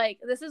 because like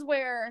this is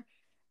where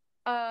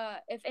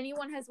if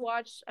anyone has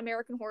watched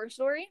American Horror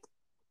Story,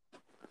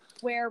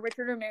 where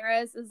Richard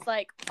Ramirez is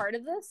like part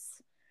of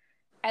this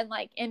and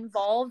like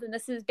involved, and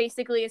this is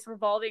basically it's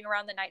revolving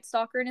around the Night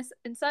Stalker and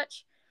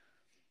such.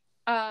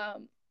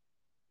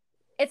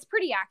 It's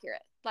pretty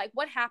accurate. Like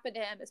what happened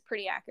to him is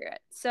pretty accurate.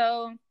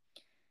 So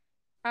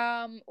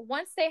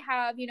once they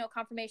have,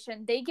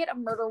 confirmation, they get a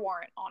murder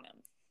warrant on him,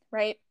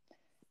 right?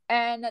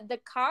 And the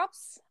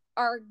cops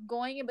are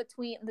going in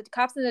between, the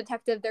cops and the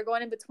detective, they're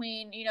going in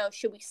between,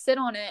 should we sit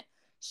on it?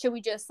 Should we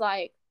just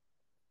like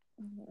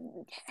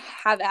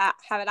have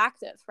it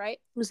active, right?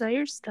 Was that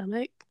your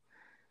stomach?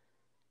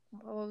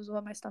 What was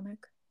my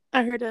stomach?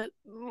 I heard it.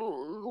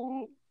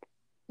 No.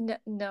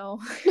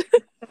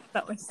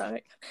 Not my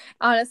stomach.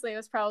 Honestly, it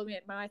was probably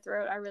in my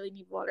throat. I really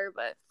need water,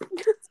 but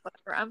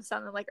whatever. I'm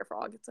sounding like a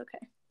frog. It's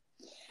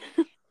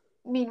okay.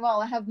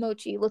 Meanwhile, I have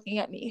Mochi looking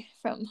at me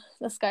from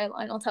the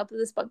skyline on top of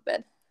this bunk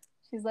bed.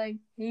 She's like,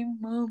 "Hey,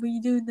 Mom, what are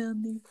you doing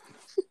down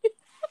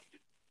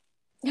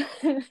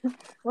there?"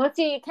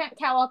 Mochi, you can't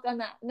walk on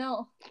that.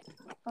 No.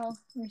 Oh,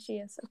 there she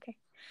is. Okay.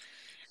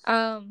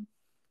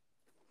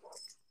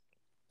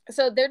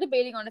 So they're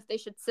debating on if they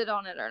should sit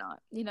on it or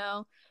not,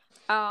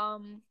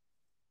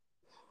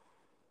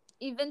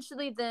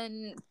 eventually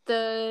then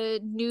the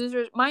news,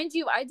 mind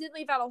you, I did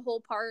leave out a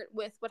whole part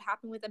with what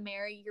happened with the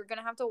mayor. You're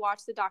gonna have to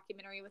watch the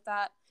documentary with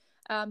that.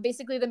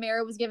 Basically the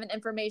mayor was given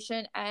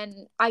information,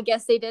 and I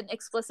guess they didn't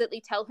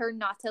explicitly tell her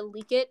not to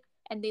leak it,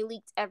 and they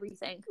leaked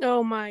everything.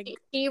 Oh my.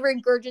 He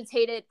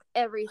regurgitated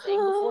everything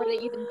before they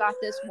even got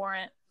this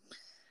warrant.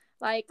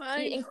 Like,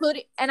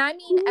 including, and I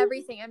mean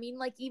everything. I mean,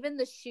 like, even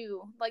the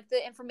shoe, like,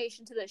 the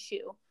information to the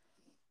shoe.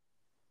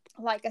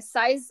 Like, a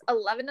size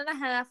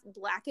 11.5,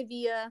 black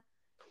Avia,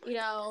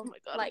 oh my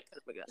God, like, oh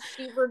my God.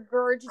 she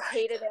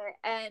regurgitated it,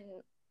 and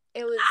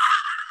it was,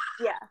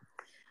 yeah.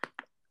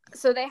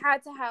 So they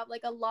had to have,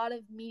 like, a lot of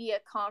media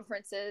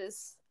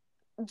conferences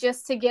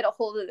just to get a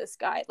hold of this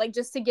guy. Like,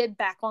 just to get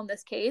back on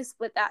this case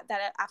with that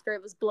after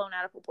it was blown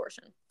out of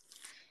proportion.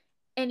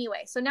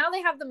 Anyway, so now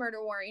they have the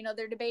murder warrant.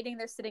 They're debating,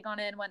 they're sitting on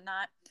it and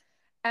whatnot.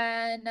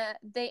 And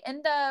they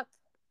end up,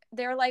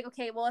 they're like,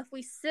 okay, well, if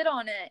we sit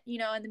on it,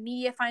 and the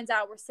media finds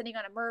out we're sitting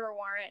on a murder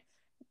warrant,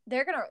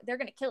 they're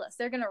gonna kill us.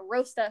 They're gonna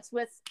roast us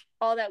with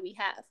all that we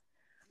have.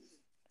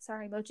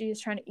 Sorry, Mochi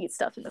is trying to eat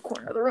stuff in the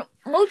corner of the room.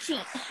 Mochi,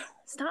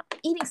 stop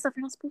eating stuff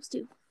you're not supposed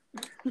to.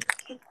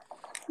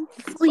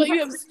 That's why you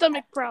have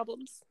stomach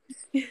problems.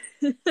 This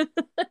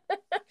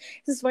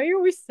is why you're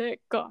always sick,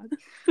 God.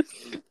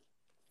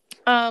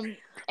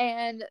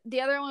 And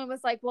the other one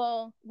was like,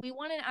 well, we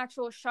want an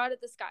actual shot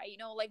at this guy,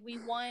 like we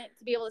want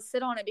to be able to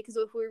sit on it, because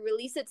if we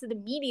release it to the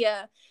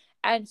media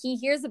and he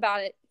hears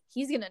about it,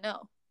 he's gonna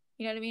know.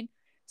 You know what I mean?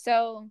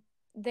 So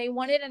they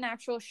wanted an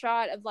actual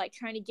shot of like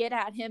trying to get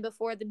at him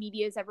before the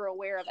media is ever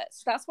aware of it.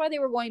 So that's why they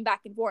were going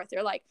back and forth.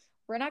 They're like,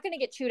 we're not going to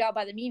get chewed out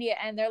by the media.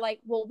 And they're like,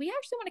 well, we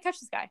actually want to catch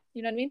this guy.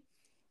 You know what I mean?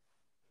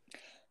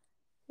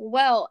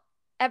 Well,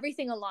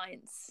 everything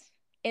aligns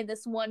in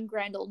this one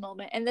grand old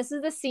moment. And this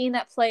is the scene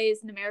that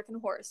plays in American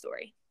Horror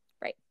Story,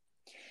 right?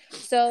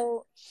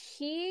 So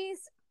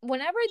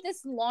whenever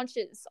this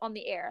launches on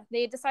the air,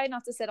 they decide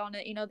not to sit on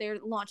it. They're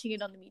launching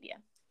it on the media.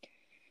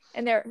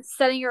 And they're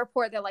setting a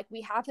report. They're like,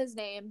 we have his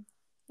name.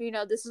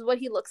 This is what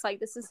he looks like.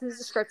 This is his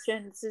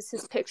description. This is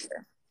his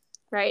picture,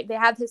 right? They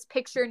have his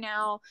picture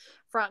now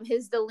from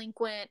his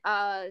delinquent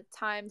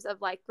times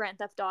of like Grand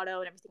Theft Auto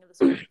and everything of the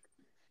sort.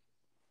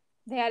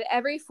 They had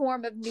every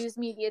form of news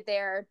media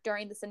there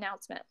during this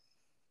announcement.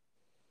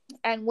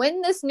 And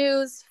when this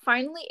news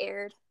finally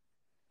aired,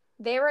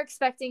 they were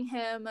expecting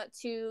him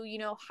to,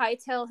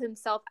 hightail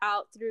himself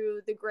out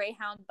through the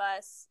Greyhound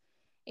bus,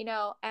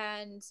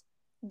 and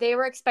they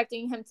were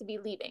expecting him to be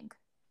leaving,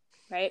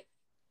 right?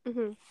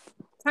 Mm-hmm.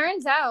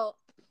 Turns out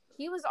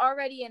he was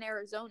already in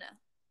Arizona.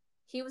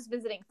 He was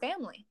visiting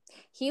family.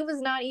 He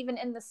was not even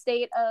in the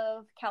state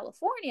of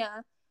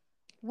California.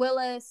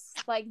 Willis,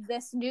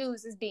 this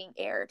news is being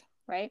aired,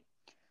 right?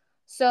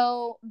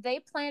 So they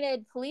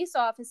planted police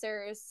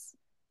officers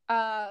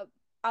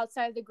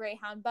outside the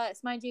Greyhound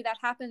bus. Mind you, that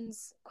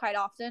happens quite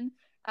often.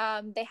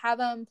 They have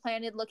them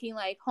planted looking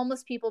like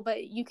homeless people,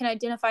 but you can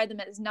identify them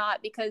as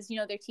not because,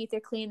 their teeth are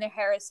clean, their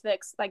hair is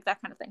fixed, like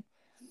that kind of thing.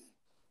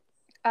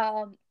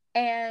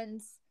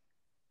 And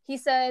he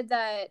said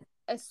that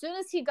as soon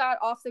as he got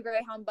off the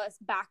Greyhound bus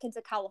back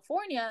into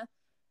California,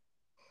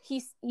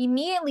 he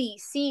immediately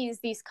sees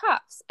these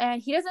cops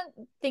and he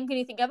doesn't think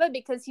anything of it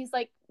because he's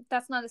like,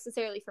 that's not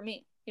necessarily for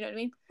me. You know what I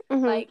mean?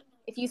 Mm-hmm. Like,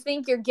 if you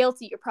think you're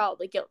guilty, you're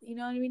probably guilty. You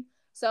know what I mean?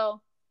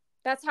 So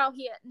that's how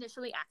he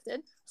initially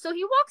acted. So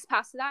he walks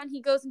past that and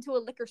he goes into a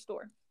liquor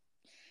store.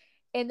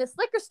 And this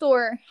liquor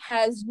store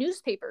has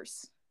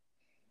newspapers.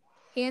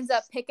 He ends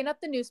up picking up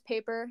the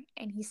newspaper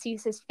and he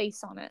sees his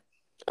face on it.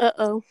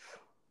 Uh-oh.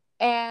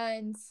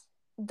 And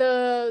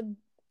the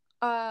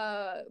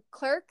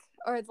clerk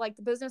or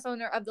the business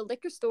owner of the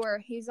liquor store,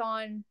 he's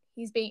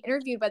being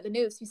interviewed by the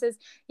news. He says,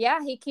 yeah,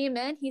 he came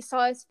in, he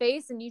saw his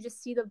face, and you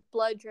just see the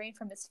blood drain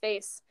from his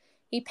face.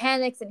 He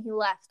panics and he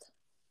left.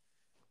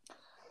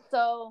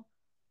 So,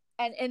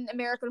 and in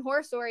American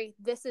Horror Story,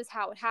 this is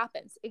how it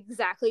happens,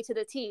 exactly to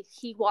the T.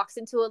 He walks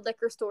into a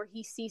liquor store,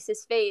 he sees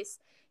his face,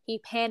 he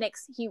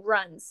panics, he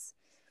runs.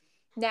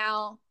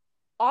 Now,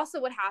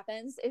 also what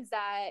happens is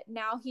that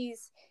now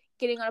he's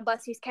getting on a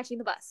bus, he's catching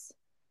the bus.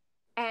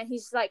 And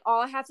he's like,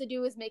 all I have to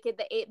do is make it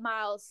the 8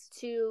 miles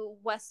to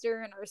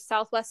western or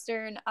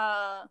southwestern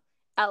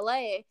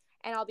LA,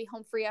 and I'll be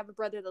home free. I have a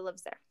brother that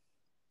lives there,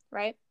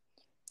 right?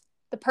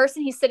 The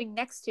person he's sitting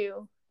next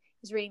to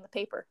is reading the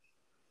paper.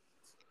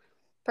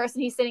 The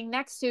person he's sitting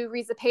next to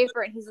reads the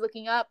paper, and he's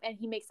looking up, and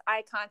he makes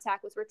eye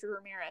contact with Richard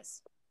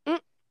Ramirez.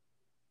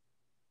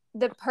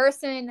 The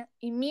person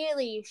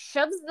immediately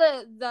shoves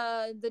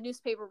the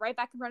newspaper right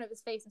back in front of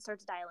his face and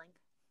starts dialing.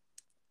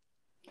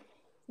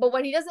 But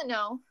what he doesn't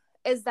know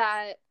is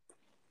that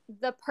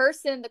the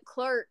person, the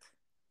clerk,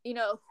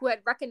 who had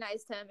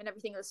recognized him and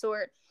everything of the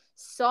sort,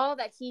 saw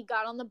that he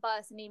got on the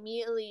bus and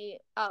immediately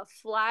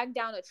flagged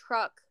down a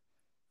truck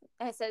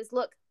and says,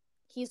 look,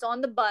 he's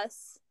on the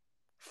bus,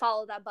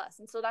 follow that bus.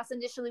 And so that's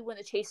initially when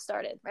the chase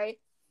started, right?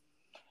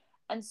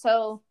 And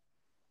so,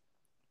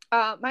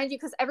 mind you,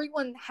 because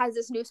everyone has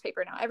this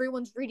newspaper now.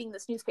 Everyone's reading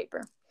this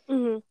newspaper.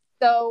 Mm-hmm.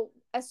 So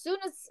as soon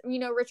as,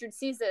 Richard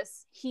sees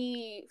this,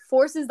 he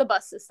forces the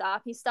bus to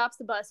stop. He stops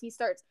the bus. He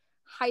starts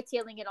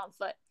hightailing it on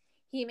foot.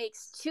 He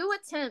makes 2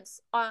 attempts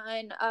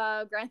on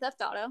Grand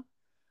Theft Auto,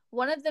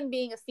 one of them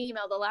being a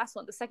female, the last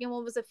one. The second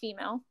one was a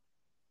female.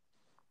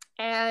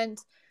 And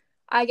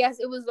I guess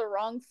it was the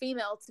wrong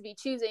female to be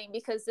choosing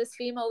because this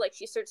female,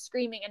 she starts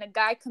screaming and a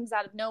guy comes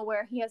out of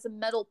nowhere. He has a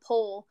metal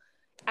pole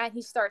and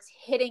he starts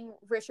hitting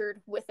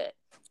Richard with it.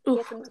 He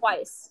hits him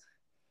twice.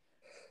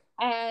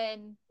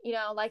 And,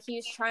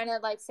 he's trying to,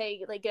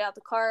 say, get out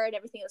the car and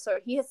everything of the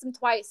sort. He hits him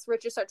twice.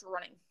 Richard starts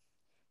running.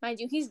 Mind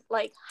you, he's,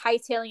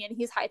 hightailing it.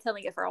 He's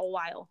hightailing it for a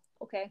while,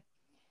 okay?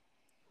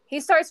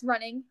 He starts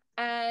running,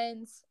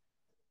 and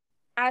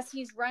as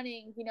he's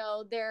running,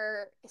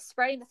 they're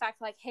spreading the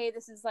fact, hey,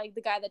 this is,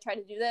 the guy that tried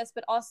to do this,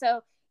 but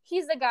also,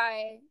 he's the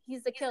guy,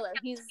 he's the killer.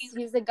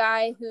 He's the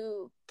guy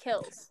who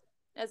kills,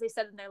 as they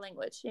said in their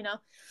language,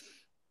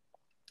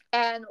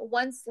 And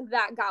once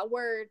that got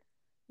word,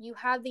 you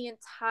have the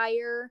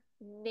entire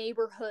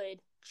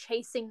neighborhood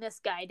chasing this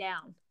guy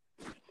down,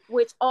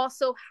 which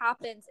also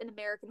happens in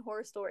American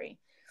Horror Story.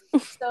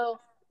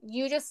 So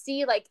you just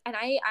see and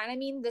I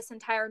mean this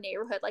entire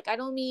neighborhood. I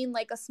don't mean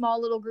a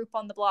small little group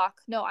on the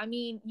block. No, I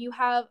mean you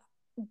have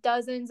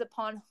dozens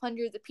upon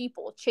hundreds of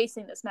people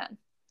chasing this man.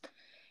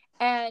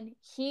 And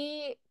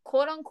he,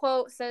 quote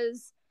unquote,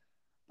 says,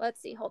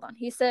 let's see, hold on.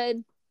 He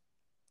said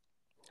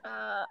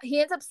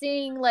he ends up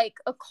seeing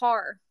a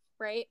car,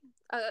 right?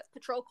 A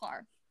patrol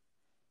car.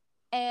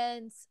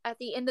 And at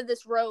the end of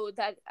this road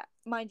that,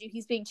 mind you,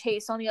 he's being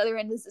chased, on the other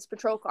end is this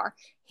patrol car.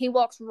 He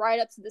walks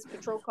right up to this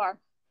patrol car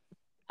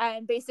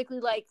and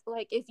basically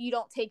if you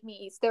don't take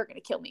me, they're going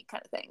to kill me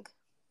kind of thing.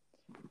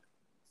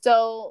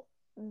 So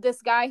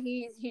this guy,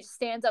 he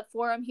stands up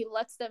for him. He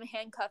lets them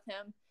handcuff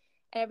him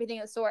and everything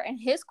of the sort. And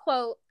his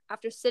quote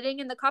after sitting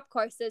in the cop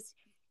car says,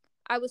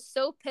 I was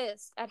so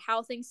pissed at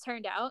how things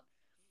turned out.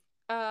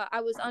 I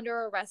was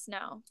under arrest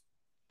now.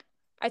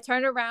 I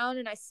turned around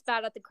and I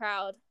spat at the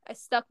crowd. I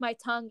stuck my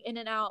tongue in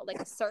and out like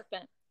a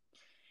serpent.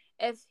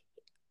 If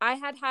I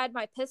had had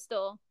my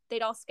pistol,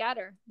 they'd all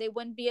scatter. They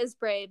wouldn't be as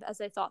brave as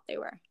I thought they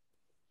were.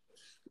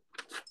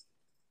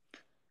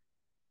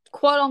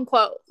 Quote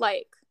unquote,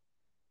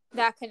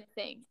 that kind of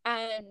thing.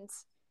 And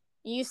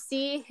You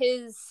see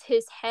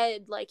his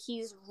head, like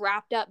he's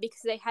wrapped up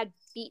because they had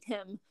beat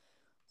him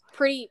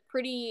pretty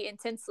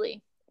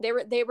intensely.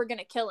 They were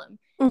gonna kill him.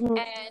 Mm-hmm.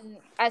 And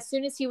as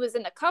soon as he was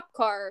in the cop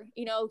car,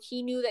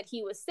 he knew that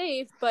he was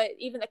safe, but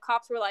even the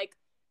cops were like,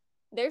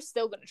 they're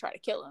still gonna try to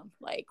kill him.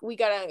 Like, we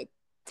gotta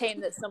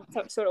tame this some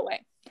sort of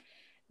way.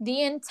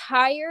 The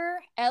entire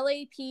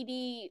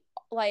LAPD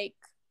like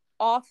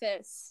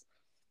office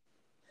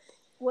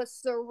was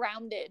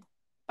surrounded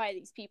by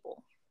these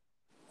people,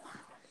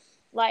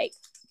 like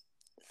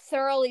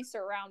thoroughly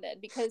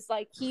surrounded, because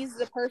like he's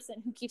the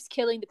person who keeps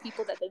killing the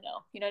people that they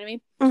know. You know what I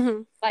mean?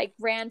 Mm-hmm. Like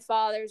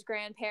grandfathers,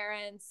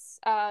 grandparents,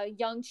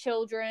 young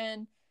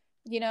children,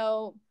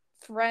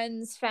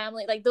 friends,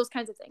 family, like those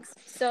kinds of things.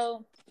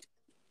 So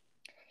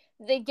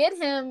they get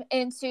him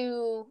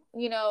into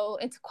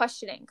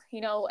questioning,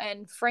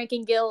 and Frank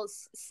and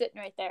Gil's sitting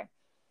right there.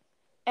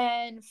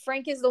 And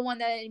Frank is the one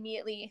that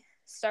immediately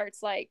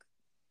starts like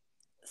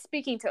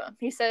speaking to him.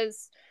 He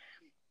says,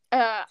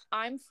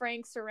 I'm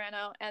Frank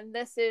Serrano, and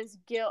this is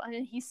Gil. And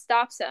then he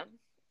stops him.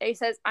 And he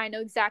says, I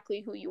know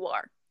exactly who you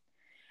are.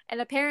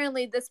 And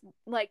apparently this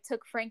like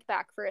took Frank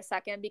back for a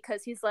second,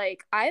 because he's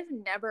like, I've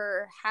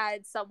never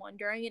had someone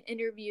during an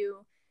interview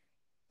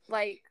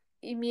like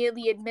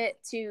immediately admit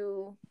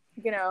to,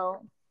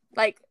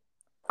 like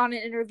on an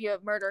interview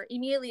of murder,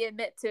 immediately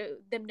admit to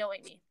them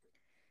knowing me.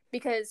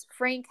 Because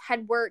Frank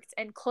had worked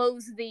and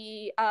closed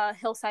the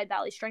Hillside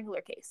Valley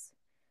Strangler case.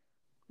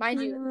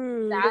 Mind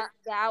you,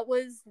 that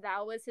was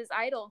his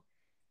idol.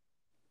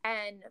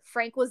 And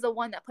Frank was the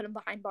one that put him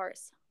behind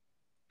bars.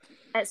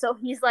 And so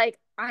he's like,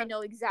 I know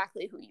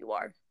exactly who you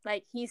are.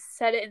 Like, he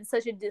said it in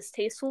such a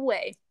distasteful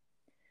way.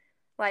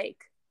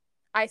 Like,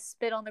 I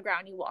spit on the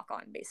ground you walk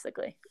on,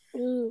 basically.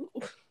 Ooh.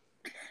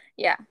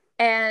 Yeah.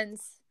 And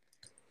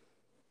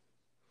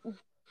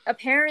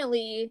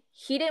apparently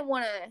he didn't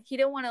want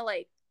to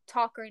like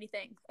talk or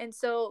anything. And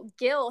so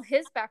Gil,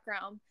 his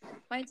background,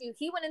 mind you,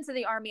 he went into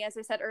the Army, as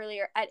I said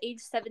earlier, at age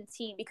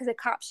 17, because a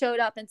cop showed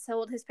up and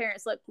told his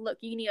parents, look,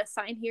 you need a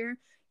sign here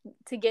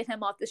to get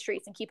him off the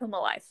streets and keep him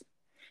alive.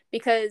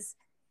 Because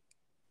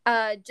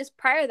just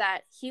prior to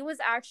that, he was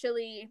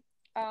actually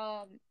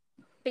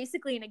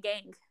basically in a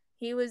gang.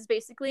 He was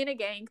basically in a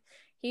gang.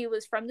 He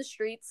was from the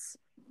streets,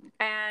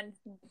 and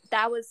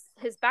that was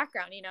his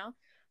background,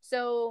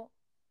 So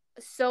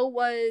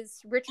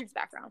was Richard's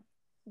background.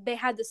 They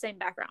had the same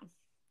background.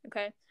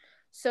 Okay.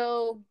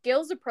 So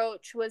Gil's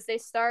approach was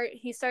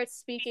he starts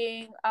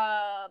speaking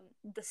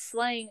the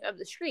slang of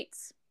the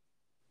streets.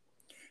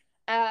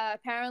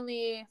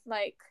 Apparently,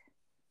 like,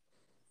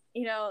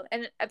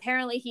 and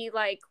apparently he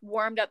like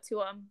warmed up to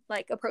him,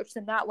 like approached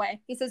him that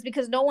way. He says,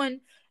 because no one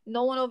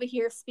over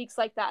here speaks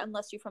like that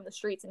unless you're from the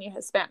streets and you're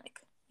Hispanic.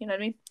 You know what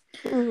I mean?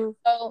 Mm-hmm.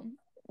 So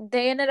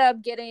they ended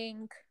up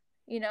getting,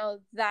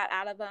 that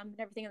out of him and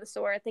everything of the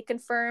sort. They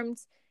confirmed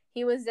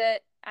he was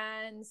it.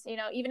 And,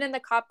 even in the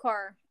cop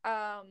car,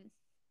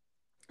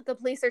 the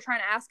police are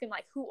trying to ask him,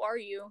 like, who are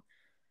you?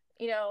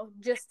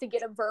 Just to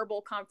get a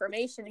verbal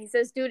confirmation. He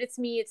says, dude, it's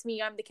me.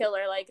 I'm the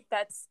killer. Like,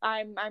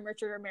 I'm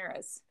Richard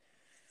Ramirez.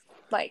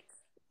 Like,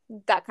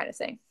 that kind of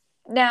thing.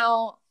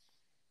 Now,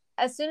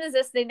 as soon as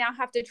this, they now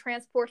have to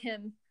transport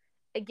him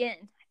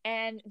again.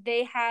 And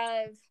they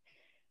have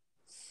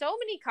so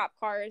many cop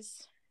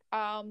cars.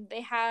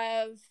 They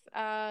have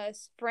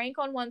Frank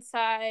on one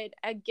side,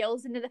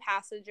 Gil's into the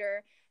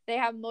passenger. They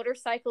have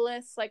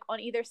motorcyclists like on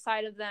either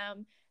side of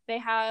them. They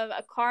have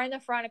a car in the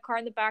front, a car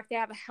in the back. They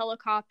have a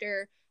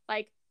helicopter.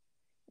 Like,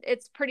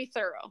 it's pretty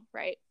thorough,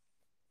 right?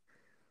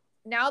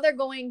 Now they're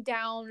going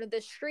down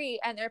the street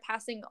and they're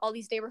passing all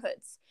these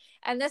neighborhoods.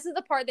 And this is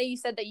the part that you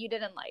said that you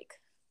didn't like,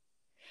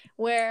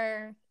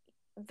 where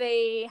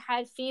they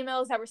had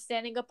females that were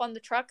standing up on the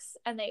trucks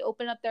and they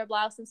open up their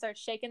blouse and start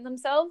shaking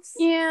themselves.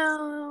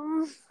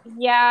 Yeah.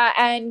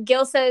 And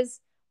Gil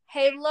says,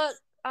 hey, look,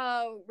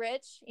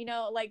 Rich,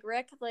 like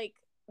Rick, like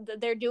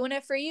they're doing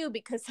it for you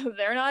because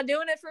they're not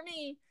doing it for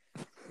me,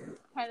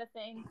 kind of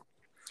thing.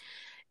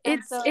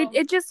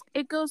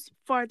 It goes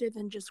farther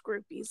than just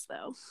groupies,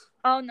 though.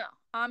 Oh no,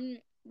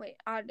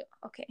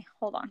 okay,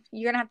 hold on.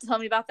 You're gonna have to tell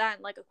me about that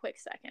in like a quick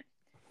second.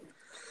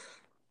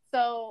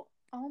 So,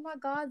 oh my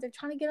God, they're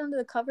trying to get under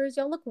the covers.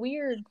 Y'all look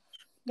weird.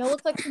 Y'all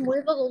look like some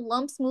weird little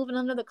lumps moving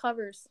under the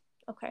covers.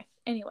 Okay,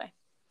 anyway.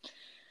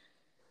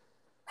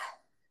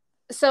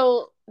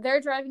 So they're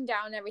driving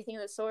down and everything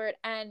of the sort,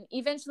 and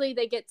eventually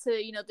they get to,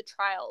 the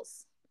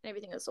trials and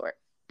everything of the sort.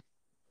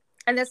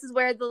 And this is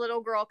where the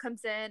little girl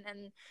comes in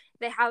and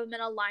they have him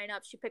in a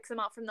lineup. She picks him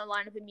out from the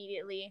lineup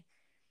immediately.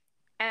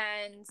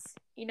 And,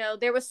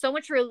 there was so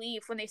much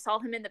relief when they saw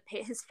him in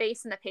his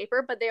face in the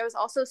paper, but there was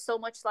also so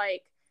much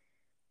like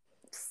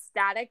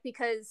static,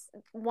 because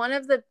one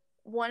of the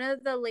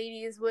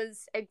ladies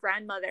was a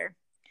grandmother.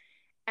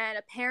 And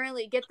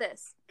apparently, get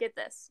this.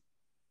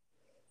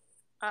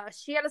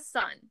 She had a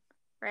son,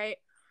 right?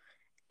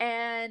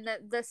 And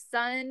the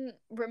son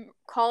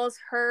calls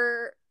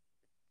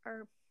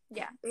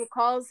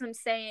him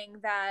saying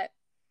that,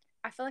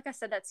 I feel like I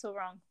said that so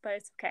wrong, but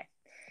it's okay.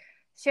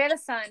 She had a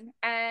son,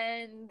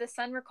 and the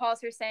son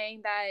recalls her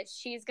saying that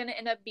she's going to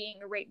end up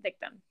being a rape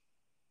victim.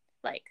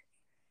 Like,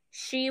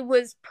 she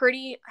was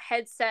pretty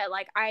head set,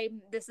 like,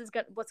 this is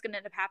what's going to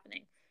end up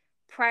happening.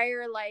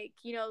 Prior, like,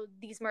 you know,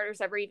 these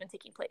murders ever even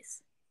taking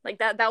place. Like,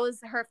 that was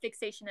her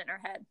fixation in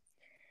her head.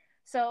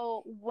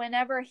 So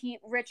whenever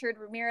Richard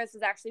Ramirez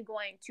was actually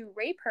going to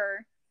rape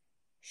her,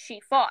 she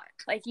fought.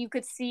 Like, you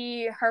could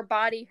see her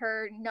body,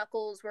 her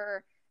knuckles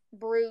were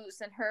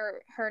bruised, and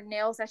her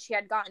nails that she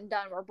had gotten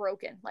done were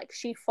broken. Like,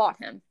 she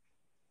fought him.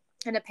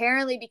 And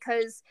apparently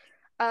because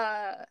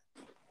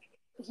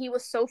he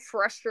was so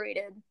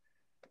frustrated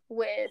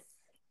with,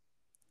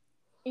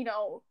 you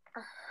know,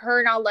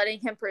 her not letting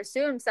him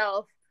pursue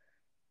himself,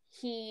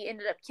 he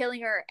ended up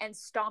killing her and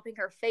stomping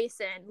her face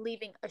in,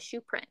 leaving a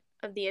shoe print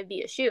of the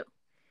Avia shoe.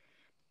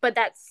 But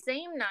that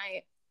same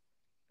night,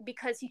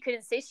 because he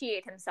couldn't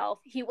satiate himself,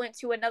 he went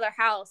to another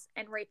house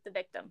and raped the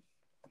victim.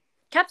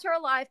 Kept her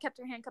alive, kept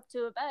her handcuffed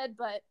to a bed,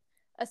 but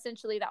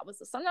essentially that was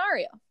the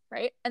scenario,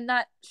 right? And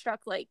that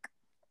struck, like,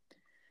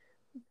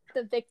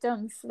 the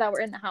victims that were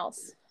in the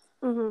house.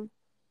 Mm-hmm.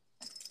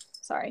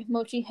 Sorry,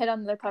 Mochi hid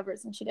under the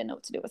covers and she didn't know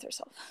what to do with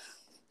herself.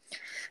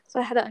 So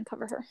I had to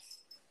uncover her.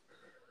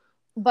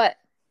 But,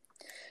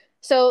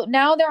 so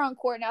now they're on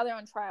court, now they're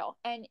on trial.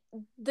 And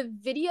the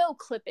video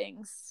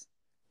clippings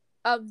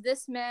of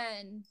this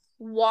man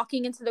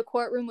walking into the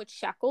courtroom with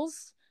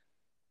shackles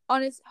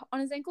on his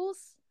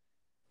ankles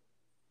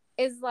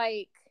is,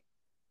 like,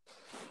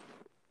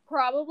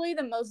 probably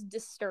the most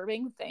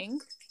disturbing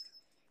thing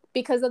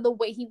because of the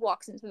way he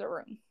walks into the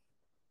room.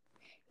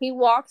 He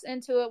walks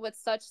into it with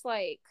such,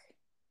 like,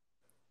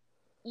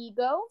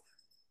 ego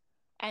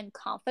and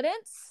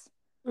confidence.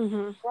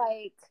 Mm-hmm.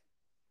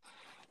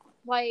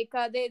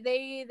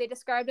 They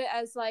described it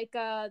as, like,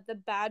 the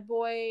bad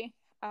boy,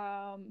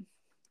 I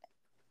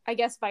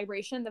guess,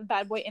 vibration, the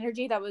bad boy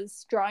energy that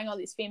was drawing all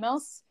these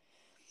females.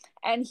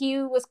 And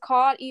he was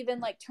caught even,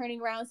 like,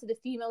 turning around to the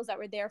females that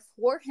were there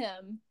for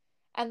him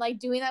and, like,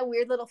 doing that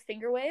weird little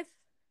finger wave.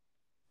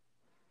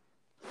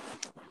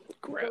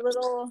 Gross. The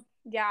little,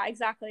 yeah,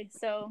 exactly.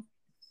 So,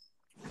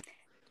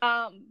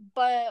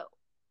 but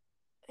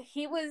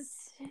he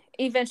was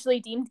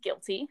eventually deemed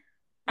guilty.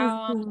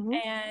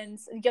 And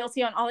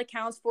guilty on all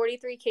accounts,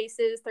 43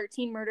 cases,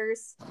 13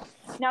 murders.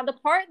 Now, the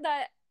part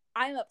that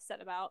I'm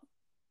upset about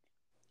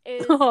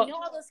is, you know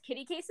all those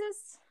kitty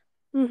cases?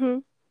 Mm-hmm.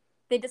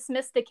 They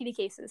dismissed the kitty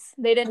cases.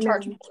 They didn't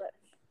charge him for it.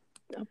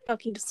 Oh,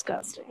 fucking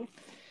disgusting.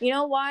 You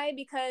know why?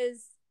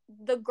 Because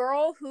the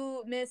girl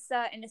who, Miss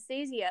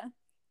Anastasia,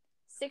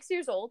 6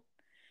 years old,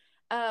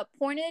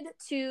 pointed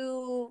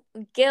to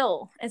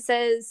Gil and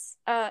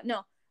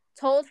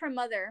told her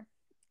mother,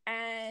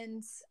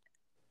 and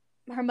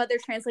her mother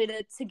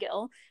translated to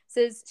Gil,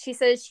 she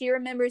says she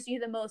remembers you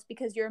the most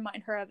because you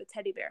remind her of a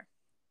teddy bear.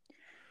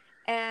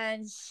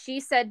 And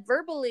she said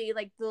verbally,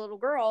 like, the little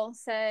girl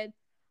said,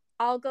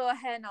 I'll go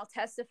ahead and I'll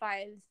testify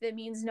if it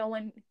means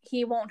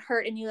he won't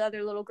hurt any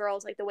other little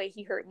girls like the way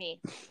he hurt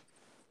me.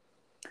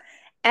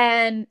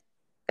 And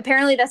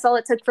apparently that's all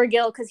it took for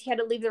Gil, because he had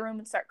to leave the room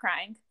and start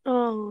crying.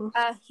 Oh.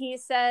 He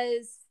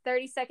says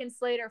 30 seconds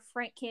later,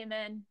 Frank came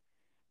in,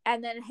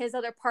 and then his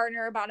other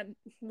partner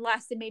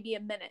lasted maybe a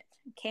minute,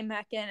 came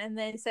back in, and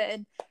then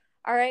said,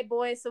 all right,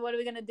 boys, so what are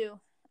we going to do?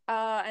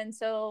 And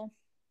so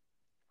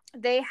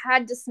they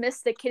had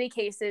dismissed the kitty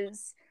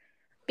cases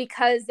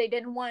because they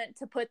didn't want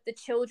to put the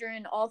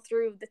children all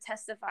through the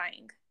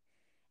testifying.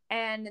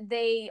 And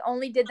they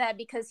only did that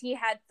because he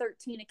had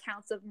 13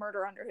 accounts of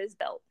murder under his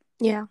belt.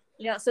 Yeah.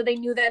 You know, so they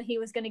knew that he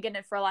was going to get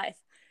in for life.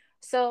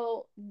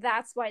 So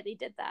that's why they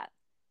did that.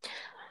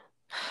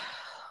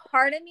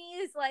 Part of me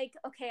is like,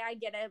 okay, I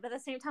get it. But at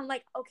the same time,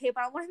 like, okay,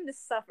 but I want him to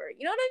suffer.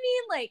 You know what I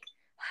mean? Like,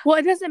 well,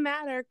 it doesn't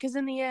matter, because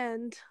in the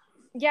end.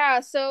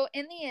 Yeah, so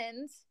in the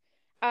end,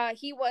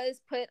 he was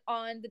put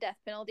on the death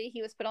penalty.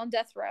 He was put on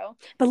death row.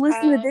 But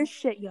listen to this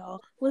shit, y'all.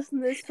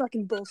 Listen to this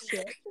fucking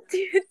bullshit.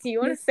 Do you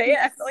want to say it?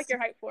 I feel like you're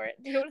hyped for it.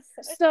 Do you want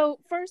to say it? So,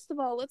 first of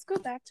all, let's go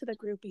back to the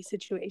groupie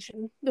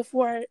situation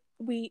before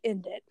we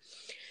end it.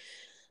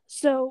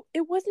 So,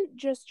 it wasn't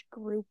just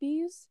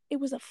groupies. It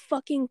was a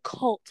fucking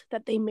cult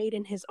that they made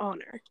in his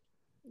honor.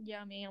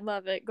 Yummy.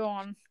 Love it. Go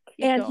on.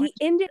 And he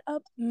ended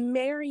up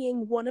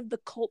marrying one of the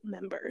cult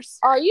members.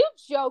 Are you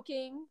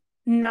joking?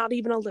 Not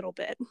even a little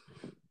bit.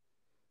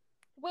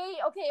 Wait,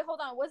 okay, hold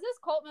on. Was this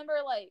cult member,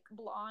 like,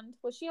 blonde?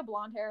 Was she a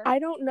blonde hair? I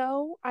don't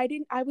know. I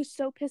was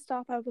so pissed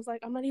off. I was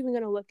like, I'm not even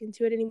going to look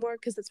into it anymore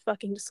because it's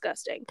fucking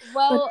disgusting.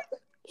 Well, but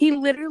he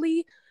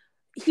literally,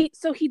 he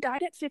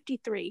died at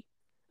 53,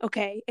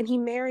 okay? And he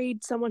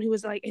married someone who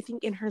was, like, I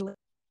think in her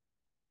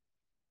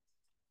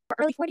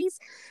early 40s.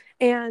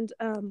 And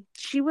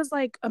she was,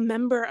 like, a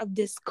member of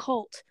this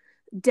cult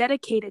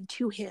dedicated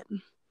to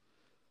him.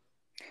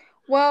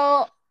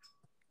 Well,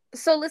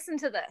 so listen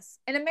to this.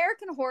 In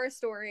American Horror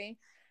Story,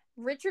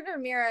 Richard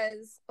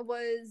Ramirez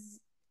was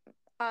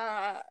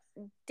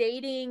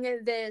dating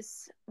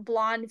this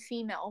blonde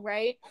female,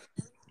 right?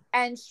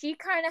 And she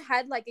kind of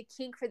had, like, a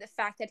kink for the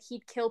fact that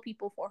he'd kill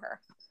people for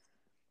her,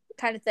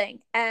 kind of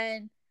thing.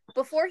 And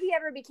before he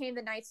ever became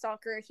the Night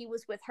Stalker, he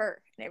was with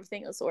her and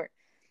everything of the sort.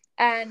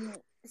 And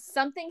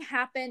something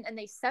happened and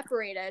they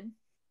separated.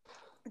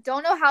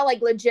 Don't know how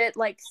like legit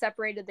like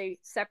they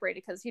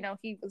separated because you know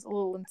he was a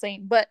little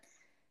insane, but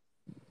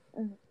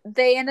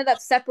they ended up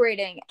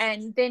separating,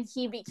 and then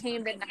he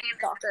became the Night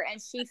Stalker,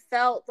 and she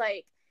felt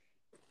like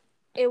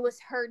it was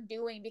her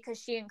doing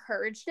because she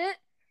encouraged it,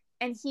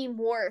 and he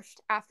morphed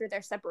after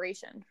their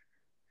separation.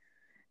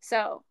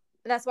 So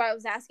that's why I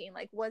was asking,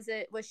 like, was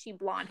she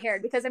blonde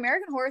haired? Because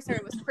American Horror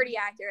Story was pretty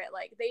accurate.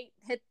 Like, they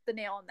hit the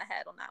nail on the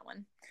head on that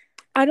one.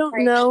 I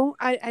don't know.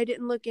 I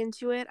didn't look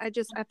into it. I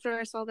just, after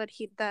I saw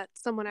that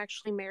someone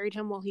actually married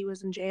him while he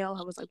was in jail,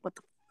 I was like, what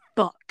the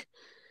fuck?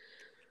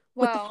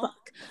 What the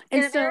fuck?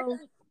 And so,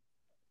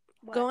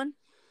 go on.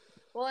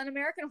 Well, in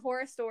American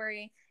Horror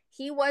Story,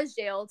 he was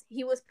jailed.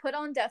 He was put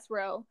on death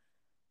row.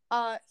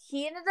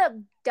 He ended up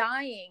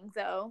dying,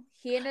 though.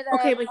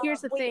 Okay, but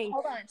here's the thing.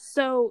 Hold on.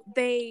 So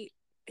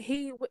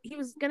he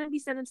was gonna be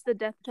sentenced to the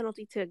death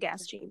penalty to a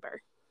gas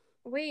chamber.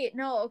 Wait,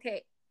 no,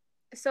 okay.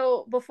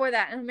 So before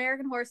that, in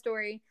American Horror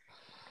Story,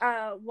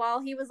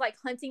 while he was like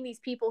hunting these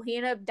people, he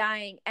ended up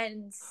dying,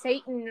 and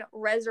Satan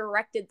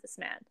resurrected this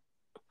man.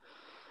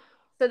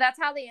 So that's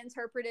how they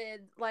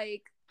interpreted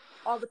like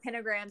all the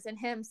pentagrams and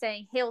him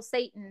saying "Hail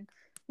Satan,"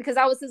 because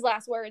that was his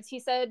last words.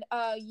 He said,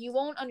 "You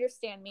won't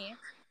understand me.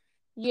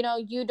 You know,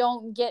 you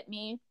don't get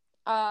me.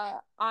 I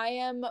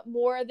am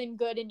more than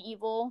good and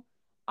evil.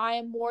 I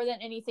am more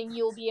than anything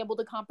you'll be able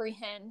to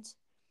comprehend."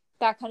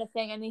 That kind of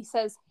thing. And he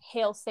says,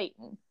 "Hail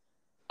Satan."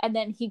 And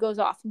then he goes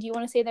off. Do you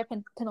want to say their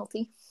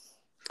penalty?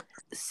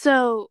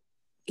 So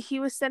he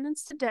was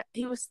sentenced to death.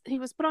 He was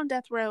put on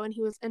death row, and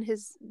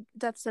his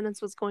death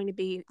sentence was going to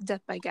be death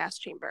by gas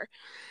chamber.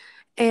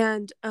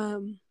 And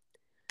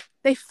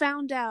they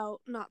found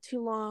out not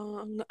too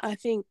long, I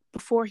think,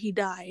 before he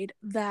died,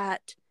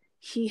 that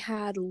he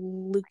had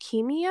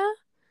leukemia.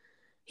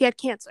 He had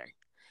cancer.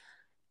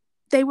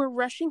 They were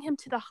rushing him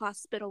to the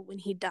hospital when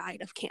he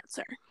died of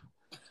cancer.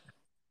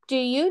 Do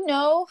you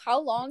know how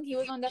long he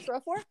was on death row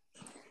for?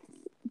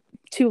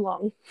 Too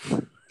long.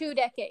 2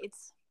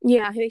 decades.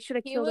 Yeah, they should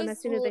have killed him as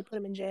soon as they put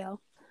him in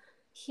jail.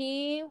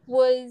 He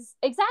was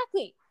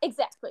exactly.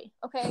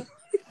 Okay,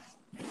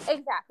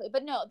 exactly.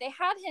 But no, they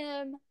had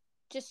him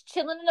just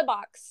chilling in a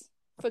box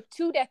for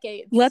 2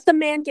 decades. Let the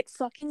man get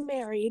fucking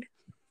married.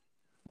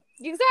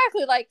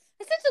 Exactly. Like,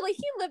 essentially,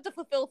 he lived a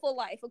fulfillful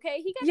life.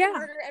 Okay, he got to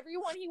murder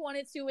everyone he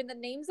wanted to in the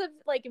names of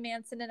like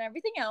Manson and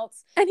everything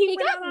else. And he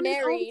went out on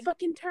married. His own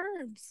fucking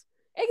terms.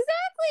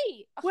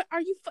 Exactly. What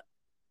are you?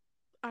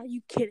 Are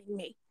you kidding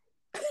me?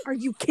 Are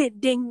you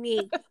kidding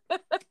me?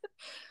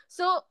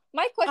 So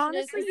my question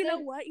honestly, you know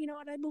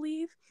what I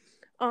believe?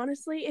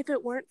 Honestly, if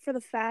it weren't for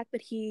the fact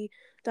that he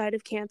died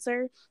of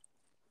cancer,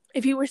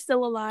 if he were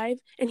still alive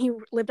and he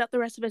lived out the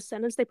rest of his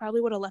sentence, they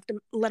probably would have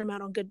let him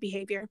out on good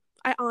behavior.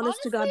 I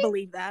honest to God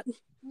believe that.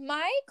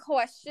 My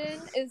question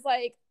is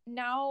like,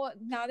 now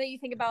that you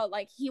think about,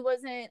 like, he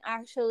wasn't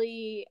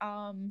actually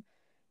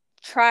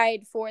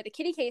tried for the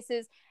kitty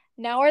cases.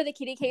 Now are the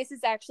kitty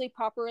cases actually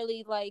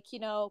properly, like, you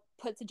know,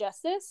 put to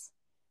justice?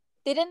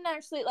 They didn't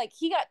actually, like,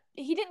 he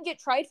didn't get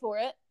tried for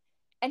it,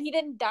 and he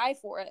didn't die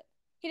for it.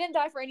 He didn't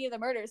die for any of the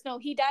murders. No,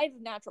 he died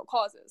of natural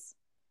causes.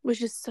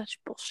 Which is such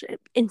bullshit. It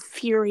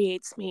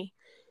infuriates me.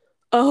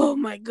 Oh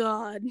my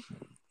God.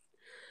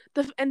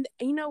 And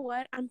you know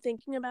what? I'm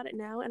thinking about it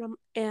now,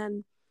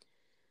 and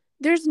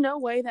there's no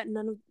way that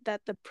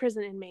that the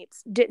prison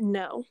inmates didn't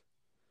know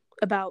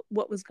about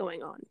what was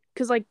going on.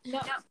 Because like,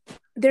 no.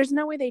 There's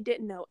no way they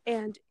didn't know.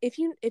 And if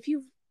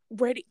you've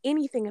read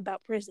anything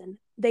about prison,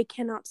 they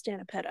cannot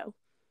stand a pedo.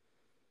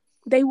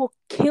 They will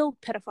kill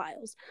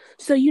pedophiles.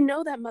 So you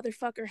know that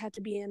motherfucker had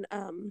to be in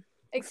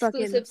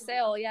exclusive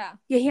cell, yeah.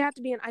 Yeah, he had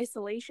to be in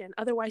isolation.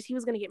 Otherwise, he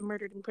was gonna get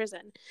murdered in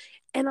prison.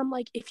 And I'm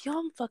like, if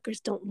y'all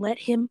fuckers don't let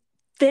him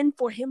fend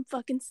for him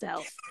fucking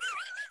self,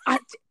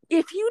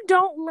 if you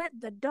don't let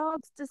the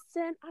dogs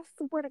descend, I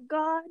swear to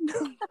God,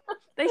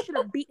 they should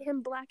have beat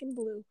him black and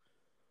blue.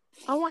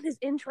 I want his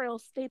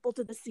entrails stapled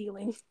to the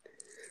ceiling.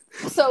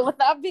 So with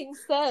that being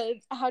said,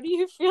 how do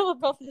you feel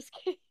about this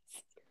case?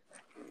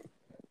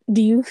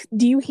 Do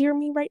you hear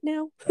me right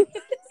now?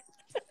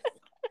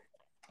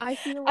 I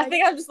feel like, I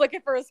think I'm just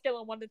looking for a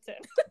scale of 1 to 10.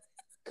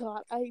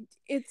 God,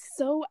 it's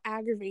so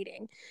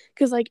aggravating.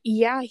 Because, like,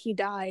 yeah, he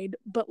died,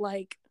 but,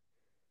 like,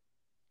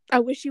 I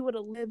wish he would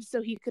have lived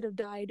so he could have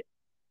died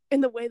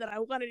in the way that I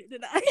wanted him to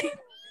die.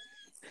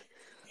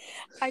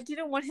 I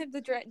didn't want him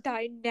to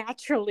die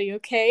naturally,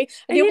 okay?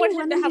 I didn't want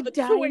him to have a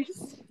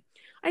choice.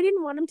 I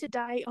didn't want him to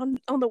die on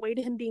the way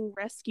to him being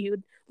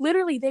rescued.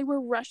 Literally, they were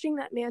rushing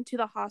that man to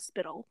the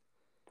hospital.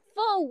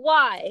 For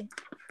why?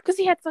 Because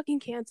he had fucking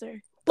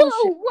cancer. For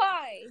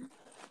why?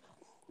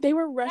 They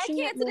were rushing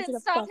that man to the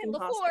fucking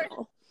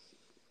hospital.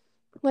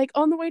 Like,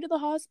 on the way to the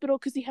hospital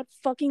because he had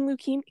fucking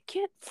leukemia.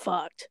 Get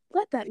fucked.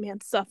 Let that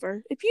man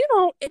suffer. If you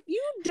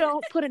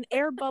don't put an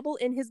air bubble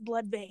in his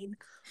blood vein,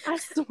 I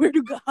swear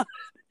to God.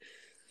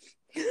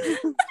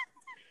 I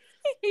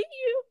hate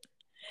you.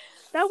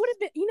 I would have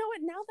been, you know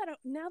what,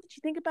 now that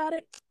you think about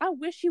it, I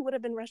wish he would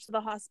have been rushed to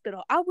the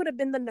hospital. I would have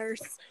been the nurse.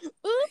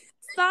 Oops,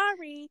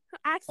 sorry.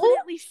 I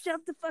accidentally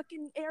shoved the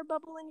fucking air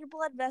bubble in your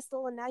blood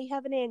vessel and now you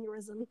have an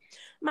aneurysm.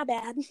 My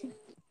bad.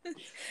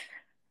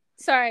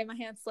 Sorry, my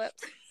hand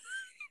slipped.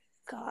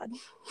 God.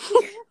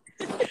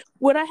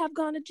 Would I have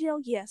gone to jail?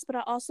 Yes, but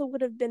I also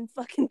would have been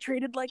fucking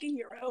treated like a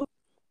hero.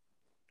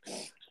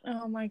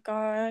 Oh my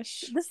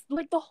gosh. This,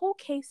 like, the whole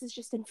case is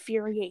just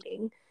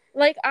infuriating.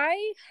 Like,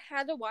 I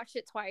had to watch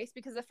it twice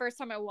because the first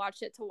time I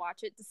watched it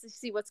to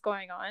see what's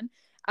going on.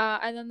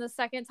 And then the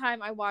second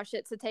time I watched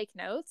it to take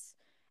notes.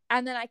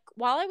 And then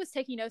while I was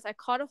taking notes, I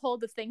caught a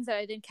hold of things that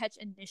I didn't catch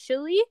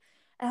initially.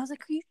 And I was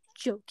like, are you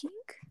joking?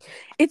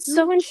 It's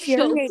so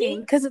infuriating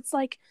because it's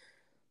like,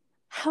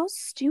 how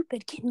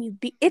stupid can you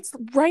be? It's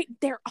right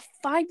there. A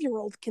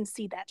 5-year-old can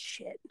see that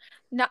shit.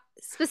 Not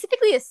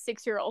specifically a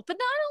 6-year-old, but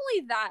not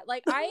only that,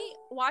 like, I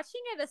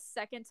watching it a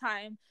second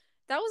time,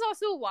 that was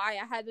also why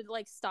I had to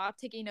like stop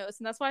taking notes,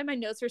 and that's why my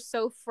notes are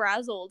so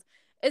frazzled.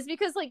 Is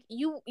because like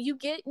you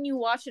get and you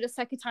watch it a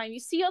second time, you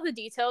see all the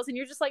details, and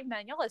you're just like,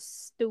 man, y'all are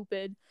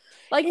stupid.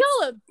 Like,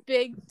 y'all are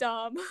big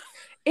dumb.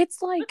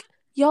 It's like,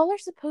 y'all are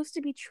supposed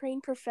to be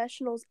trained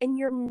professionals, and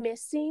you're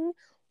missing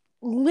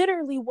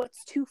literally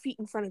what's 2 feet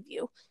in front of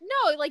you.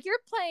 No, like, you're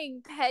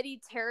playing petty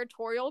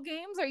territorial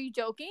games. Are you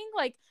joking?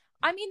 Like,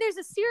 I mean, there's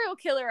a serial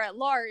killer at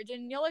large,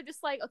 and y'all are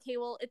just like, okay,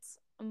 well, it's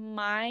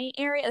my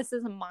area. This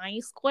is my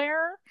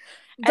square.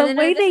 The and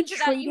way then they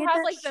treated you have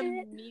that like shit,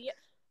 the media.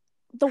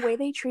 The way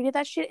they treated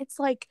that shit, it's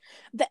like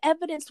the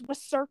evidence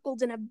was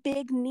circled in a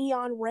big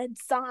neon red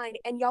sign,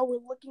 and y'all were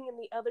looking in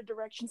the other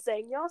direction,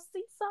 saying, "Y'all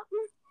see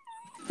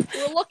something?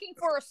 We're looking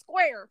for a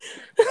square."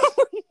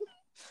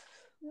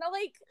 No,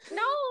 like,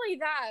 not only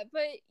that,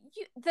 but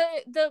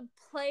the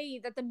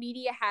play that the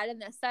media had in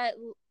this, that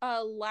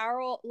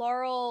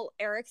Laurel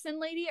Erickson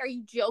lady, are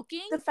you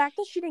joking? The fact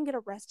that she didn't get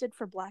arrested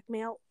for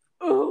blackmail.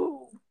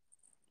 Ooh.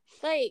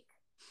 Like,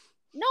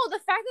 no, the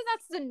fact that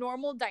that's the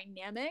normal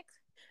dynamic.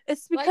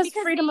 It's because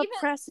freedom of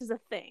press is a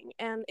thing,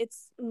 and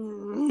it's not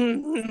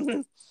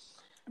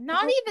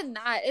even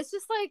that. It's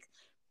just like,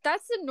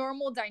 that's the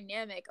normal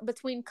dynamic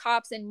between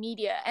cops and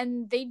media,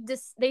 and they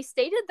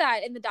stated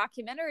that in the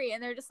documentary,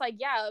 and they're just like,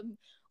 yeah,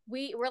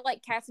 we're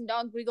like cats and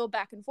dogs. We go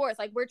back and forth.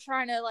 Like, we're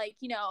trying to, like,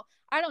 you know,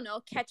 I don't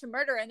know, catch a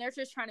murder, and they're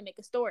just trying to make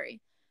a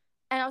story.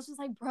 And I was just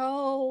like,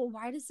 bro,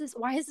 why is this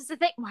a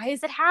thing? Why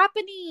is it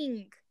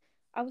happening?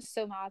 I was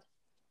so mad.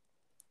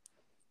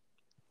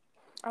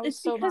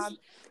 It's because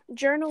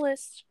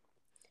journalists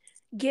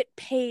get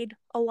paid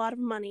a lot of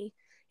money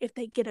if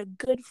they get a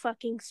good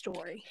fucking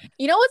story.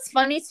 You know what's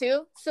funny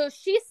too? So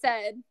she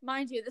said,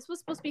 mind you, this was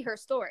supposed to be her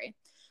story.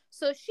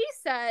 So she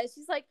says,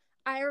 she's like,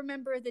 I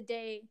remember the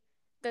day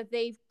that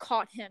they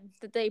caught him,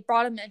 that they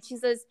brought him in. She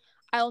says,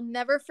 I'll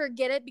never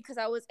forget it because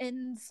I was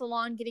in the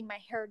salon getting my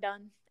hair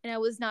done and I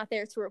was not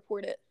there to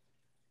report it.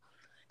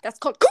 That's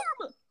called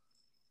karma.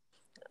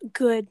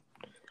 Good.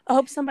 I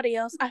hope somebody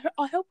else,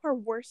 I hope her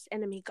worst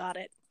enemy got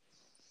it.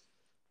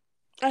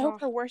 I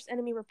hope her worst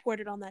enemy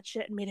reported on that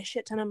shit and made a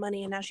shit ton of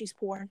money, and now she's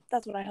poor.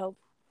 That's what I hope.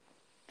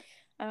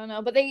 I don't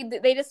know, but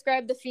they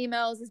described the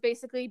females as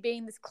basically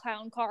being this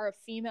clown car of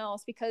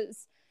females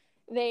because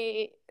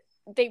they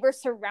were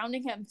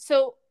surrounding him.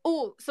 So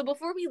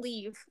before we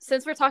leave,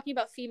 since we're talking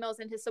about females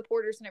and his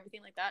supporters and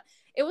everything like that,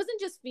 it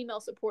wasn't just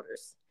female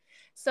supporters.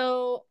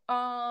 So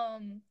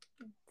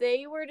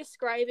they were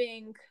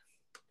describing,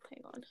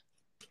 hang on.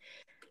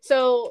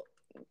 So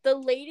the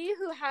lady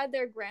who had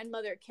their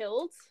grandmother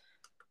killed,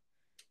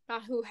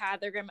 not who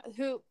had their grandmother,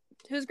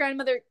 whose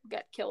grandmother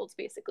got killed,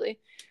 basically.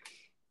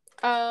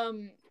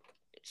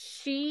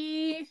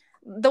 She,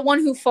 the one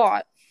who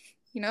fought,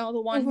 you know, the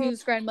one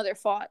whose grandmother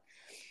fought,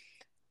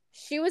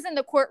 she was in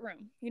the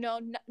courtroom, you know,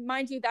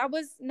 mind you, that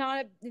was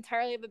not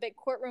entirely of a big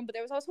courtroom, but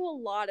there was also a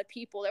lot of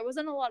people. There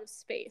wasn't a lot of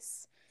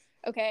space.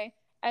 Okay.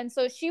 And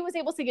so she was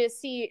able to get a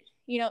seat,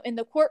 you know, in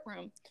the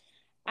courtroom.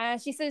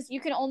 She says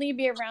you can only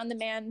be around the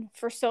man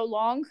for so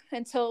long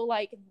until,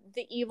 like,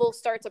 the evil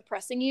starts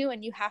oppressing you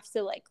and you have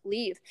to, like,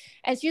 leave.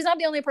 And she's not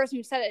the only person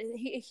who said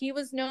it. He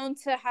was known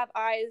to have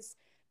eyes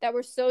that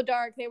were so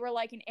dark they were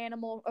like an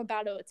animal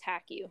about to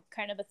attack you,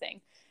 kind of a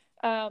thing.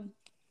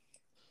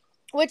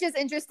 Which is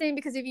interesting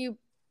because if you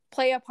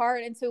play a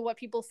part into what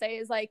people say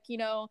is, like, you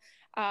know,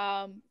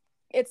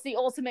 it's the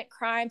ultimate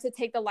crime to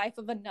take the life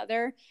of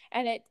another,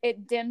 and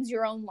it dims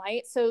your own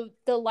light. So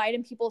the light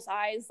in people's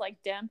eyes, like,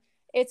 dim.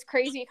 It's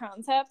crazy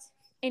concept.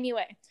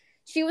 Anyway,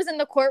 she was in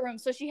the courtroom,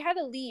 so she had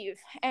to leave,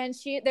 and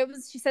she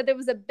said there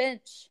was a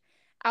bench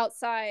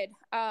outside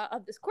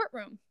of this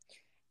courtroom,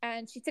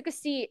 and she took a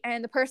seat,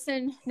 and the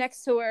person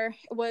next to her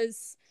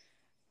was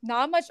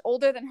not much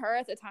older than her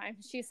at the time.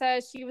 She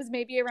says she was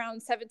maybe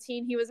around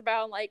 17. He was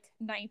about, like,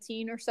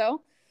 19 or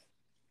so.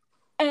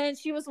 And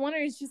she was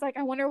wondering, she's like,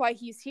 I wonder why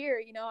he's here.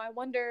 You know, I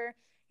wonder,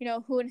 you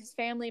know, who in his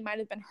family might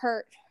have been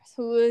hurt,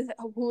 who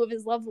of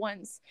his loved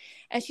ones.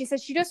 And she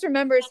said she just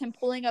remembers him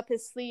pulling up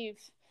his sleeve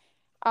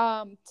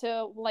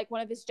to, like,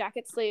 one of his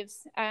jacket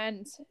sleeves,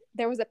 and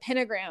there was a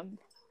pentagram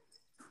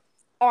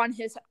on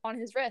his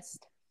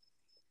wrist.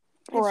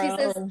 And she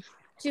says, Bro.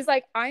 she's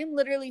like, I'm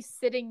literally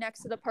sitting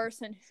next to the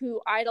person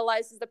who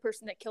idolizes the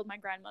person that killed my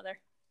grandmother.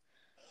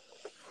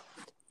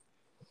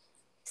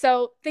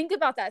 So think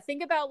about that.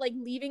 Think about like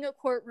leaving a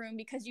courtroom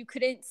because you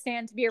couldn't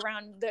stand to be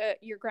around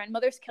your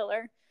grandmother's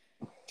killer,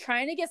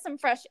 trying to get some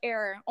fresh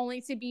air, only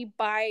to be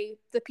by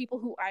the people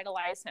who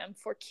idolize him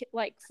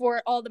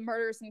for all the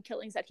murders and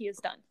killings that he has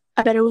done.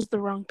 I bet it was the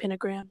wrong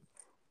pentagram.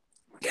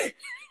 It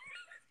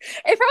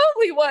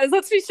probably was.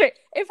 Let's be straight.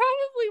 It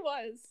probably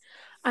was.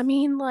 I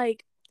mean,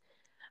 like,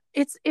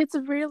 it's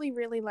a really,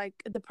 really like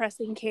a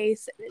depressing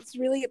case. It's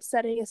really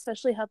upsetting,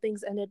 especially how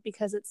things ended,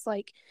 because it's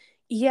like,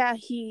 yeah,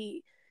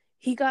 he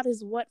got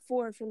his what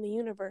for from the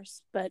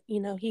universe, but you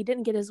know, he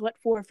didn't get his what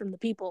for from the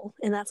people,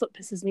 and that's what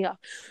pisses me off.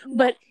 No.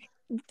 But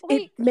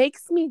Wait. it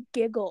makes me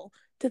giggle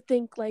to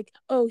think like,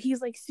 oh,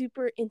 he's like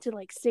super into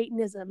like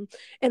Satanism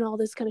and all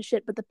this kind of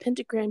shit, but the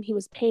pentagram he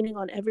was painting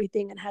on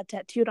everything and had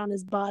tattooed on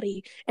his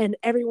body, and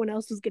everyone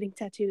else was getting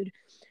tattooed,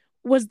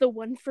 was the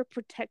one for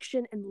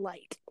protection and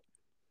light.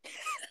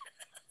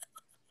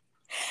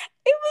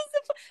 It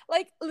was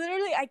like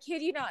literally, I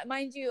kid you not.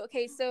 Mind you,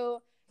 okay,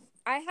 so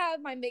I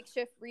have my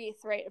makeshift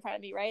wreath right in front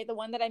of me, right? The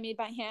one that I made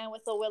by hand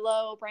with the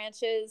willow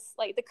branches,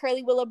 like the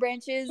curly willow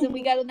branches, and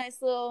we got a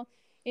nice little,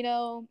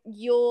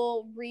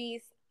 Yule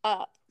wreath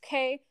up,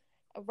 okay?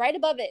 Right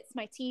above it's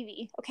my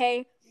TV,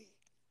 okay?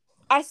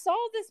 I saw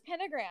this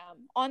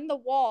pentagram on the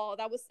wall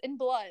that was in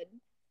blood,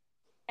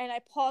 and I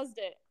paused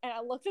it, and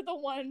I looked at the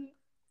one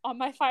on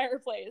my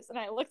fireplace, and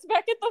I looked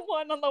back at the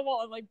one on the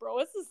wall. I'm like, bro,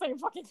 it's the same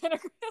fucking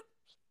pentagram.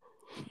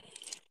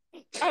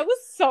 I was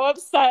so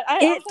upset.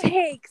 It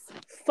takes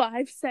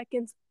 5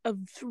 seconds of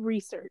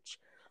research.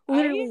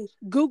 Literally,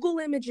 Google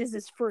Images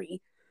is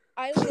free.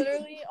 I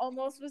literally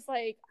almost was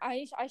like,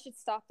 I should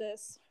stop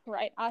this,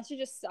 right? I should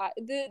just stop.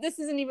 This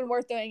isn't even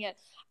worth doing it.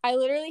 I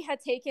literally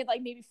had taken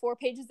like maybe 4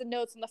 pages of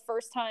notes on the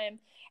first time,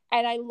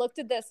 and I looked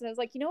at this and I was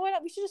like, you know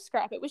what? We should just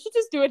scrap it. We should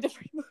just do a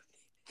different movie.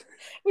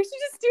 We should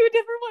just do a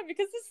different one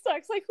because this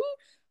sucks. Like,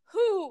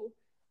 who?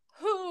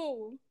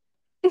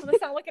 I'm gonna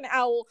sound like an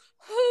owl.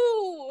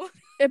 Who?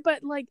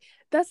 But like,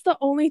 that's the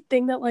only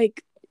thing that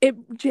like it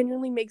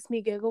genuinely makes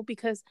me giggle,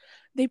 because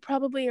they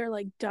probably are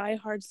like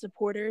diehard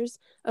supporters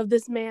of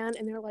this man,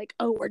 and they're like,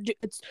 oh,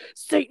 it's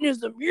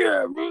Satanism,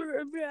 yeah,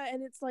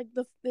 and it's like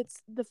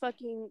it's the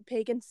fucking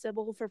pagan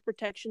symbol for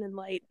protection and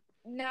light.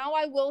 Now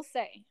I will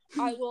say,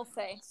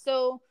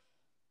 so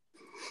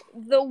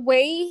the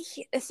way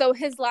so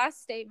his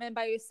last statement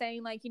by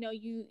saying like,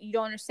 you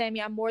don't understand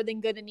me, I'm more than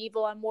good and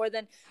evil, I'm more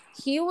than,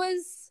 he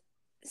was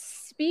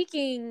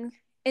speaking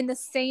in the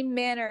same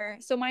manner.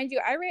 So mind you,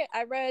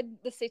 I read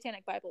the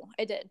Satanic Bible.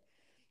 I did.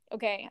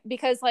 Okay,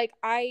 because like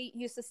I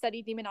used to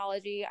study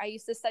demonology. I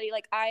used to study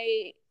like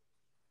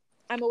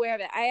I'm aware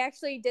of it. I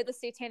actually did the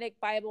Satanic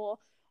Bible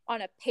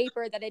on a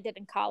paper that I did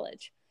in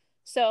college.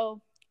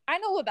 So I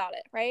know about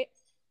it, right?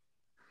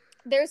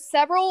 There's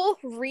several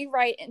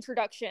rewrite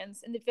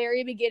introductions in the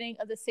very beginning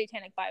of the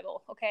Satanic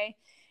Bible, okay?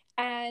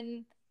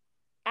 And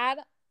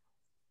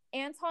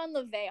Anton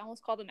LaVey, I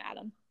almost called him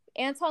Adam.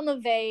 Anton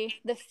LaVey,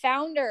 the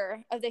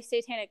founder of the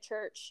Satanic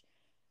Church,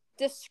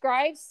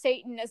 describes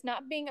Satan as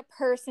not being a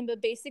person, but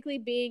basically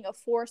being a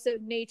force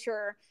of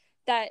nature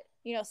that,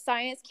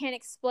 science can't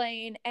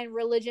explain and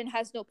religion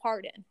has no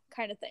part in,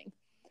 kind of thing,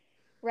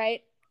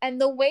 right? And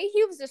the way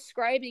he was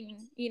describing,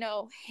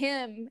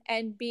 him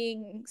and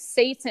being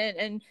Satan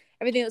and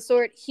everything of the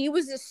sort, he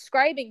was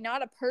describing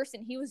not a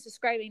person, he was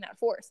describing that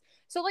force.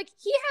 So, like,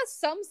 he has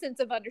some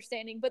sense of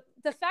understanding, but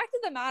the fact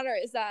of the matter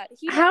is that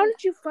how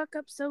did you fuck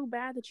up so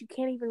bad that you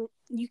can't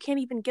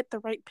even get the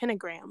right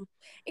pentagram?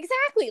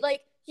 Exactly.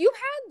 Like, you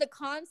had the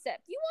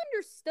concept, you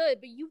understood,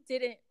 but you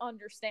didn't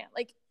understand.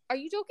 Like, are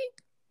you joking?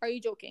 Are you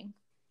joking?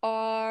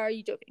 Are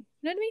you joking?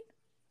 You know what I mean?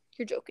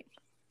 You're joking.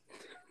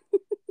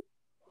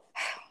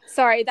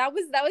 Sorry, that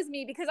was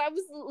me, because I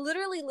was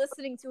literally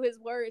listening to his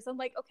words. I'm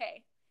like,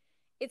 okay,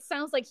 it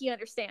sounds like he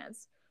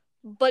understands,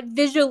 but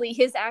visually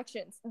his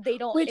actions,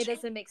 it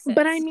doesn't make sense.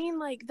 But I mean,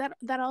 like,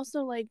 that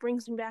also like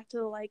brings me back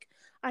to like,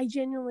 I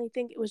genuinely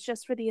think it was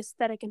just for the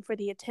aesthetic and for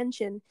the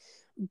attention,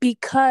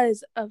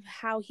 because of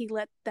how he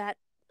let that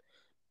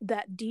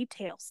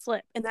detail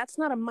slip. And that's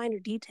not a minor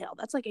detail,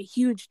 that's like a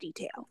huge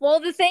detail. Well,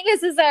 the thing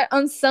is that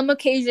on some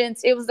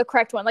occasions it was the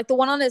correct one. Like the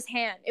one on his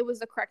hand, it was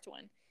the correct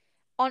one.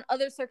 On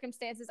other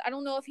circumstances, I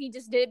don't know if he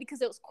just did it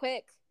because it was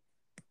quick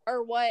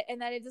or what,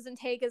 and that it doesn't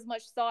take as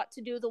much thought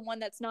to do the one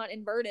that's not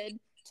inverted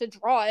to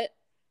draw it.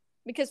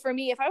 Because for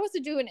me, if I was to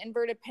do an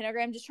inverted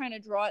pentagram, just trying to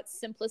draw it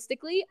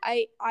simplistically,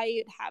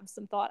 I'd have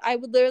some thought. I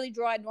would literally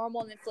draw it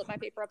normal and then flip my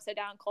paper upside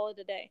down and call it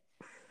a day.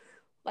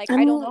 Like,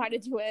 I don't know how to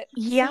do it.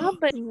 Yeah,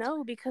 but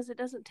no, because it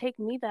doesn't take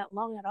me that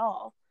long at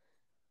all.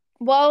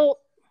 Well,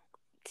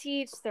 to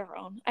each their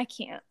own. I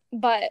can't.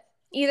 But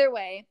either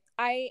way,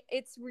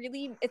 it's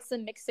the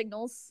mixed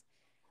signals.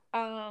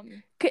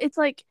 It's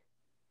like,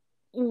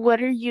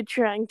 what are you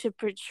trying to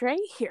portray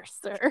here,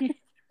 sir?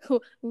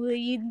 What are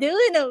you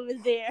doing over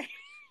there?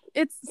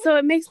 So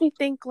it makes me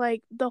think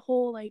like the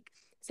whole like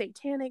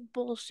satanic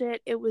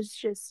bullshit, it was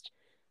just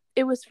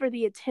It was for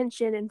the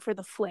attention and for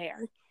the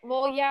flair.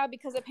 Well, yeah,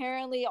 because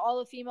apparently all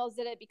the females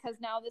did it because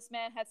now this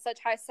man had such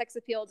high sex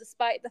appeal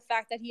despite the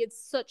fact that he had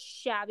such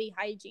shabby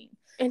hygiene.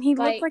 And he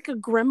looked like a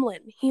gremlin.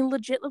 He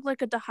legit looked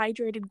like a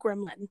dehydrated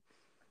gremlin.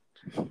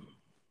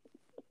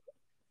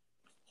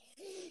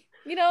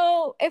 You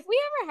know, if we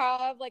ever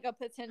have like a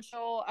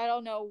potential, I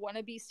don't know,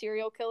 wannabe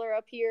serial killer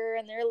up here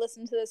and they're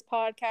listening to this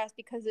podcast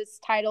because it's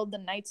titled The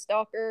Night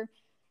Stalker,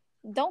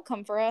 don't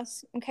come for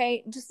us,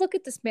 okay? Just look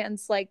at this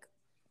man's like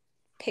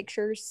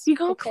pictures. He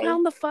gonna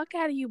clown the fuck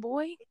out of you,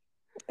 boy.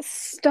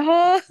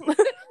 Stop.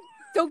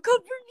 Don't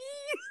come for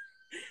me.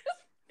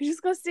 He's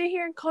just gonna sit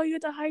here and call you a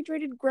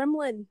dehydrated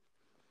gremlin.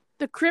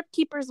 The crypt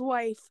keeper's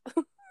wife.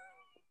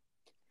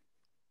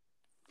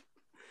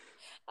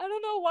 I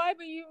don't know why,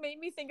 but you made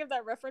me think of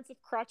that reference of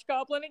Crotch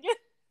Goblin again.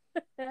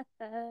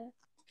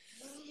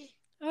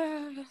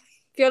 If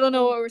you don't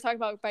know what we're talking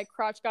about by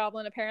Crotch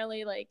Goblin,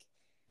 apparently, like,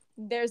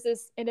 there's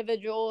this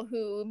individual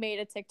who made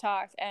a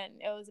TikTok, and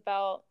it was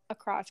about a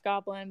crotch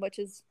goblin, which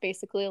is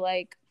basically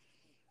like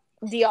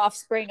the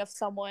offspring of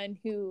someone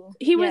who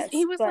he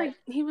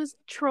was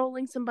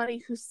trolling somebody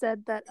who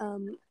said that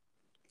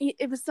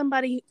it was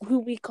somebody who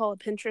we call a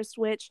Pinterest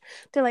witch.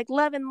 They're like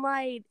love and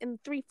light and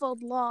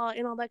threefold law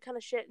and all that kind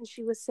of shit. And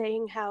she was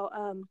saying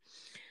how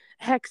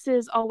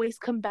hexes always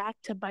come back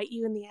to bite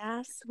you in the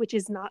ass, which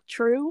is not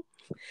true.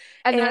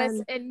 And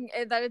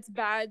that it's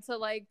bad to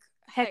like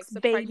hex a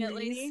pregnant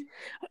lady.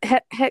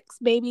 Hex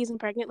babies and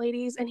pregnant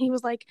ladies. And he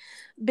was like,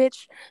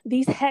 bitch,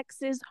 these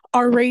hexes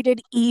are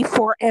rated E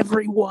for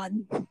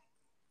everyone.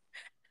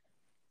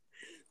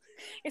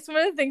 It's one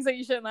of the things that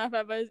you shouldn't laugh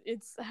at, but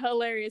it's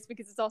hilarious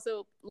because it's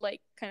also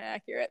like kind of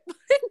accurate.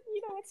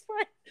 You know, it's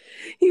fun.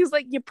 He was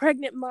like, your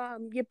pregnant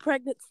mom, your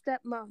pregnant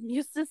stepmom,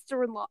 your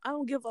sister-in-law, I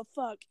don't give a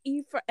fuck.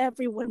 E for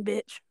everyone,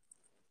 bitch.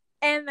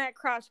 And that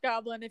crotch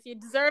goblin, if you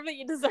deserve it,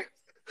 you deserve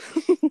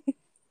it.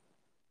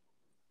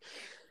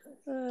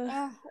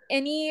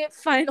 Any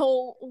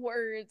final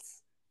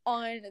words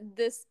on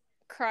this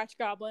crotch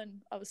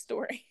goblin of a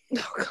story?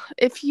 Oh, God.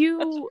 If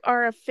you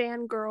are a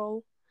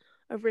fangirl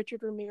of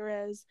Richard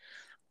Ramirez,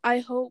 I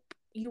hope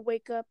you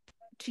wake up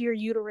to your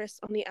uterus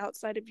on the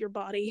outside of your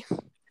body.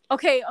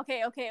 Okay.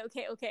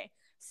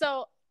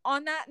 So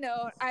on that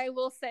note, I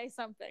will say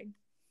something.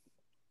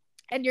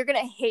 And you're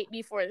going to hate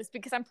me for this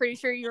because I'm pretty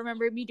sure you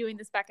remember me doing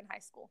this back in high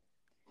school.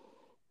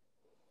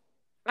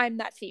 I'm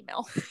that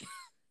female.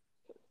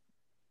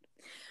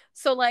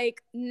 So mind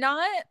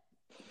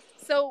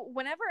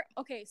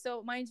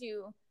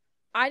you,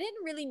 I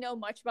didn't really know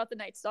much about the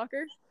Night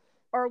Stalker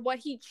or what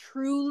he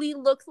truly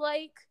looked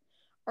like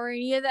or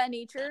any of that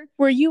nature.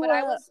 Were you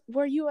a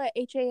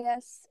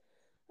HAS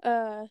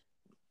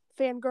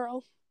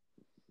fangirl?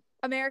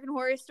 American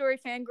Horror Story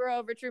fangirl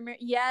of Richard Ramirez?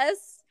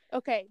 Yes.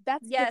 Okay,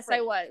 that's yes,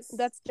 different. I was.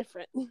 That's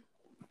different.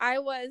 I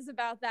was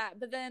about that,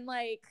 but then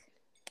like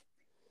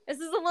this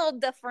is a little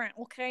different,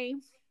 okay?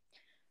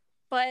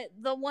 But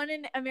the one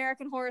in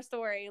American Horror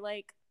Story,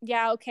 like,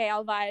 yeah, okay,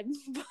 I'll vibe.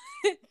 But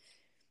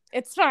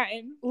it's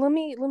fine. Let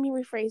me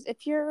rephrase.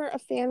 If you're a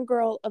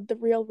fangirl of the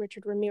real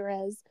Richard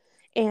Ramirez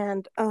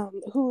and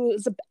who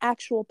is an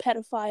actual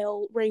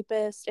pedophile,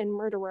 rapist, and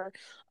murderer,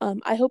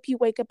 I hope you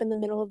wake up in the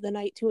middle of the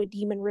night to a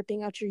demon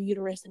ripping out your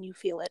uterus and you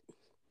feel it.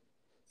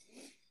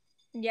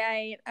 Yeah,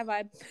 I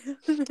vibe.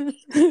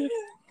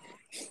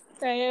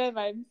 I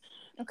vibe.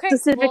 Okay.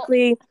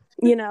 Specifically,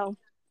 you know,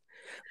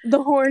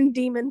 the horned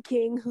demon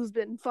king who's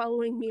been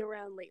following me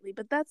around lately.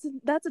 But that's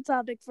a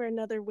topic for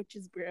another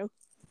witch's brew.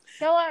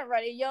 Y'all aren't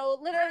ready. Yo,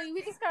 literally,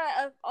 we just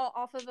got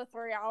off of a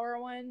 3-hour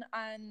one,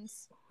 and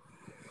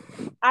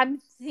I'm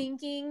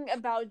thinking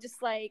about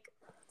just like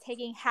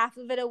taking half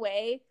of it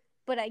away,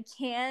 but I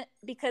can't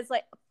because,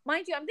 like,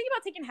 mind you, I'm thinking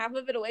about taking half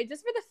of it away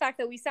just for the fact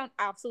that we sound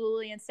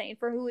absolutely insane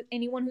for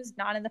anyone who's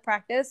not in the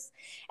practice.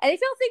 And if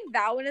y'all think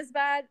that one is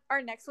bad,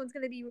 our next one's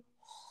gonna be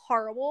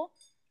horrible.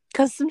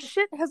 Because some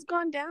shit has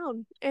gone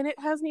down, and it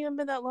hasn't even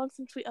been that long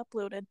since we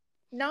uploaded.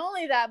 Not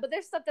only that, but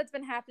there's stuff that's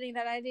been happening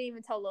that I didn't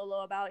even tell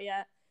Lolo about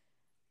yet.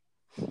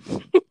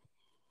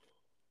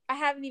 I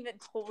haven't even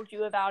told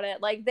you about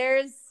it. Like,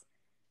 there's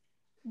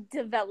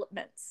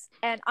developments,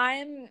 and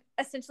I'm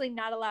essentially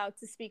not allowed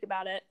to speak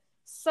about it.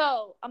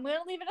 So, I'm going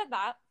to leave it at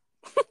that.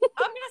 I'm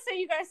going to say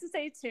you guys to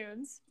stay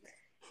tuned.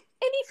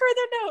 Any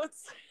further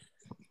notes?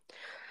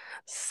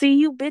 See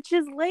you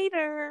bitches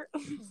later.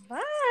 Bye.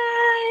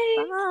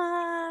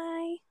 Bye.